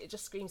to me it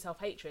just screams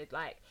self-hatred.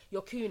 Like,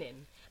 you're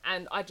cooning,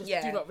 and I just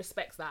do not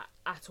respect that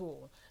at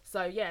all.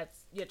 So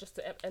just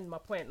to end my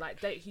point, like,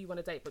 date who you want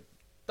to date, but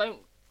don't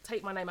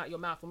take my name out your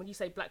mouth. And when you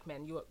say black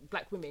men,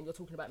 black women, you're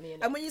talking about me.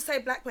 And when you say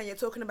black men, you're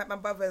talking about my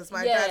brothers,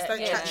 my dads. Don't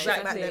chat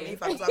shit about them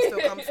either, because I'll still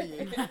come for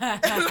you.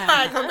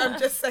 Like, I'm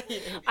just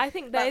saying. I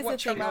think there is a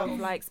thing of,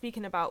 like,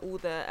 speaking about all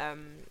the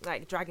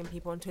like dragging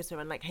people on Twitter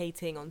and like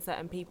hating on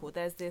certain people.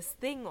 There's this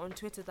thing on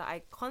Twitter that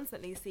I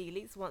constantly see, at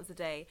least once a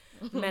day.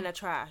 Men are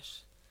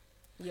trash.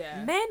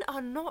 Yeah. Men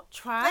are not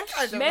trash.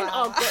 Men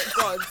are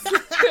gods. Some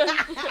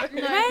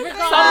men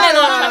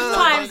are.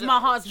 Sometimes my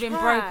heart's been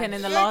broken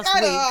in the last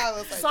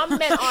week. Some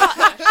men are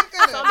trash.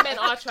 Some men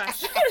are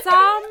trash.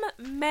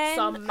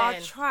 Some men are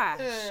trash.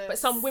 But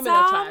some women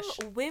are trash.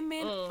 Some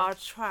women are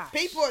trash.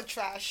 People are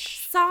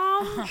trash.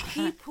 Some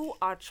people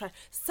are trash.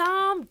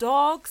 Some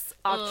dogs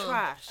are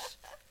trash.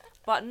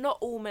 But not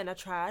all men are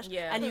trash.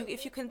 Yeah. And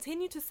if you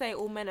continue to say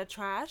all men are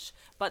trash,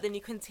 but then you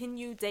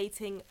continue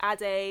dating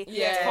Ade,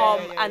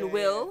 Tom, and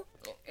Will,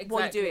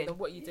 exactly.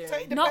 What are you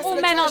doing? Not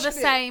all men are the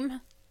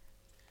same.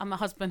 I'm a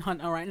husband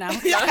hunter right now.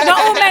 Not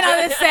all men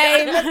are the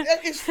same.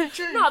 It's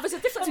true. No, there's a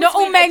difference. Not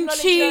all men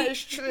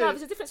cheat. No,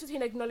 there's a difference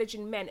between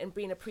acknowledging men and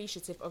being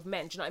appreciative of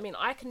men. Do you know what I mean?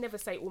 I can never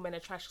say all men are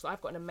trash, because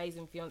I've got an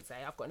amazing fiance,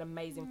 I've got an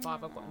amazing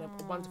father, I've got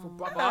a wonderful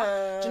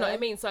brother. Do you know what I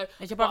mean? So,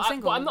 is your brother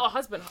single? But I'm not a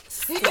husband.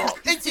 Stop.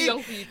 He's too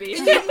young for you, B.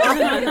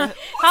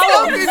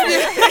 How old is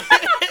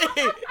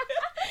he?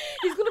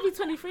 He's gonna be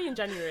 23 in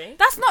January.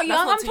 That's not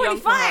young. I'm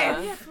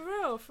 25. Yeah, for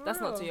real.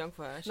 That's not too young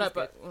for her. No,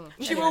 but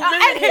she will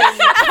ruin him.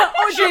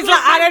 She's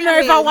like, I don't know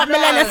if I want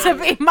Milena to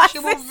be my sister.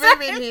 She will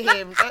ruin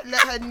him. Don't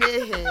let her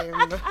near him.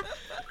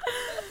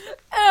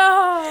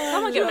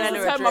 Someone get Milena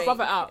a turn drink. my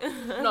brother out.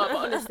 No, but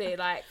honestly,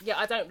 like,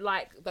 I don't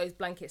like those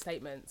blanket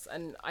statements,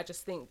 and I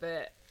just think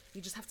that you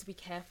just have to be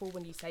careful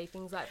when you say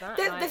things like that.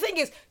 The thing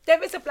is,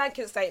 there is a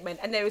blanket statement,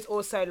 and there is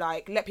also,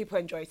 like, let people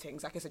enjoy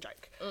things, like it's a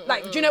joke.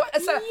 Like, do you know?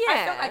 So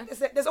I feel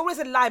like there's always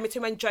a line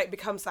between when joke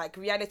becomes like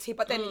reality.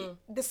 But then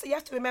you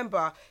have to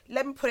remember.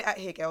 Let me put it out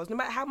here, girls. No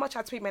matter how much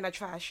I tweet men are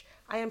trash,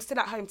 I am still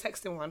at home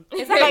texting one.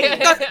 Exactly. Like,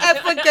 don't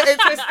ever get it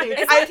twisted.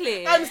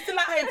 Exactly. I'm still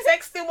at home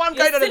texting one,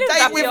 You're going on a still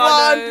date with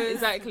Vapiano. one.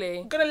 Exactly.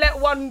 I'm gonna let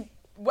one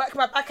work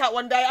my back out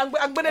one day. I'm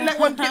going to let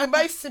one give the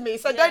most to me.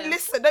 So don't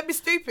listen. Don't be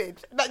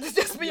stupid. Like,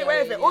 just be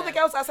aware of it. All the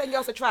girls that are saying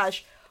girls are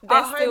trash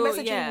they're home still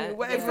messaging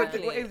whatever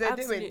they're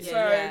doing. So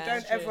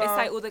don't ever. It's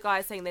like all the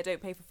guys saying they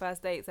don't pay for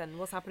first dates and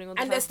what's happening on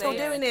the and first they're still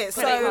date. doing it.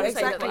 So So exactly. They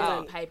exactly.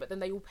 don't pay, but then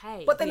they all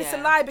pay. But then it's a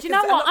lie. Do you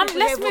know what?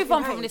 Let's move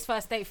on from this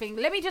first date thing.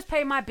 Let me just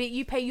pay my bit,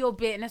 you pay your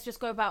bit, and let's just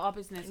go about our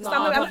business. I'm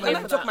not talking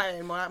about it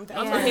anymore. I'm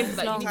not here for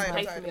that. You need to tired,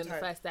 pay for me on the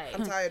first date.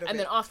 I'm tired of it. And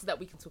then after that,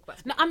 we can talk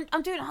about. No,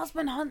 I'm doing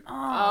husband hunt.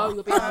 Oh,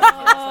 you'll be.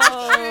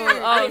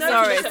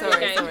 Sorry.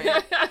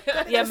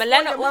 Yeah,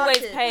 Milena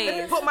always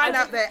pays. Put mine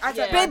out there.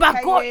 Babe,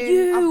 I've got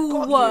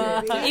you.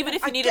 Even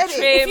if you need a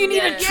trim. If you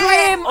need a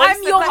trim,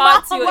 I'm your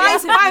mum. Why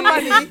is my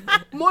money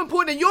more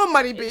important than your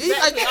money, B?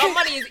 Exactly. Our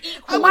money is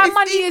equal. My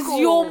money is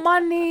your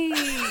money.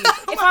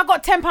 If I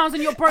got £10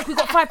 and you're broke, we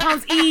got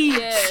 £5 each.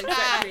 Yeah,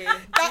 exactly.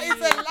 That is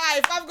a lie.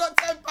 If I've got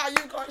 £10,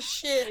 you've got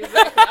shit.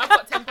 Exactly. I've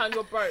got £10,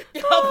 you're broke.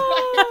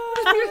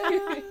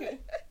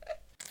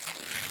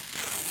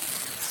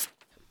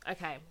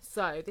 Okay,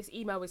 so this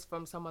email is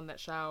from someone that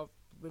shall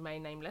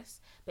remain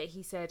nameless, but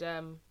he said,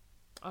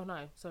 oh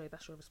no, sorry,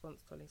 that's your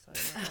response, Tolly. Sorry.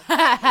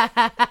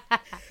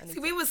 See,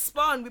 we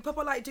respond. We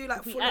proper do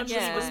full on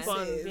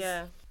responses.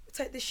 Yeah.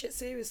 Take this shit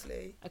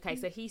seriously. Okay,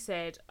 so he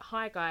said,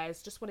 "Hi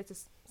guys, just wanted to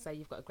say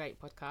you've got a great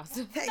podcast."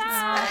 Thanks,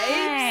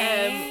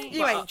 mate.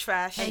 You ain't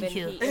trash. Thank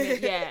you.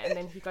 And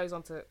then he goes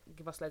on to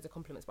give us loads of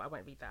compliments, but I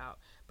won't read that out.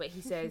 But he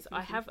says,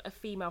 "I have a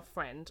female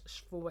friend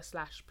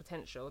 /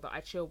 potential that I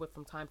chill with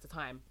from time to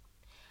time."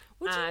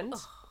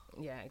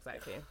 Yeah,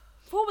 exactly.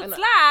 /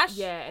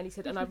 Yeah, and he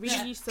said, and I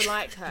really used to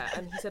like her.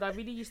 And he said, I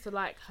really used to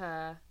like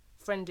her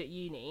friend at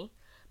uni,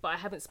 but I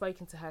haven't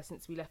spoken to her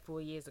since we left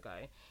 4 years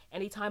ago.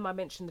 Anytime I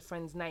mention the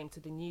friend's name to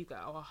the new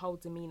girl, her whole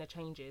demeanour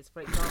changes.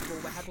 For example,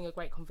 we're having a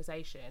great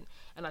conversation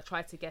and I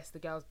tried to guess the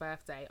girl's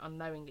birthday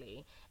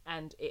unknowingly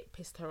and it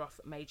pissed her off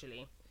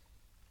majorly.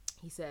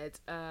 He said,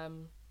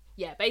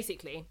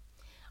 basically,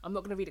 I'm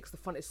not going to read it because the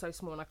font is so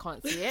small and I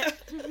can't see it.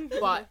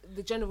 But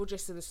the general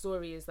gist of the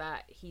story is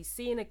that he's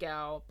seeing a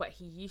girl, but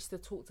he used to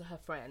talk to her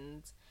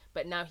friend.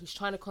 But now he's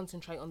trying to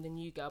concentrate on the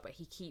new girl, but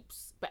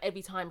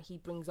every time he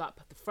brings up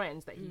the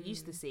friends that he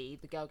used to see,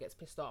 the girl gets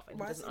pissed off and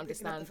he doesn't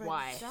understand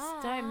why.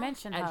 Don't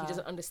mention her. And he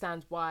doesn't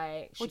understand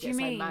why she gets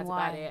so mad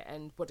about it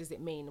and what does it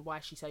mean,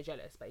 why she's so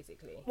jealous,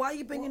 basically. Why are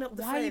you bringing up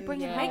the friend? Why are you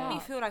bringing Make me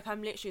feel like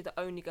I'm literally the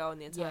only girl in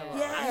the entire world.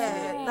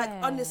 Yeah,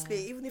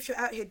 honestly, even if you're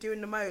out here doing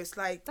the most,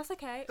 that's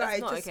okay.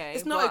 That's not okay.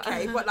 It's not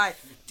okay, but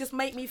just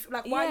make me feel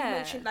why you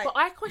mentioned But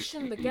I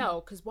question the girl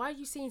because why are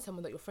you seeing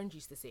someone that your friend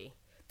used to see?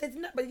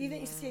 But you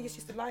didn't used to see her, you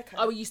used to like her.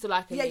 Oh, we used to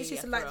like her. Yeah, you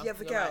used to like the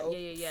other girl.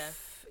 Right. Yeah.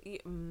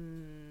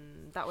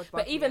 That would.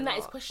 But even that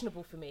is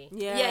questionable for me.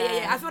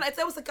 Yeah. I feel like if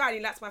there was a guy and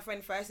he liked my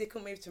friend first, he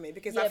couldn't move to me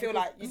because I feel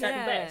like you did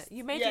the best.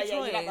 You made your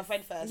choice. You like my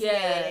friend first.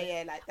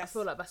 Yeah. I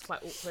feel like that's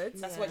quite awkward.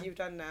 That's what you've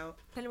done now.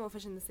 Plenty more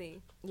fish in the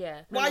sea.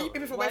 Yeah. Why are you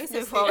moving from away from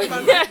the so far? sea? You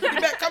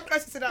better come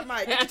closer to that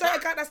mic. Did you tell a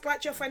guy that's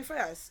liked your friend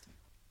first?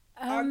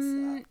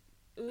 Ooh.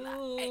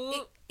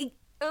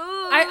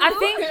 I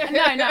think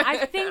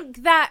I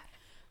think that.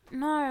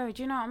 No,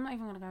 do you know? I'm not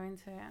even gonna go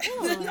into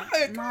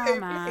it. No,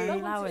 man,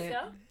 allow it.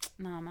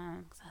 No,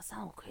 man, that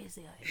sounds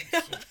crazy.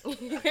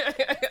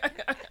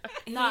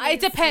 No,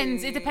 it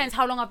depends. It depends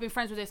how long I've been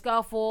friends with this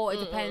girl for. It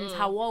depends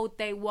how old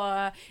they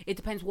were. It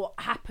depends what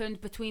happened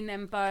between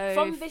them both.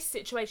 From this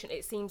situation,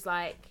 it seems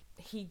like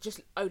he just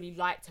only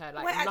liked her.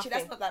 Like, actually,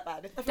 that's not that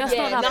bad. That's not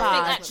that nothing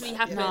bad. actually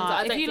happened.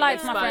 No, if you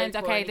liked my friend,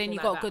 okay, then you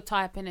got a good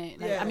type in it.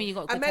 I mean, you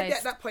got good taste. Maybe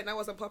at that point I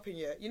wasn't popping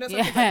yet. You know,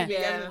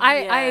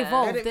 I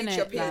evolved, didn't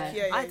it?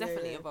 I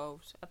definitely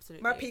evolved.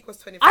 Absolutely. My peak was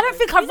 25. I don't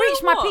think I've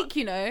reached my peak.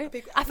 You know,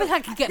 I think I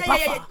could get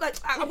buffer. Yeah. Like,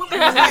 I won't be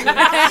I'm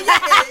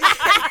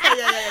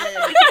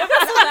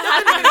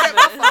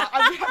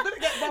gonna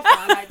get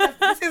buffer. Like,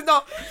 this is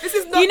not.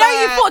 You know,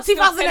 you thought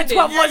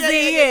 2012 was the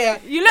year.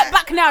 You look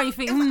back now, you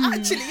think,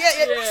 actually,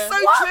 it's so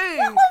true.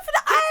 What for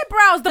the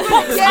eyebrows? The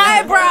box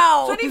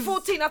eyebrows.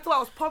 2014, I thought I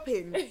was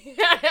popping.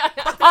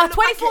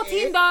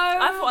 2014 though.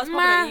 I thought I was popping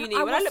at uni.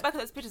 When I look back at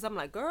those pictures, I'm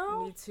like,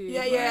 girl. Me too.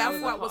 Yeah, I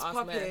thought I was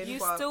popping. You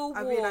still wore.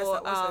 I realised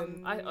that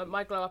wasn't.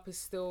 My glow up is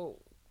still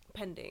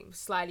pending.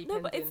 Slightly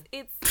pending. No, but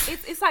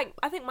it's like,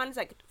 I think mine's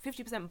like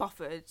 50%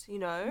 buffered, you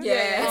know?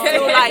 Yeah.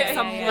 Still like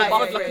some more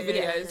buffered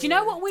videos. Do you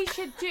know what we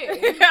should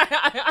do?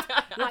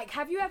 Like,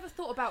 have you ever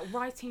thought about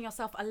writing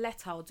yourself a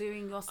letter or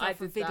doing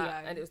yourself a video?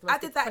 And it was I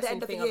did that at the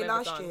end of the year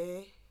last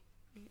year.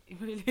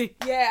 Really?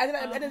 Yeah, I did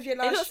that at the end of the year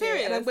last year,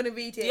 and I'm going to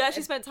read it. You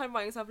actually spent time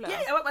writing yourself a letter?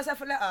 Yeah, I wrote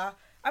myself a letter.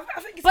 I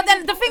think it's but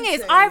then the thing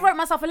is, I wrote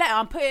myself a letter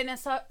and put it in a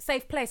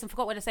safe place and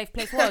forgot where the safe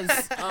place was.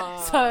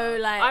 So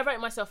like, I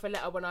wrote myself a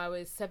letter when I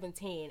was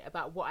 17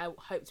 about what I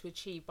hoped to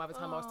achieve by the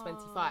time I was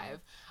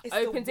 25.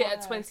 Opened it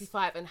at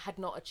 25 and had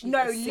not achieved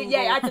a single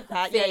I did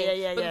that.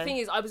 thing. But the thing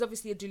is, I was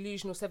obviously a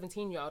delusional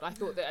 17-year-old. I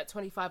thought that at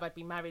 25 I'd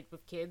be married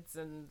with kids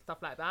and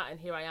stuff like that,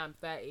 and here I am,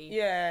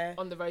 30,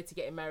 on the road to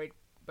getting married,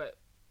 but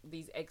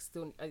these eggs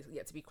still are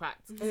yet to be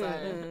cracked. So, No,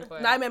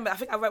 I remember, I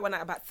think I wrote one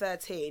at about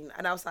 13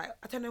 and I was like,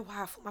 I don't know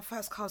why I thought my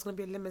first car was going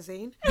to be a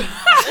limousine. I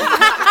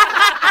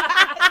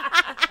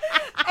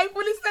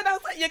fully said, I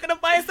was like, you're going to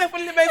buy yourself a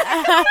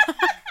limousine.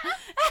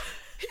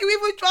 Who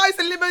even drives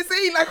a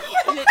limousine? Like,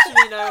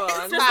 literally no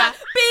one. It's like,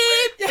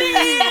 beep,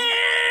 beep.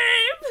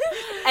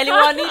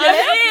 Anyone need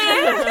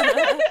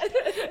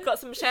it? Got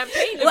some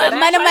champagne. What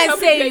man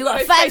say? You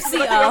got a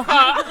 5-seater.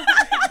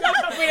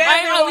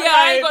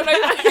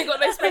 I ain't got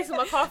no space in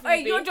my car for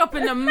you. You're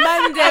dropping the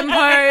man them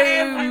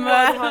home.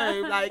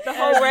 Like the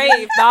whole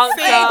rave.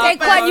 Bouncer. Hey, take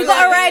one. You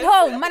got to ride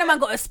home. Man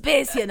got a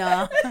space, you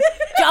know.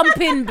 Jump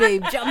in,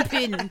 babe. Jump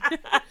in.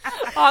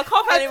 I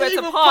can't find anywhere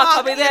to park.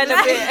 I'll be there in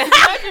a bit.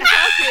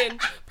 Imagine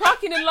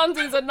parking in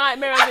London's a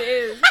nightmare as it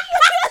is.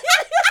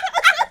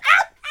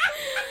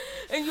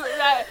 And you'll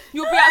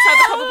be outside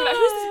the club and be like,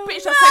 who's this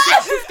bitch that's taking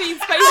up 15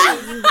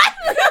 spaces?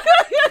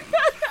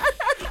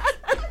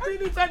 I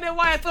really don't know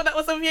why I thought that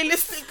was a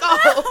realistic goal.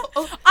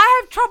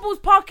 I have troubles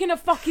parking a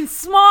fucking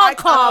smart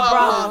car,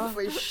 bro.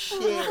 For shit.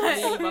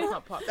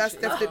 That's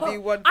definitely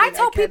one thing I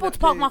tell people to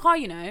park my car,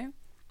 you know.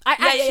 I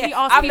actually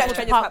ask people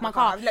to park my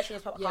car.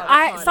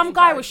 Some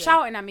guy was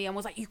shouting at me and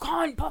was like, you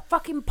can't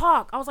fucking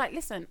park. I was like,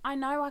 listen, I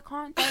know I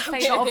can't. Don't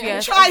say that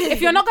obvious.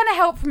 If you're not going to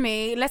help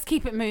me, let's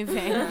keep it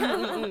moving. I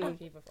can't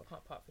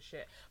park for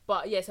shit.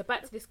 But yeah, so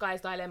back to this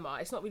guy's dilemma.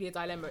 It's not really a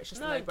dilemma, it's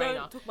just a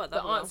no-brainer. Talk about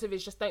the answer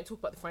is just don't talk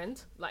about the friend.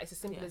 Like, it's as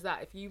simple as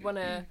that. If you want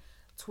to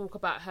talk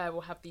about her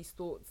or have these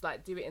thoughts,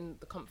 like, do it in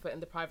the comfort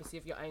and the privacy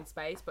of your own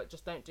space, but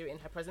just don't do it in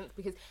her presence.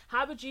 Because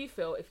how would you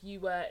feel if you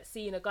were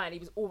seeing a guy and he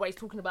was always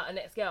talking about a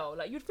next girl?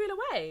 Like, you'd feel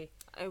away.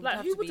 Like,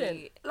 who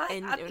wouldn't?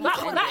 That'd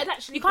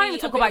actually you can't even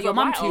talk about your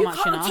mum too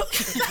much, you know.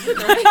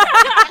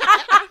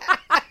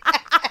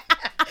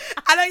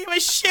 I don't give a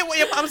shit what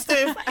your mum's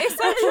doing. It's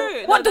so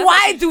true. What do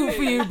I do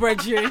for you,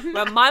 Bridget?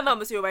 When my mum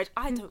was your age,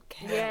 I don't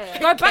care. Yeah.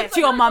 Go back to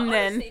your mum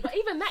then. But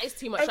even that is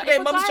too much. Okay,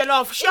 like, mum's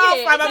jollof. Shut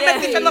up, I'm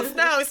making jollof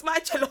now. It's my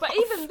jollof. But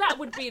even that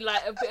would be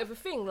like a bit of a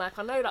thing. Like,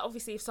 I know that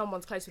obviously if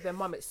someone's close with their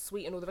mum, it's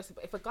sweet and all the rest of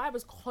it. But if a guy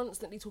was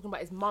constantly talking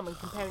about his mum and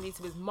comparing you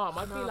to his mum,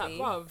 I'd be like,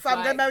 bruv. So I'm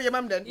going to marry your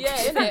mum then? Yeah,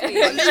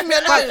 innit? Leave me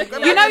alone.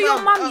 You know your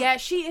mum, yeah?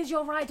 She is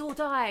your ride or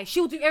die.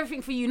 She'll do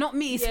everything for you, not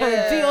me. So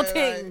do your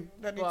thing.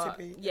 Don't need to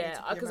be. Yeah,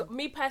 because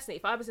me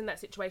personally, if I was in that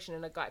situation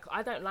and a guy, cause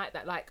I don't like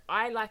that. Like,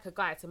 I like a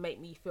guy to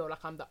make me feel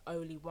like I'm the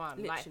only one.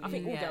 Literally, like, I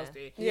think all girls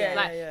do.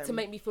 Yeah, to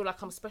make me feel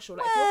like I'm special.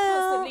 Like, if you're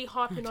constantly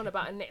harping on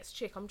about a next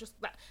chick, I'm just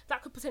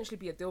that could potentially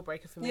be a deal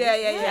breaker for me.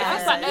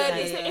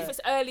 If it's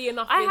early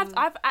enough.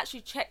 I've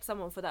actually checked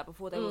someone for that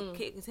before. They were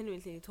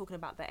continuously talking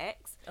about the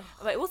ex,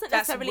 but it wasn't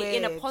necessarily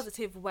in a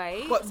positive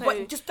way.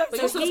 But just don't he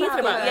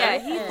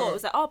thought it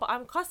was like, oh, but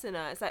I'm cussing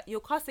her. It's like, you're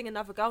cussing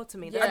another girl to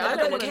me. I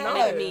don't want to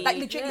know. Like,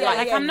 legit.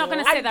 I'm not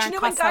gonna sit there and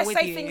cuss her with you.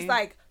 Guys say things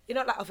like, you're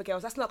not like other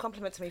girls. That's not a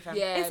compliment to me, fam.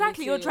 Yeah,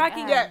 exactly. You're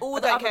dragging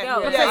all the other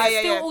girls. Because it's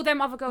still all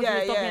them other girls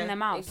who's dogging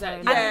them out.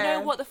 Exactly. And you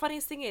know what the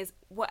funniest thing is?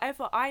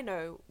 Whatever I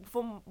know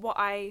from what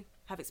I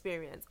have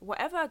experienced,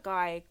 whatever a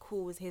guy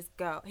calls his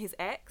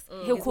ex,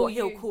 he'll call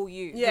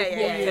you. Yeah.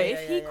 So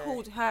if he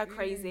called her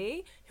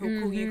crazy,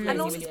 he'll call you crazy.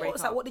 And also,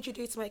 it's like, what did you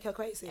do to make her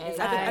crazy?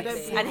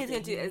 Exactly. And he's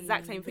going to do the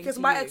exact same thing. Because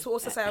my ex will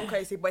also say I'm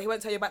crazy, but he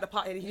won't tell you about the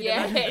party.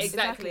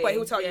 Exactly. But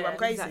he'll tell you I'm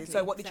crazy.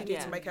 So what did you do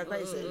to make her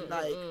crazy?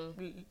 Like,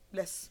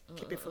 let's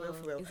keep it for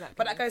real. Exactly.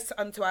 But that goes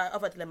on to our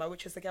other dilemma,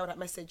 which is the girl that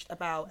messaged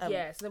about so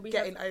then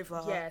getting over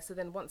her. Yeah, so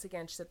then once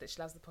again, she said that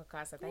she loves the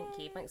podcast. So thank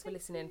you. Thanks for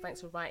listening.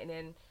 Thanks for writing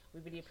in. We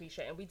really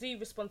appreciate it. And we do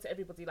respond to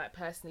everybody like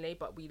personally,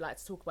 but we like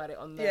to talk about it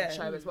on the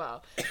show as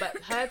well. But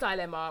her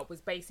dilemma was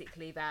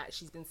basically that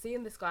she's been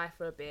seeing this guy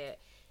for a bit.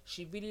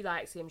 She really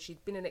likes him.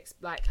 She'd been in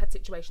had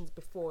situations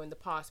before in the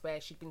past where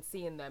she'd been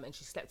seeing them and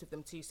she slept with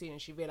them too soon and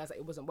she realised that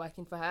it wasn't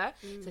working for her.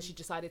 So she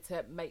decided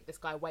to make this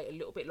guy wait a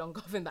little bit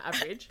longer than the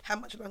average. How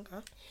much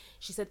longer?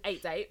 She said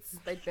 8 dates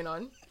they'd been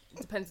on.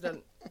 It depended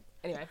on...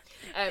 Anyway.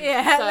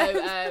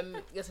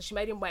 So she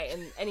made him wait,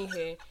 and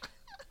anywho...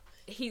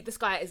 This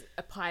guy is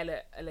a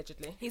pilot,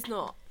 allegedly. He's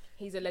not.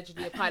 He's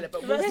allegedly a pilot,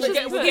 but we'll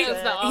get into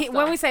that after.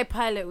 When we say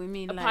pilot, we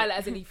mean a pilot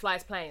as in he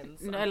flies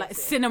planes. No, like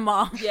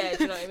cinema. Yeah,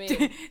 do you know what I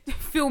mean?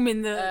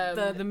 Filming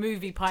the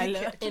movie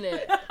pilot. In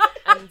it.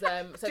 And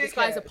so this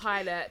guy's a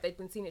pilot. They'd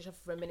been seeing each other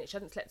for a minute. She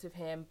hadn't slept with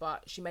him,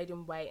 but she made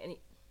him wait. And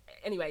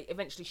anyway,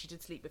 eventually she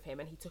did sleep with him,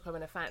 and he took her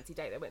on a fancy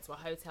date. They went to a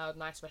hotel,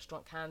 nice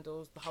restaurant,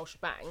 candles, the whole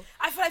shebang.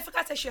 I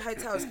forgot to say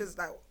hotels because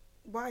like.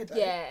 Why though?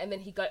 Yeah, and then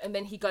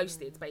he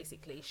ghosted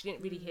basically. She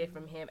didn't really hear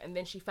from him, and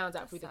then she found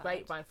out through the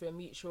grapevine, through a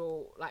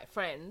mutual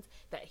friend,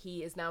 that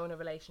he is now in a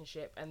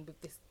relationship and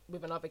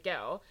with another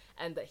girl,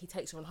 and that he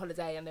takes her on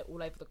holiday and they're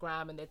all over the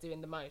gram and they're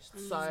doing the most.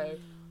 So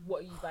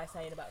what are you guys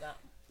saying about that?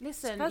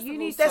 Listen, there's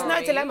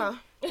no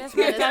dilemma. There's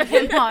no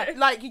dilemma.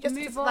 Like, you just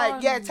take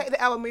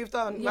the L and moved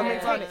on. Yeah.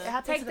 Moved on. It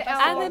happens to the best of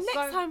us. And the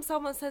next time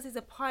someone says he's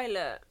a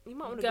pilot, you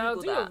might want to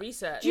Google do that. your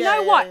research. Do you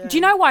know what? Do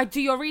you know why? Do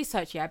your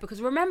research, yeah?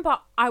 Because remember,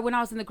 when I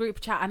was in the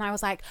group chat and I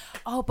was like,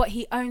 oh, but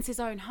he owns his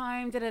own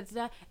home. Da, da,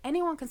 da.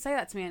 Anyone can say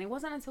that to me, and it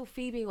wasn't until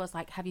Phoebe was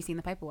like, have you seen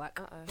the paperwork?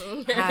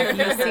 Have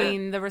you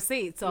seen the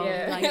receipts of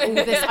like all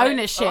this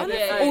ownership,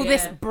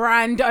 this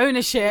brand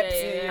ownership?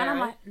 And I'm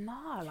like,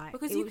 no, like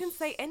because you can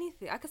say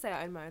anything. I could say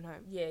I own my own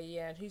home.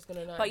 Yeah, and who's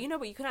gonna know? But you know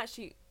what? You can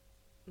actually.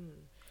 Do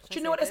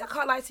you know what it is? I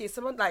can't lie to you.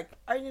 Someone like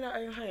owning their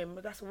own home,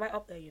 that's right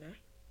up there, you know.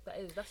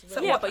 That's So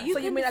really yeah, what? but you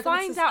So can mean I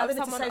find need out to if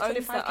someone say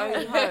owns their own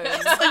 25K?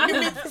 home. So you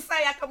mean to say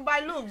I can buy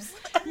looms?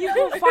 You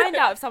can find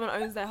out if someone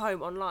owns their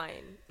home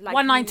online. Like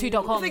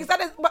 192.com. The thing is,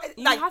 that is, but,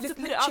 You like, have this to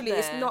put it up literally,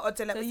 it's there. not a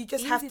dilemma. So You it's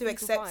just have easy to for you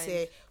to accept find.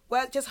 it.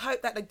 Well, just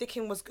hope that the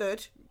dicking was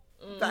good.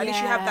 But at least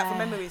you have that for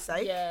memory's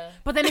sake. Yeah.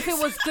 But then if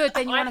it was good,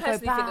 then you I want to go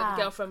personally think that back.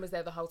 the girlfriend was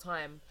there the whole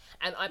time,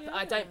 and I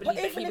don't But believe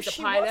that even he if was a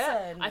she pilot.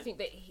 wasn't? I think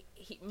that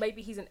he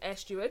maybe he's an air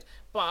steward,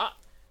 but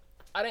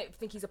I don't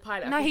think he's a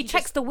pilot. No, he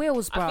checks the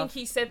wheels, bro. I think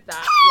he said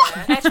that.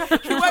 Yeah.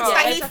 He works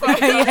at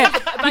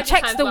Heathrow. He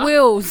checks the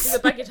wheels. He's a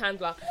baggage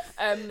handler.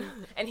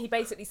 And he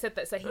basically said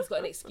that, so he's got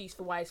an excuse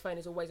for why his phone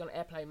is always on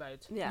airplane mode.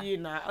 Yeah. You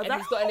know. And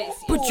he's got an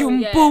excuse.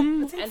 Boom,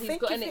 boom. And he's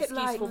think got an of it excuse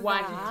like for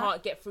why that. he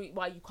can't get through.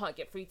 Why you can't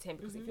get through to him,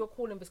 because if you're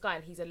calling this guy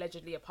and he's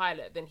allegedly a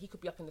pilot, then he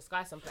could be up in the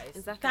sky someplace.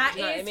 Exactly. That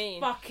You know what I is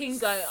mean? fucking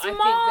So I think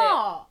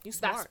smart. that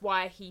that's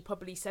why he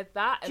probably said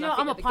that. And you know, I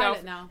think I'm a that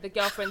pilot now. The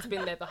girlfriend's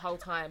been there the whole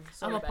time.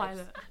 Sorry, I'm a babes.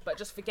 pilot. But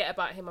just forget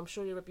about him. I'm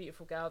sure you're a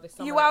beautiful girl. There's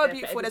someone You out are there for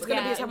beautiful. There's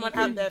everybody. going to be And someone you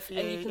can- out there for you.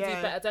 And you can yeah.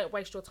 do better. Don't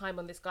waste your time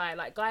on this guy.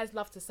 Like, guys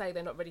love to say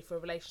they're not ready for a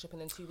relationship,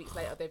 and then 2 weeks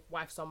later they've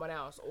wifed someone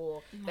else,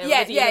 or they're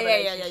already in a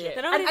relationship.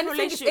 They're not in a And the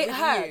thing is, relationship it with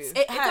hurts. you.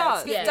 It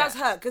hurts. does. It does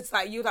hurt because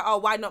like you're like, oh,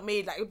 why not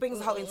me? Like it brings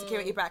the whole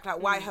insecurity back.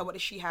 Like why her? What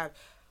does she have?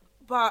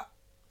 But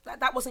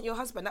that wasn't your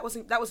husband. That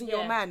wasn't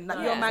your Yeah. man. Like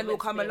No, your it's man will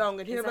meant to come be. along,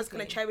 and whoever's Exactly.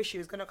 going to cherish you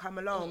is going to come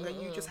along,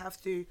 and you just have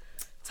to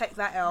take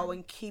that L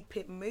and keep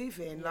it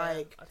moving. Yeah,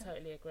 Like I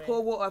totally agree.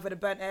 pour water over the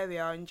burnt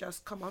area and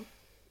just come on.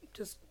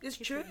 Just it's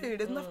true.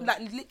 There's nothing, like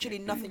literally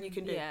nothing you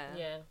can do.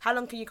 Yeah, How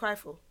long can you cry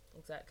for?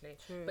 exactly.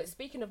 True. But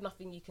speaking of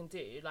nothing you can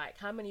do, like,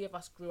 how many of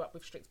us grew up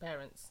with strict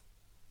parents?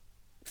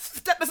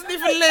 That doesn't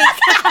even link.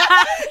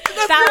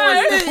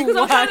 That was the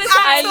worst.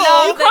 I You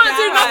love can't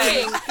do that.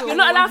 nothing. You're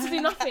not allowed to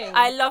do nothing.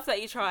 I love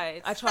that you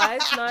tried. I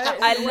tried. No,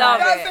 I love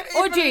it.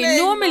 Audrey,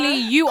 normally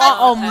you are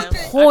on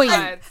Okay. point.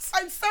 I'm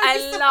so I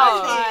disappointed.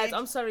 love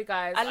I'm sorry,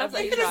 guys. I love that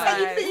You you could have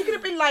tried. said, you could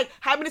have been like,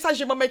 how many times did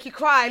your mum make you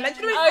cry? Like,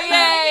 you know Oh what I mean?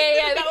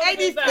 yeah. That That was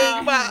anything,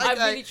 bizarre. but I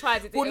okay. really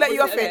tried it. We'll It let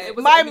you off wasn't- it.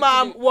 wasn't My anything to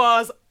mum do-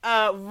 was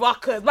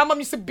rockers. My mum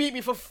used to beat me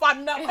for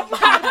fun. Like,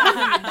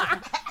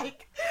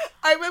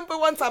 I remember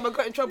one time I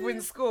got in trouble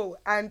in school,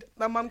 and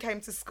my mum came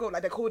to school.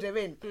 Like they called her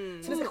in.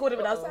 As soon as they called her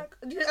in, I was like,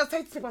 I was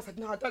saying to people, I said,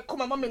 no, don't call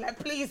my mum in. Like,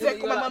 please, don't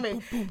call my mum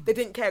in. They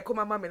didn't care. Call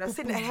my mum in. I was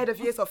sitting at the head of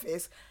year's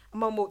office. And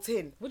mum walked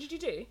in. What did you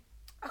do?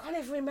 I can't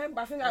even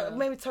remember. I think I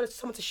maybe told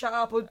someone to shut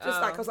up, or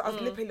just like I was a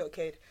lippy little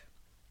kid.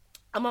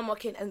 And mum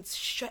walked in and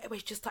straight away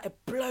she just started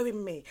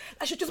blowing me.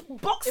 Like she just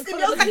boxing me.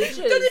 I was like,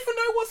 you don't even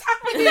know what's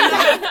happening.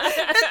 Like,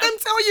 let them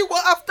tell you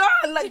what I've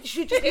done. Like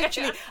she just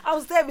literally, I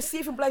was there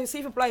receiving blows.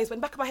 But in the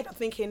back of my head I'm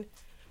thinking,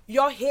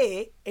 you're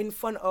here in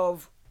front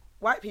of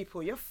white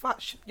people. You're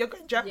fucked. You're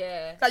going to jail.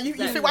 Yeah, Like you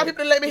think white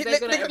people let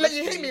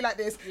you hit me like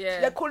this.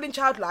 Yeah. You're calling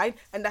Childline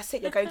and that's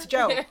it. You're going to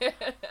jail.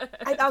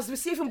 And I was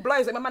receiving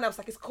blows. And my man, I was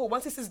like, it's cool.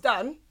 Once this is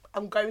done,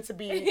 I'm gonna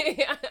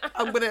be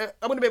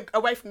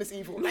away from this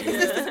evil. Like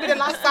this will be the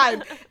last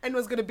time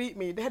anyone's gonna beat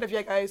me. The head of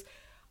year goes,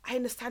 I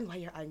understand why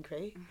you're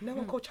angry. No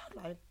one called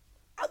Childline.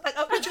 I was like,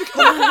 I'm literally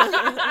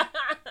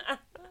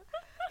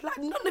like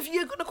none of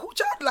you are gonna call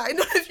Childline.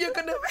 None of you are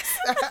gonna arrest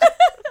her.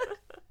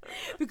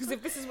 Because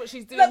if this is what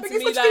she's doing Like, to because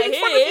me, what like she's doing in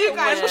front of here, you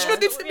guys, what she's gonna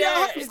do to me at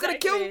home, she's gonna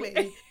kill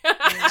exactly. me.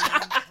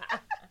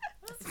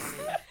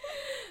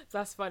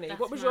 That's funny. That's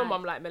What was your mad.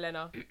 mum like,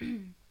 Milena?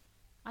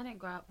 I didn't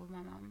grow up with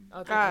my mum. Oh,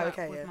 I didn't grew you? up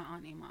okay, with yeah. my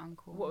auntie and my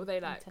uncle. What were they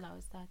like? Until I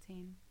was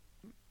 13.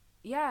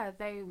 Yeah,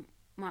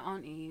 my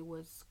auntie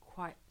was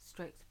quite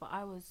strict, but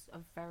I was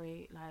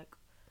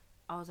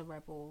I was a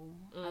rebel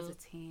as a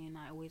teen.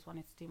 I always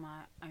wanted to do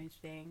my own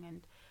thing,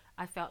 and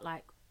I felt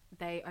like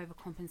they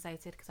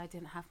overcompensated because I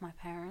didn't have my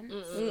parents,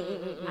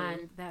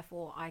 and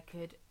therefore I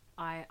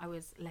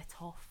was let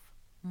off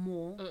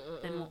more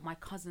than what my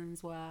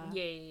cousins were.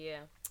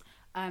 Yeah.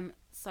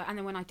 So, and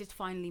then when I did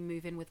finally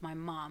move in with my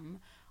mum,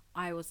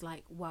 I was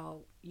like,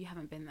 well, you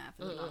haven't been there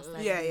for the last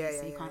 30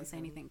 years, so you can't say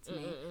anything to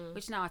me.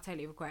 Which now I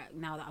totally regret,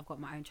 now that I've got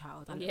my own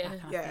child. I look back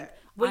and I think,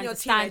 When I you're a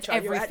understand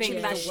teenager, you're everything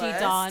actually that the she worst.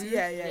 done.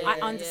 Yeah. I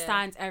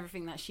understand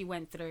everything that she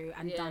went through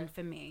and done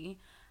for me.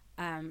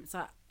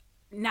 So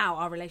now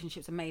our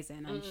relationship's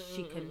amazing, and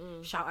she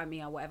can shout at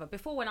me or whatever.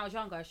 Before, when I was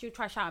younger, she would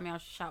try to shout at me, I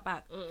would shout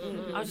back.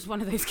 I was just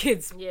one of those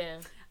kids. Yeah.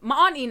 My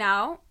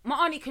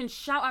auntie can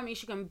shout at me,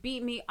 she can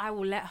beat me, I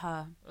will let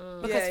her.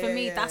 Because for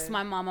me, that's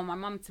my mum, and my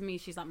mum to me,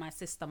 she's like my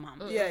sister mum.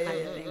 Kind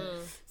of thing.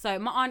 So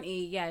my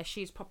auntie,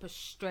 she's proper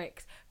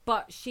strict,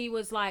 but she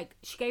was like,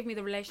 she gave me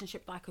the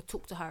relationship that I could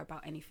talk to her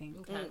about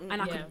anything.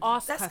 And I could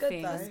ask That's her good,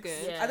 things. though. That's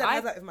good. Yeah. I don't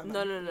have that with my mum.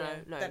 No.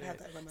 Don't have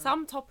that with my mum.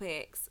 Some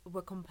topics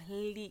were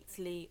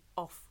completely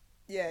off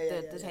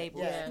the table.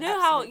 Yeah, you know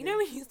how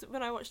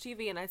when I watch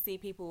TV and I see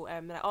people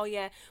they're like, oh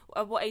yeah,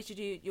 at what age did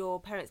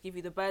your parents give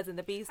you the birds and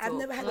the bees talk? I've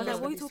never had I'm the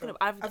like, birds what are and you the talking bees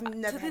about? talk. I've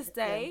never to this had it,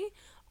 day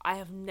I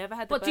have never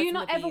had the But birds do you and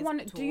not the ever bees want?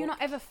 talk. Do you not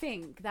ever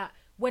think that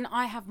when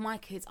I have my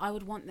kids, I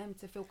would want them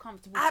to feel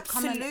comfortable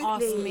Absolutely. to come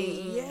and ask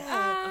me.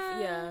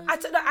 Yeah.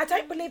 I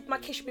don't believe my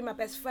kids should be my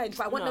best friend,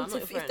 but I want them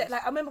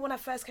to. I remember when I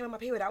first came on my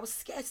period, I was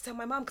scared to tell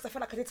my mum because I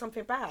felt like I did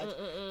something bad.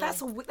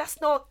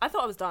 That's not. I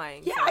thought I was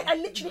dying. Yeah, I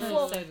literally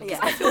thought.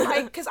 I feel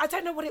like because I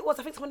don't know what it was.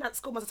 I think someone at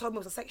school must have told me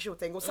it was a sexual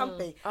thing or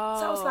something. So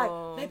I was like,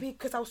 maybe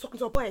because I was talking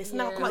to a boy, so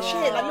now I'm like,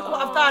 shit, like look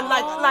what I've done,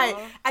 like,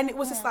 and it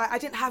was just like I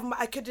didn't have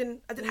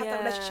that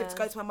relationship to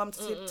go to my mum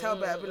to tell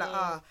her, be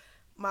like,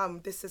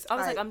 Mum, this is. I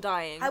was like, I'm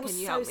dying. I was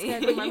Can you so help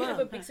scared me? of my mum. You have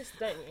a big sister,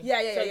 don't you?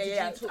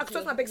 Yeah. I So talked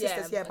to my big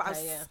sisters, but I was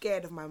okay,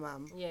 scared of my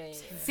mum. Yeah.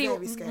 See,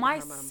 Very scared my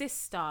of my mum.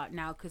 sister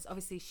now, because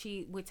obviously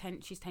she's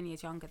 10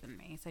 years younger than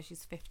me, so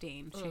she's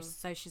 15.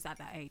 So she's at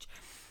that age.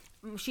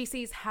 She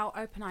sees how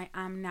open I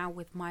am now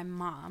with my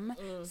mum,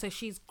 so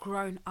she's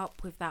grown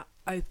up with that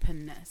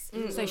openness.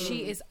 So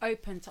she is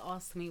open to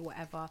ask me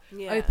whatever,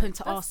 open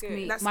to ask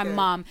me my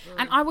mum,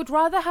 and I would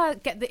rather her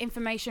get the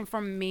information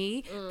from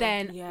me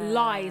than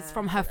lies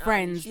from her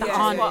friends that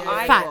aren't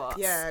facts.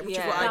 Which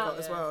is what I got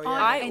as well.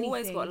 I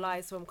always got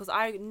lies from, because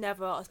I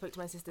never spoke to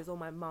my sisters or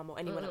my mum or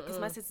anyone, because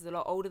my sister's a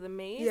lot older than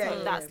me,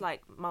 so that's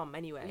like mum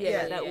anyway.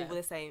 They're all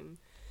the same.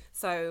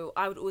 So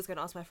I would always go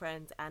and ask my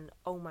friends, and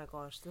oh my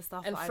gosh, the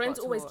stuff. And that friends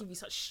I got always taught. give you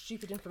such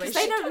stupid information.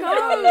 They don't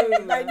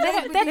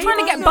know. They're trying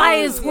to get by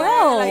as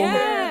well.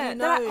 They're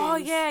like, oh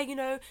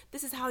yeah,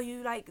 this is how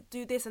you like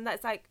do this, and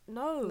that's like,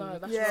 no.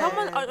 That's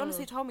Someone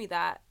honestly told me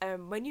that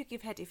when you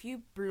give head, if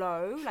you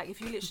blow, like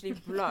if you literally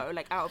blow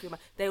like out of your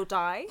mouth, they'll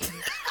die.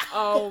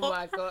 Oh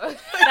my god.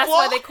 That's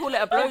why they call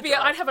it a blow.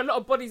 I'd have a lot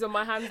of bodies on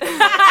my hands. Do you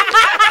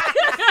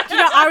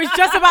know, I was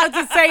just about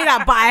to say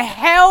that, but I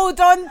held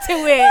on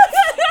to it.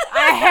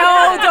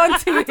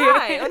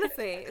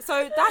 Honestly.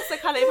 So that's the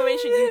kind of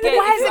information you get.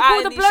 Why is it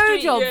called a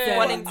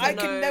blowjob? I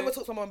can never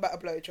talk to someone about a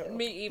blowjob.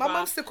 Me either. My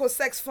mum still calls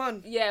sex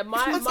fun. Yeah,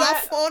 my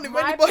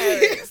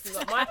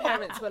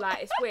parents were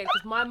like, it's weird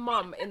because my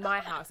mum in my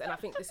house, and I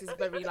think this is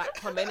very like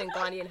common in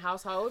Ghanaian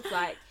households,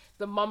 like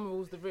the mum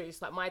rules the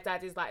roost. Like my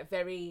dad is like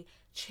very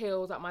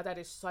chilled. Like my dad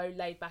is so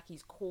laid back.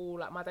 He's cool.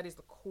 Like my dad is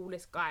the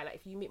coolest guy. Like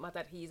if you meet my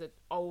dad, he's an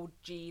old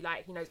G.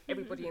 Like he knows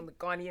everybody in the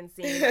Ghanaian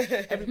scene.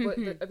 Like,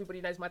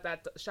 everybody knows my dad.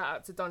 Shout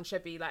out to Don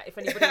Chevy. Like if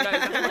anybody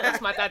knows,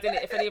 that's my dad,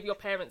 innit? If any of your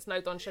parents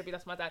know Don Chevy,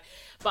 that's my dad.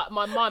 But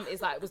my mum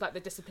was like the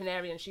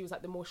disciplinarian. She was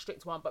like the more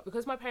strict one. But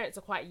because my parents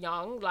are quite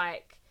young,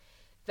 like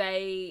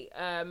they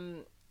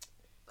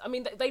I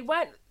mean, they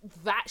weren't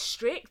that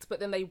strict, but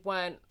then they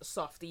weren't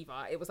soft either.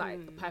 It was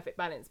like the perfect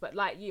balance. But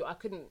like you, I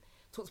couldn't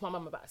talk to my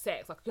mum about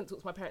sex. Like I couldn't talk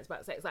to my parents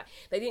about sex. Like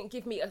they didn't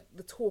give me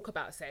the talk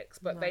about sex,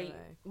 but my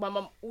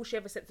mum, all she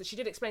ever said, she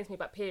did explain to me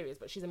about periods,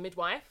 but she's a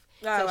midwife,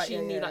 so she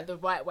knew like the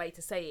right way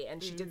to say it.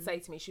 And she did say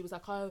to me, she was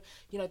like, oh,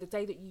 the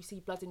day that you see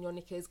blood in your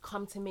knickers,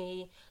 come to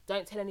me.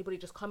 Don't tell anybody.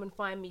 Just come and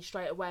find me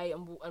straight away,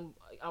 and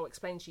I'll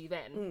explain to you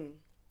then.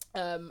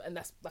 And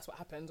that's what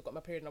happened. I got my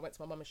period and I went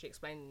to my mum and she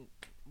explained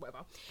whatever.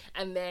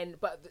 And then,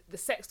 but the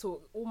sex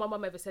talk, all my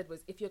mum ever said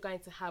was, if you're going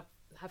to have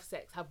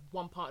sex, have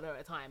one partner at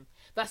a time.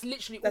 That's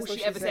literally all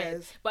she ever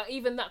said. But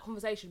even that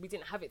conversation, we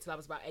didn't have it till I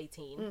was about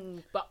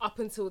 18. But up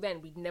until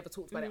then, we'd never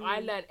talked about it. I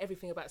learned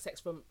everything about sex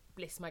from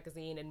Bliss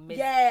magazine and Ms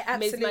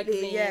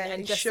magazine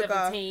and Just Sugar.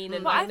 17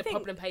 and the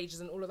problem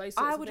pages and all of those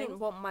sorts I of wouldn't things.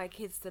 want my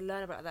kids to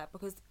learn about that,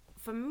 because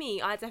for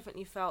me, I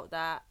definitely felt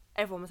that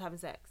everyone was having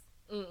sex.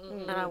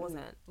 And I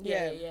wasn't.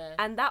 Yeah.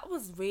 And that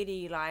was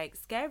really like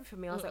scary for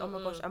me. I was like, oh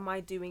my gosh, am I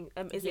doing?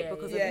 Is it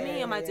because of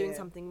me? Am I doing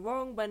something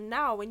wrong? But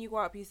now, when you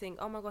grow up, you think,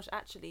 oh my gosh,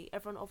 actually,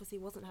 everyone obviously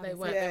wasn't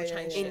having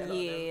sex in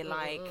year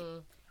like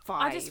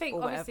 5. I just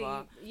think obviously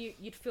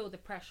you'd feel the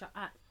pressure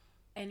at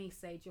any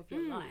stage of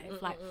your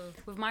life. Like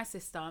with my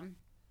sister,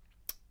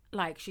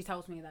 like she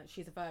tells me that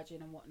she's a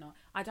virgin and whatnot.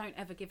 I don't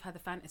ever give her the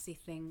fantasy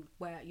thing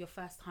where your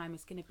first time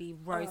is going to be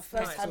rose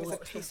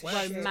petals,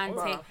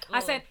 romantic. I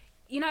said,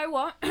 you know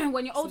what?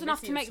 When you're old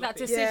enough to make that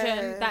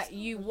decision that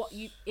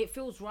it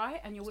feels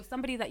right and you're with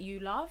somebody that you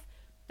love,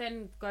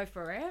 then go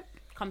for it.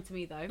 Come to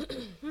me though.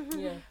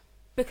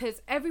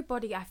 Because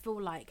everybody, I feel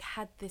like,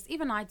 had this,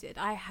 even I did,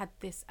 I had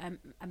this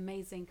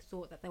amazing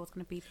thought that there was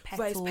going to be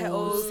petals. Rose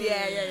petals,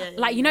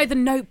 Like, the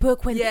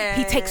Notebook when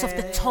he takes off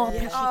the top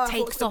and she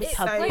takes off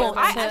her bottom.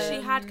 I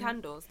actually had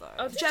candles though.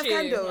 Oh, did you have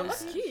candles?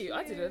 That's cute.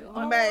 I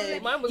didn't. Mate.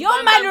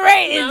 Your man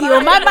rated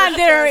you. My man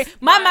didn't.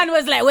 My man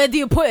was like, where do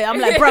you put it? I'm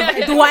like, bro,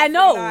 do I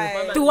know?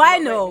 Do I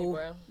know?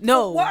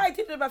 No. What I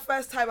did my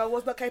first time, I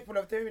was not capable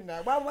of doing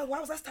that. Why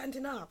was I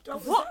standing up?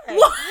 What?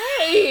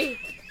 Hey!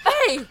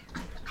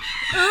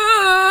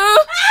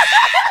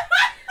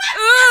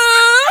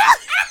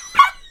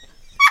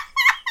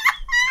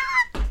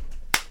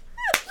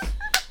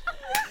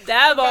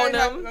 Dab on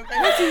them.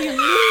 What do you mean?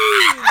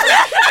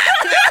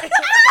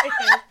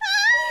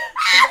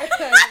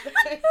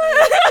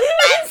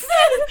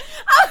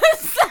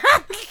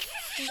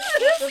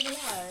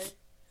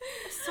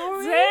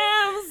 Sorry.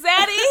 Damn,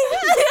 Zaddy.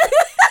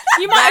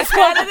 You might have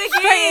gone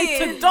straight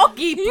into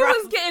doggy, bro. He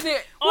was getting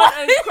it on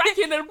and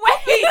cracking and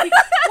wait.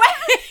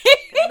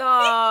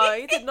 No,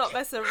 he did not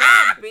mess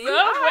around, B. No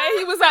way.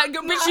 He was like,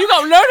 bitch, you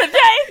gonna learn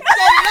today.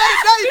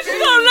 You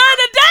gonna learn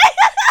today.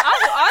 I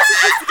was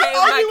sophisticated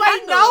with my you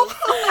ain't know?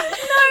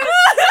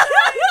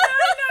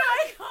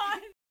 I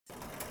can't.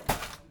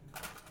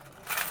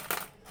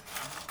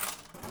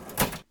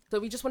 So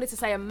we just wanted to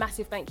say a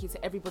massive thank you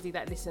to everybody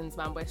that listens,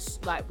 man.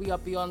 We are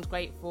beyond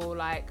grateful.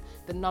 Like,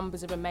 the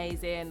numbers are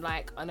amazing.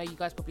 Like, I know you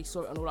guys probably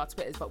saw it on all our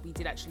Twitters, but we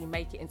did actually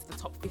make it into the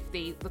top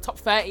 50, the top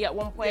 30 at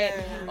one point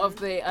of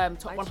the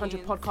top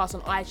 100 podcasts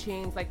on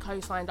iTunes. They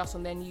co-signed us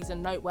on their news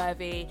and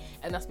noteworthy,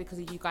 and that's because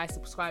of you guys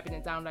subscribing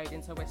and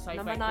downloading. So we're so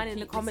number grateful. 9 in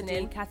the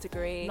comedy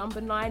category.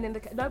 Number 9 in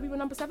the no, we were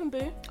number 7,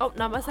 boo. Oh,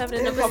 number 7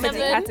 in the comedy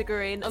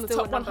category, and on the still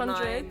top 100.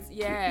 9.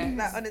 Yeah.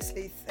 Like,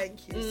 honestly,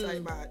 thank you so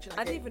much. Like,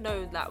 I didn't even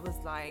know that was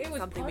like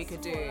something we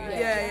could do.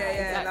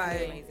 Yeah.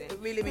 Exactly. Like, it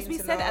really means we a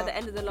said lot. it at the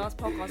end of the last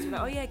podcast. We were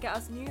like, oh yeah, get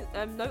us new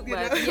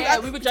noteworthy. Yeah,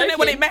 we were joking. I don't know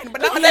what it meant,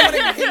 but now I know what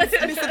it means,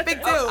 and it's a big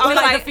deal. I was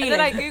like like, the and then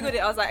I googled it.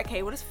 I was like,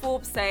 okay, what does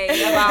Forbes say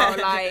about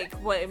like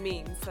what it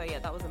means? So yeah,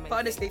 that was amazing. But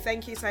honestly,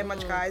 thank you so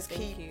much, guys.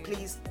 you.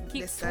 Please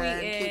Keep listen,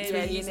 tweeting. keep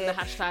Yeah, tweeting using it.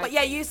 the hashtag. But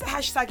yeah, use the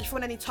hashtag if you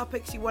want any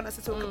topics you want us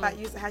to talk about.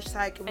 Use the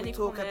hashtag and Any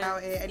we'll talk comments,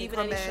 about it. Any even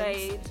comments, any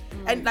shade,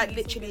 and like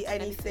literally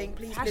anything.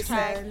 Please hashtag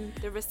listen.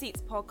 the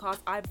Receipts podcast.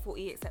 I before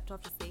E except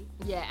after C.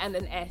 Yeah, and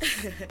an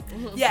S.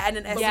 Yeah, and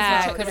an S Yeah.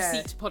 as Check well. the Yeah.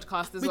 receipt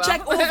podcast as We well.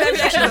 check all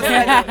variations.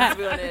 To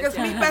be honest, Because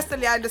me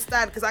personally, I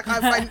understand because I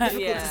can't find it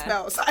difficult to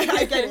spell, so I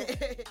get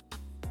it.